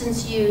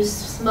substance use,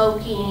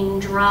 smoking,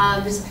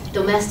 drugs,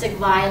 domestic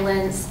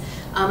violence,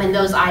 and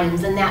those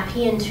items. And that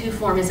PN2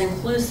 form is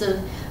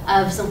inclusive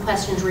of some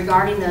questions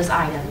regarding those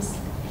items.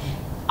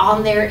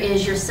 On there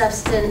is your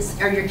substance,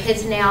 or your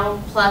Kids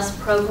Now Plus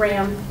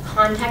program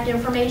contact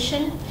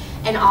information,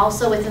 and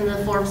also within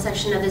the form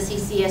section of the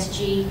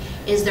CCSG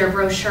is their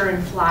brochure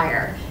and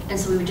flyer. And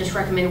so we would just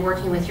recommend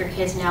working with your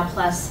Kids Now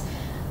Plus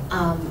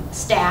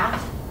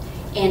staff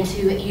and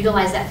to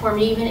utilize that form.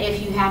 Even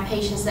if you have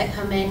patients that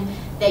come in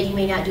that you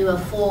may not do a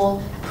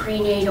full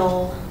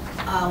prenatal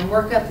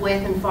workup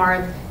with, and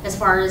as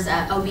far as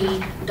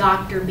OB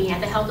doctor being at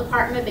the health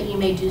department, but you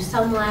may do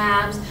some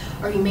labs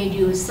or you may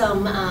do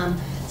some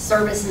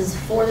services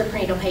for the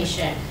prenatal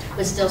patient,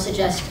 would still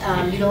suggest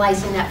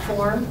utilizing that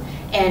form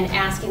and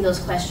asking those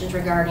questions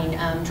regarding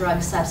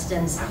drug,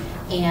 substance,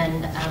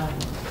 and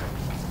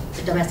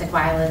the domestic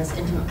violence,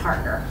 intimate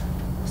partner.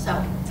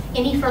 So,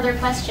 any further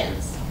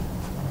questions?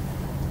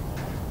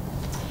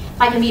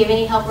 If I can be of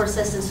any help or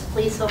assistance,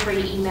 please feel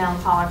free to email,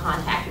 call, or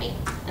contact me.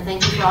 And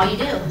thank you for all you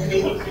do.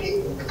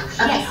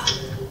 Yes.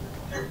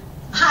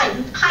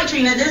 Hi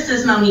Trina, this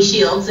is Moni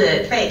Shields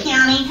at Fayette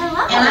County.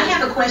 Hello. And I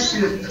have a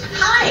question.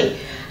 Hi.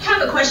 I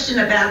have a question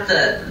about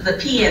the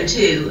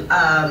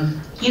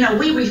PN2. You know,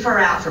 we refer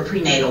out for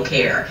prenatal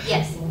care.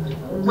 Yes.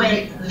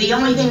 When the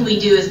only thing we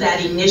do is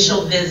that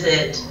initial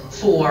visit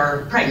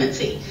for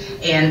pregnancy,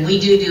 and we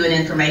do an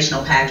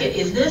informational packet.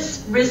 Is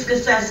this risk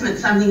assessment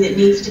something that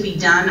needs to be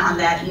done on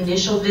that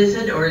initial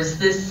visit, or is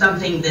this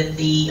something that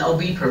the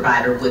OB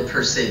provider would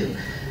pursue?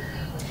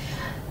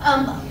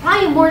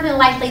 Probably more than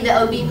likely the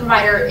OB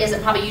provider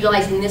isn't probably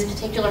utilizing this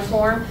particular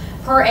form.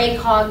 Per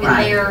ACOG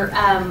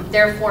and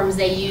their forms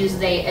they use,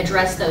 they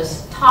address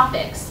those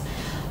topics.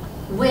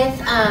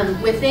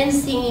 Within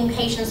seeing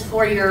patients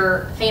for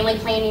your family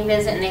planning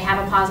visit and they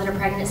have a positive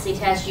pregnancy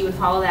test, you would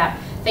follow that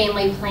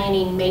family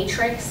planning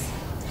matrix.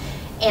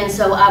 And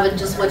so I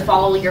would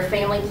follow your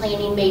family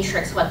planning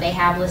matrix, what they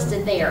have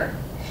listed there.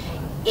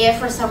 If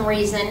for some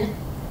reason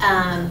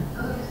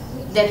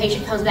the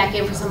patient comes back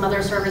in for some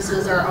other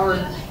services,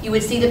 or you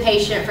would see the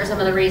patient for some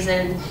other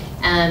reason,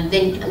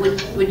 then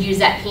would use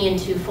that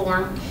PN2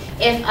 form.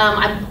 If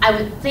I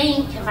would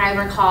think, if I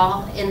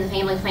recall, in the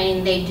family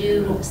planning, they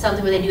do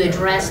something where they do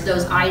address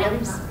those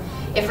items.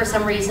 If for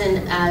some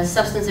reason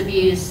substance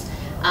abuse,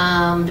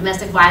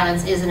 domestic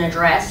violence isn't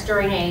addressed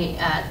during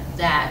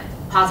that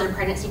positive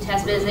pregnancy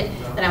test visit,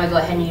 then I would go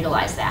ahead and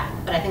utilize that.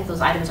 But I think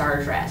those items are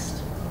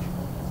addressed.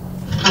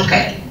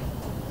 Okay.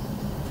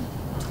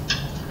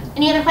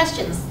 Any other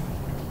questions?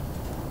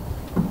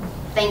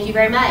 Thank you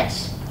very much.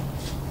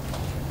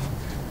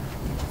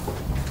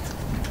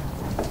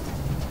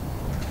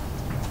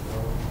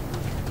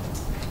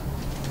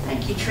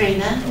 Thank you,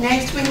 Trina.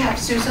 Next, we have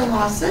Susan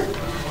Lawson,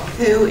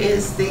 who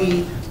is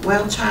the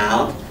Well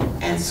Child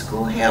and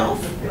School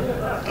Health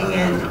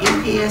and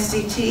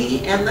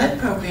EPSDT and Lead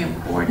Program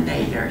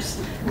Coordinators.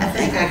 I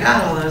think I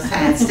got all those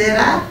hats, did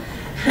I?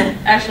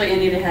 Actually,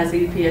 Anita has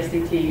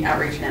EPSDT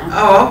outreach now.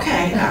 Oh,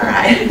 okay, all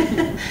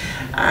right.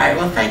 All right,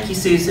 well, thank you,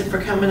 Susan, for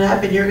coming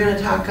up, and you're going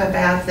to talk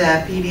about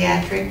the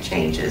pediatric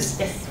changes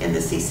in the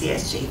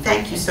CCSG.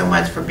 Thank you so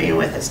much for being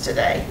with us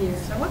today. You're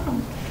so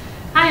welcome.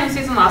 Hi, I'm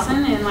Susan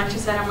Lawson, and like she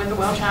said, I'm with the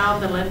Well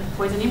Child, the Lead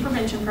Poisoning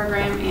Prevention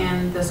Program,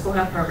 and the School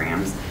Health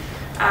Programs.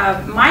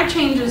 My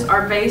changes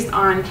are based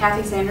on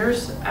Kathy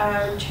Sanders'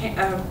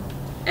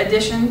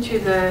 addition to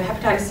the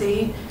hepatitis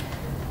C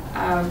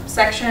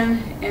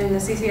section in the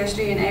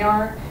CCSG and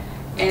AR.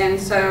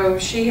 And so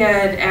she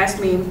had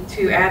asked me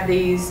to add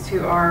these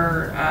to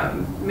our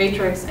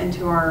matrix and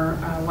to our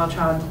Well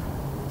Child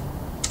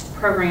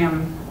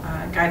program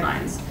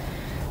guidelines.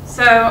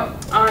 So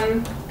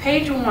on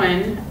page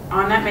 1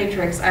 on that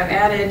matrix, I've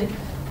added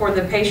for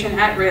the patient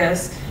at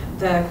risk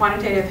the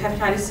quantitative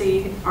hepatitis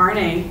C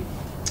RNA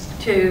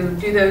to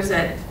do those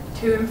at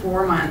 2 and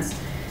 4 months.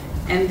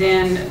 And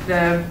then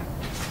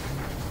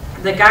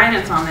the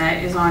guidance on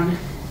that is on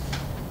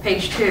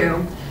page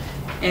 2,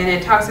 and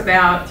it talks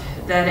about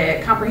that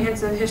a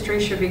comprehensive history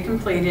should be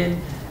completed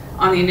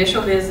on the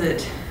initial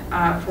visit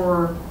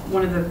for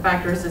one of the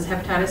factors is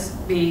hepatitis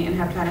B and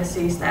hepatitis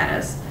C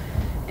status.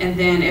 And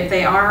then if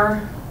they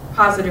are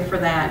positive for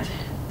that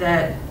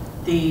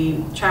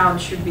the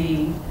child should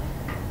be,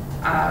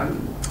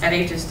 at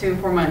ages 2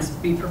 and 4 months,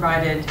 be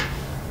provided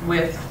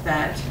with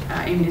that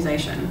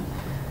immunization.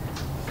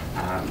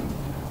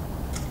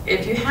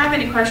 If you have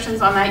any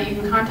questions on that, you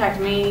can contact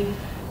me.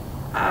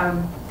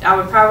 I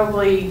would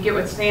probably get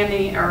with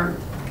Sandy or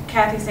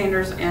Kathy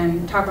Sanders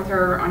and talk with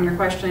her on your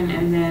question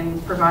and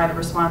then provide a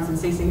response and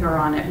CC her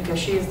on it, because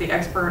she is the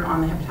expert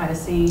on the hepatitis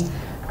C.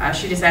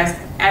 She just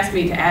asked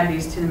me to add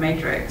these to the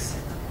matrix.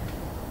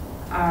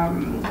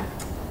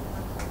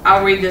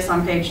 I'll read this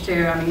on page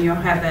 2. I mean, you'll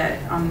have that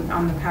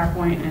on the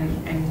PowerPoint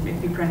and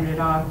if you printed it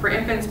off. For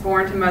infants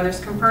born to mothers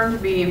confirmed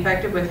to be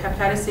infected with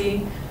hepatitis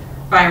C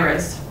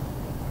virus,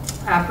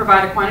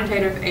 provide a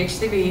quantitative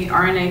HCV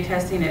RNA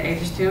testing at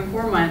ages 2 and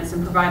 4 months,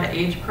 and provide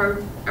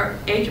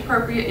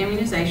age-appropriate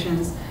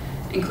immunizations,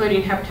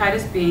 including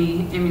hepatitis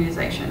B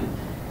immunization.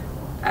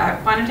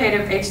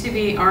 Quantitative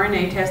HCV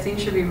RNA testing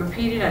should be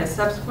repeated at a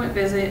subsequent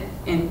visit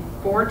in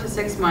 4 to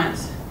 6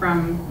 months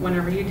from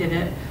whenever you did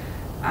it,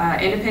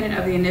 independent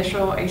of the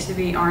initial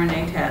HCV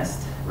RNA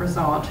test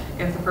result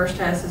if the first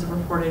test is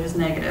reported as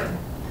negative.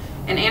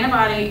 An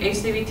antibody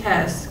HCV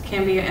test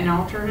can be an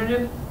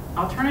alternative,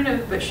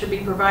 but should be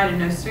provided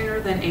no sooner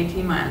than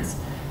 18 months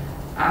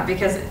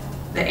because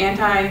the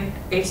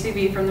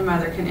anti-HCV from the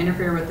mother can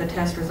interfere with the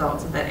test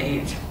results at that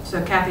age.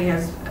 So Kathy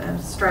has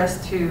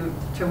stressed to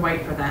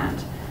wait for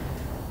that.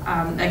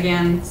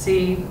 Again,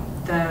 see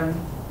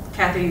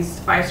Kathy's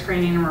 5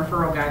 screening and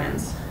referral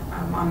guidance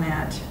on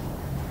that.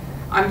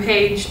 On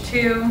page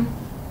 2,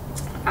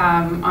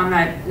 on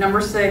that number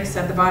 6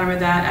 at the bottom of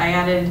that, I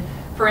added,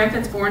 for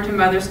infants born to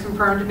mothers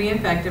confirmed to be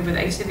infected with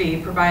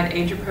HCV, provide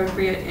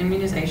age-appropriate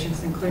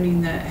immunizations,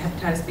 including the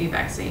hepatitis B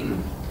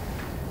vaccine.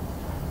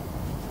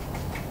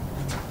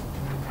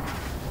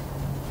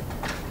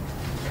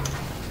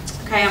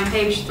 Okay, on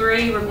page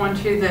 3, we're going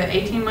to the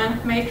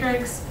 18-month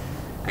matrix.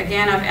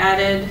 Again, I've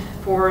added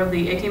for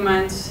the 18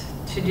 months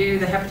to do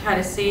the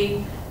hepatitis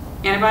C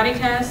antibody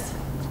test,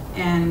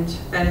 and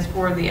that is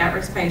for the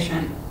at-risk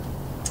patient.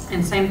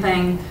 And same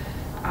thing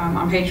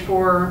on page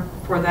 4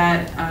 for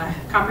that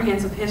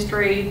comprehensive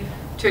history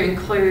to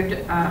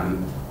include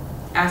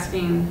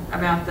asking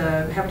about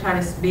the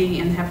hepatitis B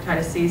and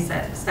hepatitis C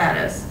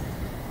status.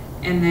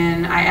 And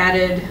then I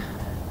added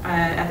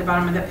at the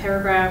bottom of that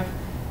paragraph,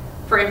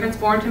 for infants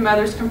born to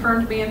mothers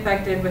confirmed to be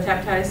infected with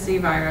hepatitis C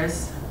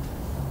virus,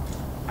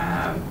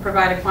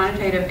 provide a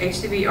quantitative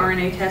HCV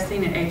RNA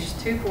testing at age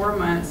 2 to 4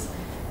 months,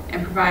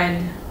 and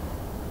provide,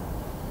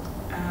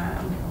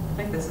 I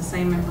think that's the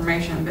same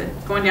information, but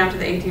going down to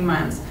the 18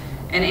 months.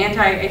 An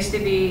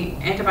anti-HCV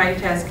antibody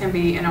test can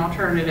be an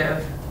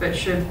alternative, but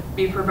should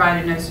be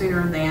provided no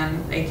sooner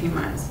than 18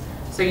 months.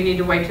 So you need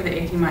to wait to the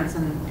 18 months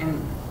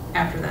and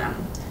after that.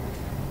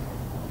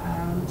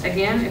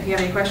 Again, if you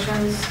have any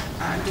questions,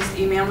 just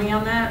email me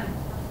on that.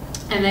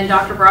 And then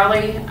Dr.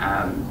 Brawley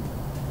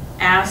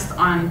asked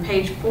on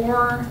page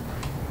 4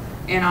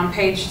 and on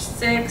page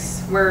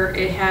 6 where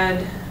it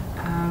had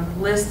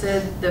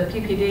listed the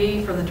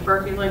PPD for the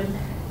tuberculin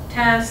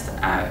test.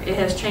 It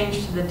has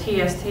changed to the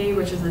TST,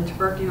 which is the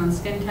tuberculin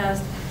skin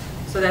test.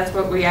 So that's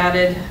what we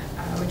added.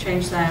 We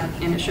changed that,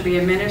 and it should be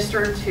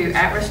administered to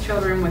at-risk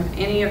children with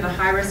any of the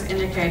high-risk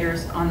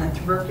indicators on the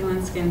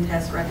tuberculin skin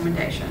test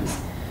recommendations.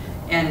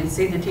 And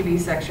see the TB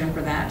section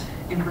for that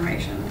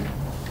information.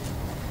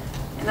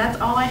 And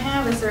that's all I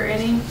have. Is there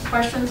any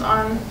questions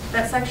on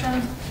that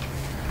section?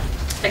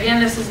 Again,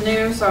 this is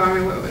new, so I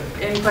mean,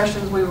 any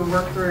questions we will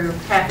work through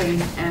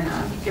Kathy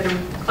and get them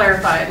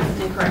clarified,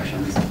 any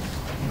corrections.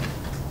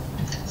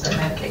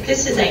 Okay,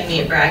 this is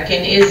Amy at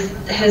Bracken.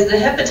 Has the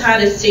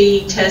hepatitis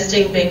C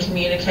testing been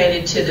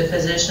communicated to the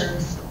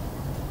physicians?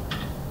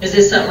 Is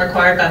this something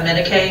required by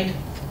Medicaid?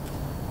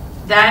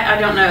 That I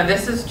don't know.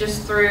 This is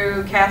just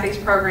through Kathy's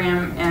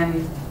program,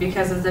 and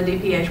because it's the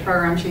DPH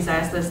program, she's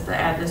asked us to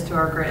add this to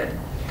our grid.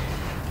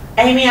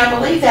 Amy, I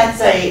believe that's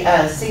a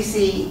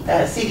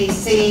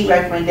CDC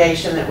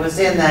recommendation that was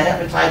in the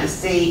hepatitis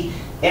C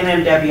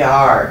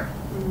MMWR.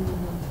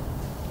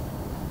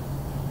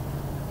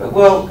 But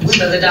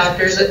so the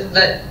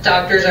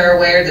doctors are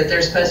aware that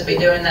they're supposed to be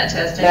doing that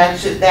testing?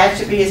 That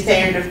should be a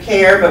standard of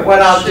care, but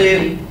what I'll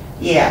do,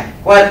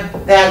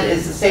 that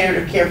is the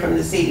standard of care from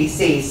the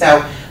CDC.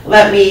 So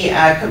let me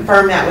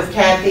confirm that with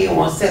Kathy, and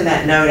we'll send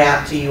that note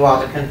out to you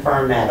all to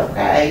confirm that,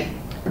 okay?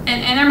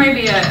 And there may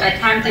be a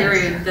time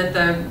period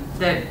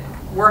that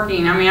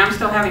working, I mean, I'm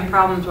still having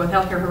problems with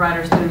healthcare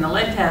providers doing the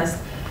lead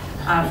test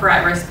for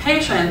at-risk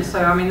patients.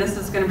 So, I mean, this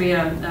is going to be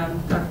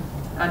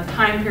a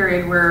time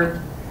period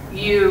where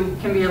you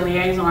can be a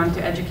liaison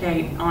to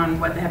educate on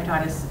what the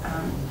hepatitis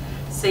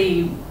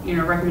C,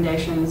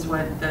 recommendations,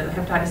 what the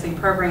hepatitis C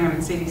program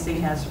and CDC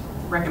has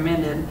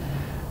recommended.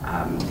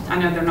 I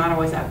know they're not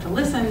always apt to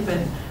listen,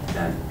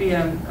 but be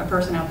a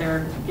person out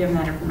there giving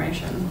that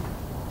information.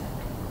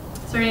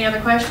 Is there any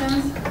other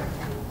questions?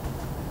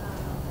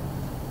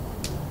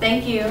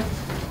 Thank you.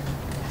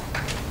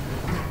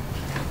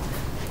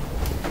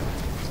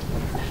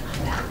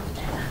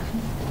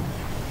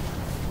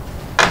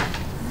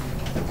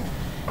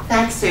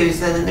 Thanks,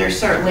 Susan. And there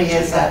certainly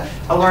is a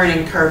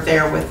learning curve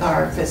there with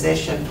our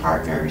physician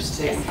partners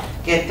to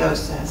get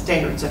those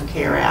standards of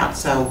care out.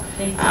 So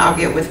I'll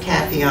get with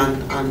Kathy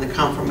on the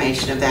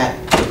confirmation of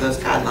those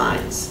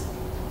guidelines.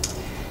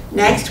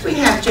 Next, we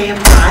have Jan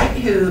Pike,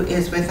 who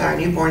is with our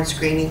newborn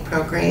screening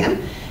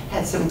program.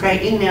 Had some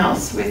great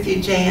emails with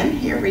you, Jan,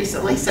 here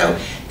recently. So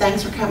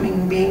thanks for coming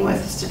and being with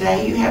us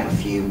today. You have a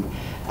few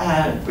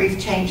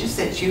brief changes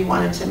that you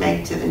wanted to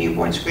make to the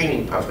newborn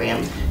screening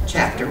program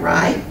chapter,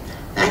 right?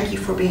 Thank you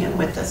for being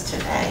with us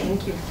today.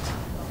 Thank you.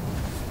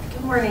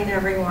 Good morning,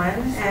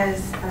 everyone.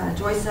 As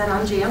Joyce said,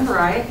 I'm Jan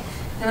Bright,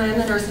 and I'm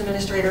the nurse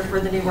administrator for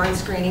the newborn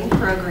screening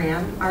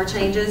program. Our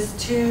changes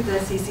to the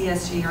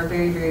CCSG are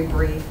very, very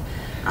brief.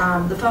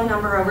 the phone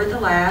number over at the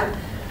lab.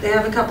 They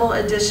have a couple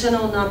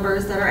additional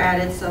numbers that are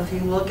added, so if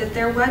you look at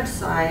their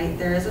website,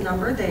 there is a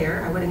number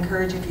there. I would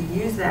encourage if you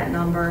use that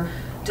number,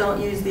 don't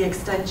use the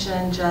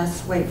extension,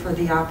 just wait for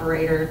the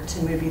operator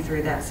to move you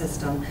through that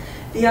system.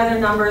 The other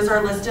numbers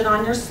are listed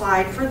on your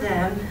slide for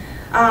them.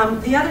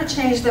 The other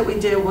change that we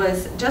did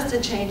was just a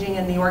changing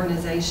in the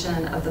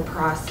organization of the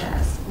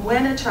process.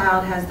 When a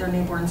child has their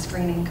newborn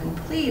screening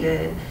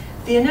completed,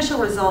 the initial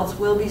results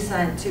will be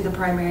sent to the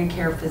primary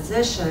care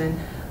physician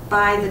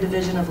by the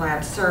Division of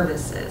Lab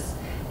Services.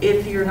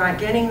 If you're not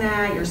getting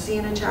that, you're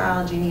seeing a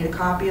child, you need a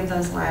copy of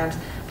those labs,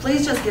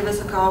 please just give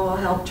us a call. We'll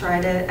help try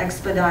to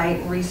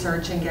expedite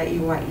research and get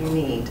you what you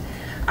need.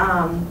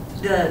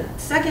 The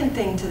second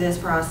thing to this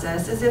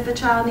process is if a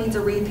child needs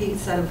a repeat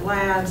set of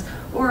labs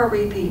or a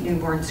repeat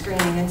newborn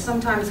screening, and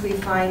sometimes we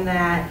find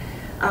that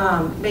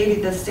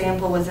maybe the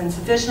sample was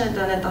insufficient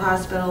done at the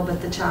hospital,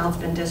 but the child's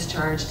been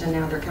discharged and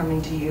now they're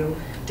coming to you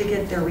to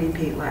get their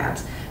repeat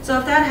labs. So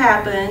if that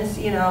happens,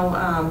 you know,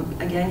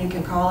 again, you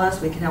can call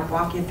us, we can help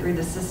walk you through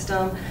the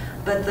system,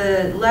 but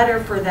the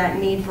letter for that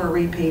need for a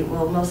repeat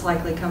will most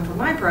likely come from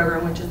my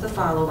program, which is the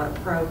follow-up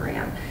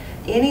program.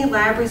 Any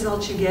lab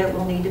results you get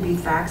will need to be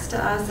faxed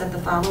to us at the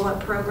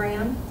follow-up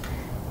program.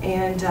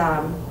 And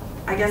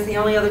I guess the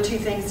only other two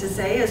things to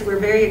say is we're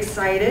very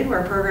excited.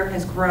 Our program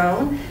has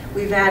grown.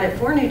 We've added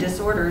 4 new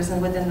disorders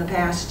and within the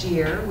past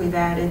year. We've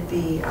added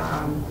the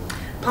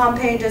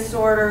Pompe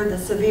disorder, the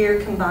severe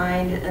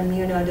combined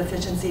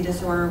immunodeficiency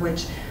disorder,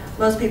 which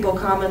most people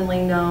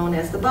commonly known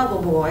as the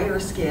bubble boy or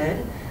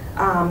SCID,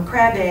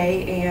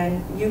 Krabbe,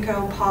 and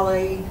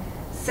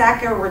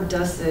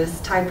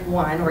mucopolysaccharidosis type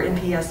 1 or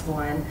MPS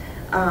 1.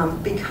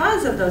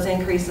 Because of those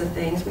increase of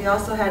things, we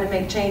also had to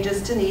make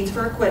changes to needs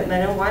for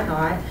equipment and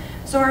whatnot.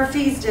 So our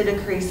fees did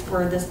increase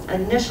for this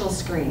initial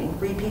screening.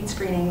 Repeat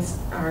screenings,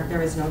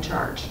 there is no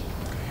charge.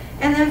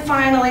 And then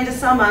finally, to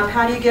sum up,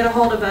 how do you get a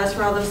hold of us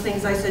for all those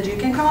things I said you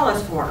can call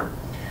us for?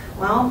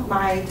 Well,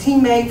 my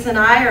teammates and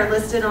I are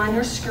listed on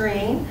your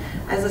screen.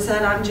 As I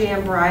said, I'm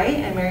Jan Bright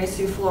and Mary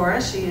Sue Flora.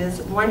 She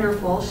is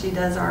wonderful. She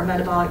does our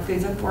metabolic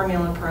foods and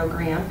formula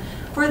program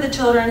for the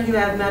children who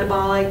have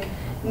metabolic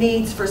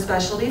needs for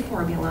specialty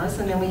formulas.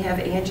 And then we have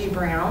Angie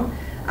Brown,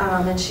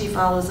 and she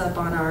follows up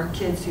on our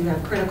kids who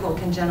have critical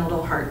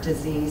congenital heart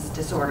disease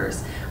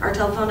disorders. Our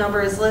telephone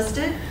number is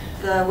listed.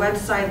 The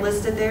website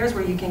listed there is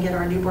where you can get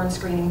our newborn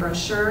screening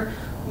brochure,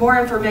 more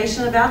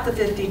information about the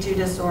 52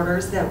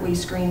 disorders that we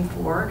screen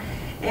for.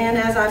 And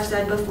as I've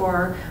said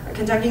before,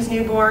 Kentucky's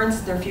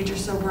newborns, their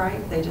future's so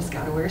bright, they just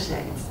gotta wear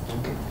shades.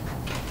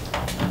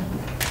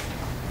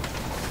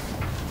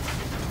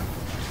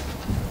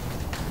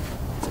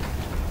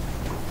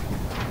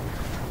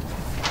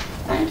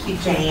 Thank you,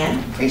 Jan.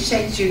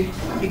 Appreciate you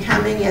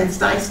coming, and it's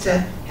nice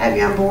to have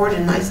you on board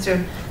and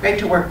great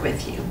to work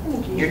with you,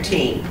 your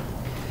team.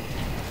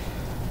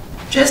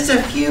 Just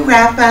a few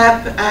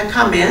wrap-up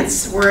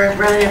comments. We're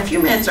running a few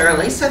minutes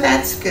early, so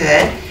that's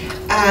good.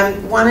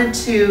 Wanted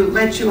to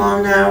let you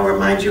all know,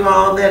 remind you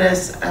all that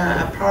as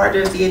a part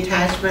of the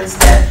attachments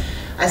that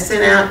I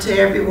sent out to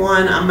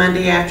everyone on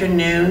Monday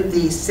afternoon,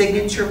 the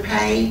signature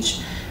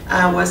page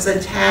was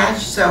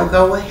attached, so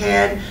go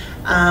ahead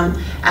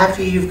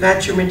after you've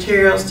got your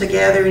materials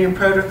together and your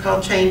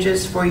protocol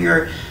changes for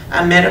your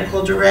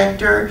medical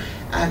director,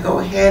 go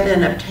ahead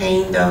and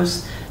obtain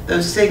those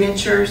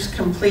signatures,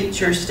 complete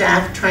your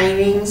staff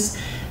trainings.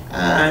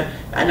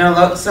 I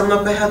know some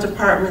local health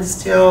departments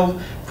still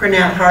print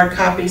out hard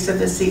copies of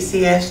the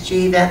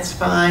CCSG, that's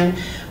fine,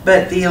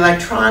 but the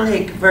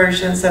electronic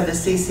versions of the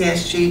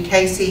CCSG,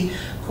 Casey,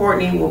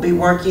 Courtney will be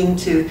working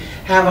to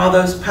have all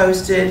those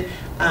posted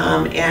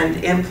and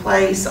in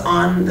place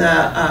on the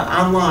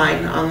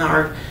online on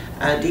our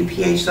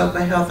DPH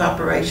Local Health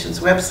Operations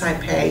website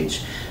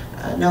page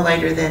no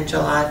later than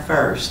July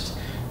 1st.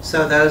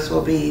 So those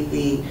will be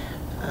the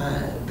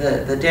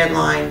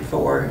deadline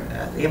for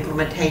the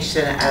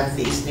implementation of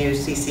these new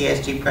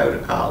CCSG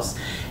protocols.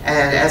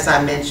 And as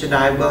I mentioned,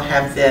 I will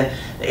have the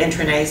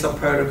intranasal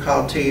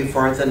protocol to you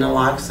for the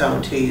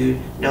naloxone to you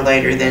no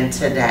later than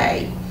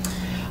today.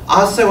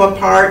 Also a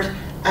part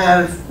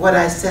of what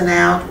I sent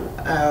out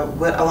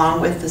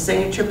along with the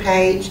signature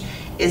page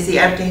is the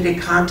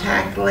updated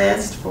contact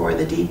list for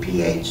the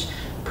DPH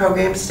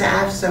program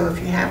staff. So if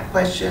you have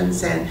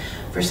questions and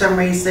for some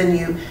reason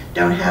you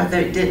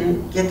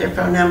didn't get their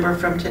phone number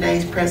from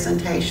today's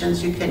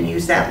presentations, you can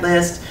use that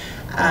list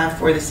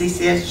for the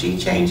CCSG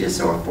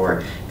changes or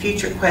for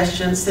future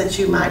questions that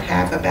you might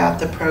have about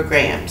the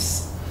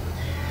programs.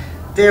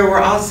 There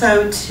were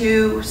also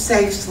 2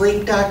 safe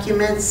sleep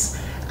documents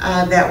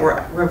that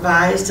were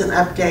revised and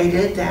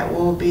updated that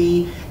will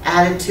be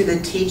added to the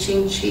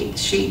teaching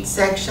sheet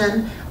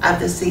section of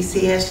the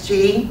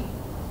CCSG.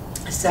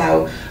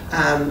 So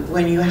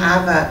when you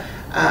have a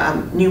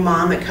new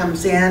mom that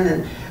comes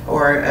in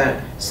or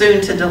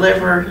soon to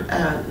deliver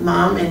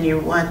mom and you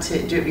want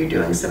to you're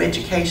doing some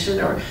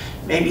education or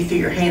maybe through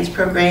your HANDS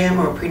program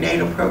or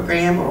prenatal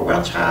program or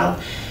Well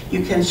Child,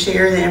 you can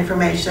share the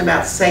information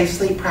about safe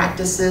sleep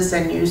practices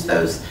and use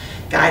those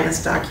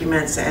guidance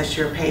documents as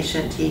your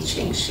patient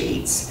teaching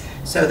sheets.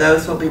 So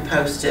those will be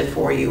posted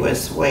for you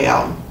as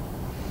well.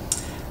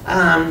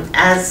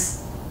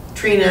 As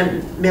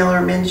Trina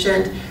Miller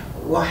mentioned,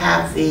 we'll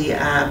have the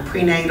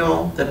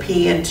prenatal, the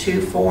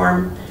P&2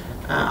 form,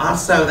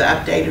 also the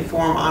updated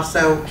form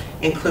also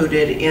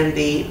included in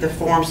the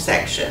form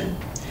section.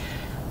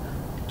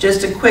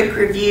 Just a quick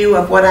review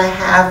of what I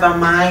have on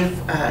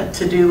my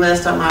to-do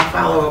list, on my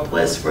follow-up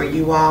list for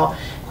you all.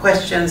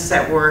 Questions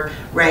that were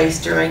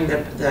raised during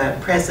the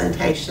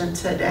presentation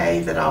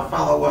today that I'll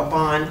follow up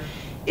on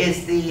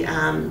is the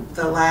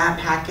lab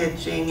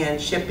packaging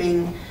and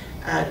shipping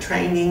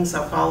trainings.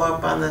 I'll follow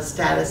up on the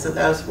status of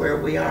those,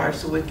 where we are,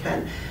 so we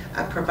can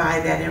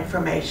provide that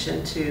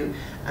information to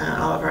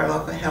all of our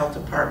local health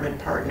department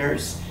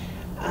partners.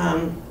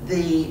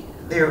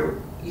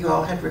 You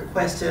all had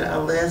requested a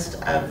list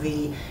of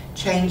the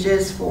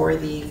changes for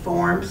the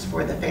forms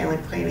for the family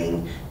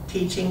planning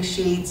teaching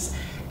sheets,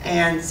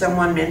 and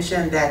someone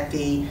mentioned that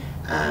the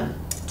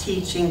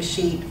teaching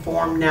sheet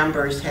form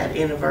numbers had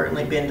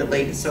inadvertently been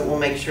deleted, so we'll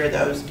make sure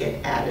those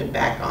get added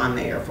back on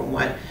there from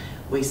what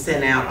we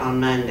sent out on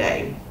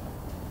Monday.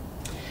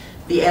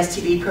 The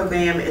STD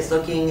program is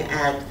looking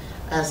at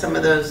some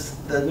of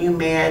the new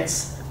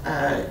meds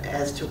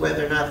as to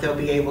whether or not they'll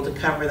be able to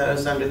cover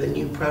those under the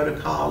new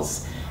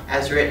protocols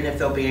as written, if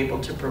they'll be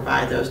able to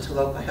provide those to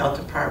local health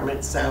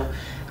departments. So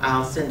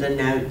I'll send a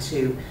note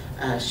to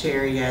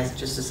Sherry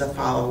just as a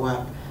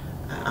follow-up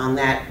on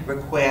that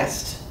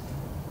request.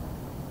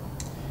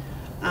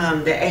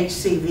 The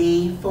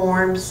HCV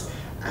forms,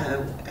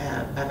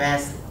 I've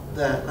asked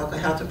the local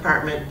health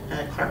department,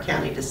 Clark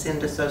County, to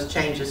send us those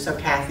changes so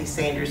Kathy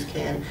Sanders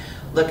can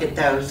look at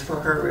those for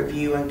her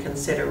review and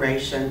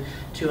consideration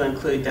to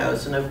include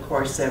those. And of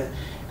course, if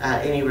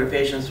any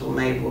revisions were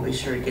made, we'll be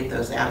sure to get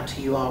those out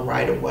to you all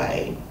right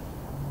away.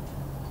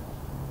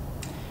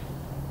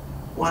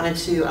 Wanted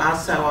to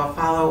also, I'll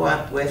follow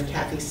up with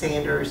Kathy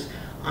Sanders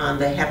on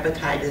the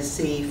hepatitis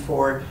C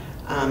for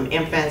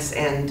infants,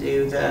 and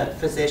do the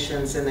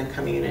physicians in the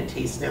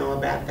communities know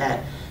about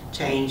that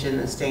change in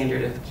the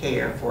standard of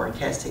care for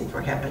testing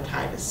for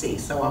hepatitis C.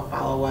 So I'll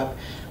follow up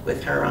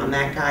with her on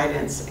that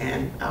guidance,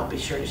 and I'll be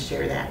sure to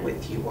share that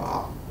with you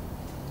all.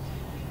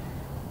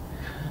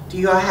 Do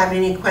you all have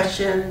any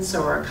questions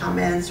or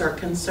comments or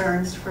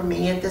concerns for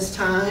me at this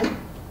time?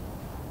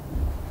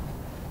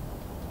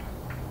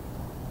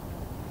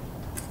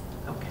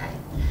 Okay.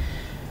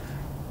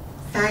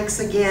 Thanks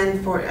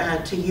again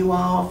to you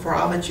all for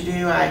all that you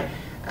do.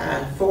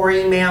 4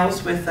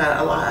 emails with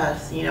a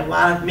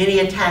lot of many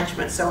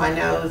attachments, so I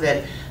know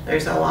that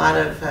there's a lot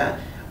of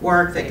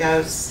work that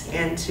goes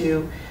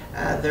into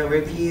the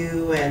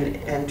review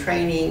and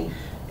training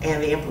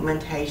and the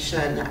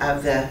implementation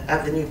of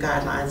the new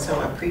guidelines. So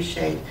I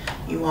appreciate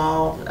you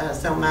all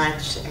so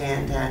much,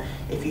 and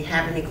if you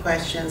have any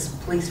questions,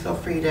 please feel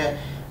free to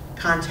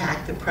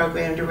contact the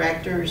program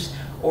directors,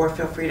 or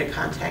feel free to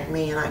contact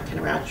me and I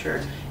can route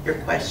your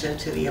question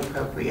to the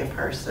appropriate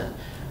person.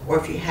 Or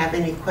if you have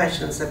any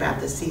questions about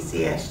the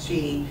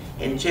CCSG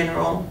in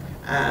general,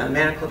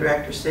 medical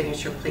director's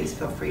signature, please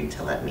feel free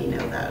to let me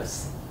know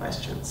those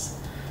questions.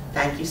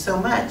 Thank you so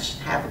much.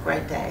 Have a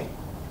great day.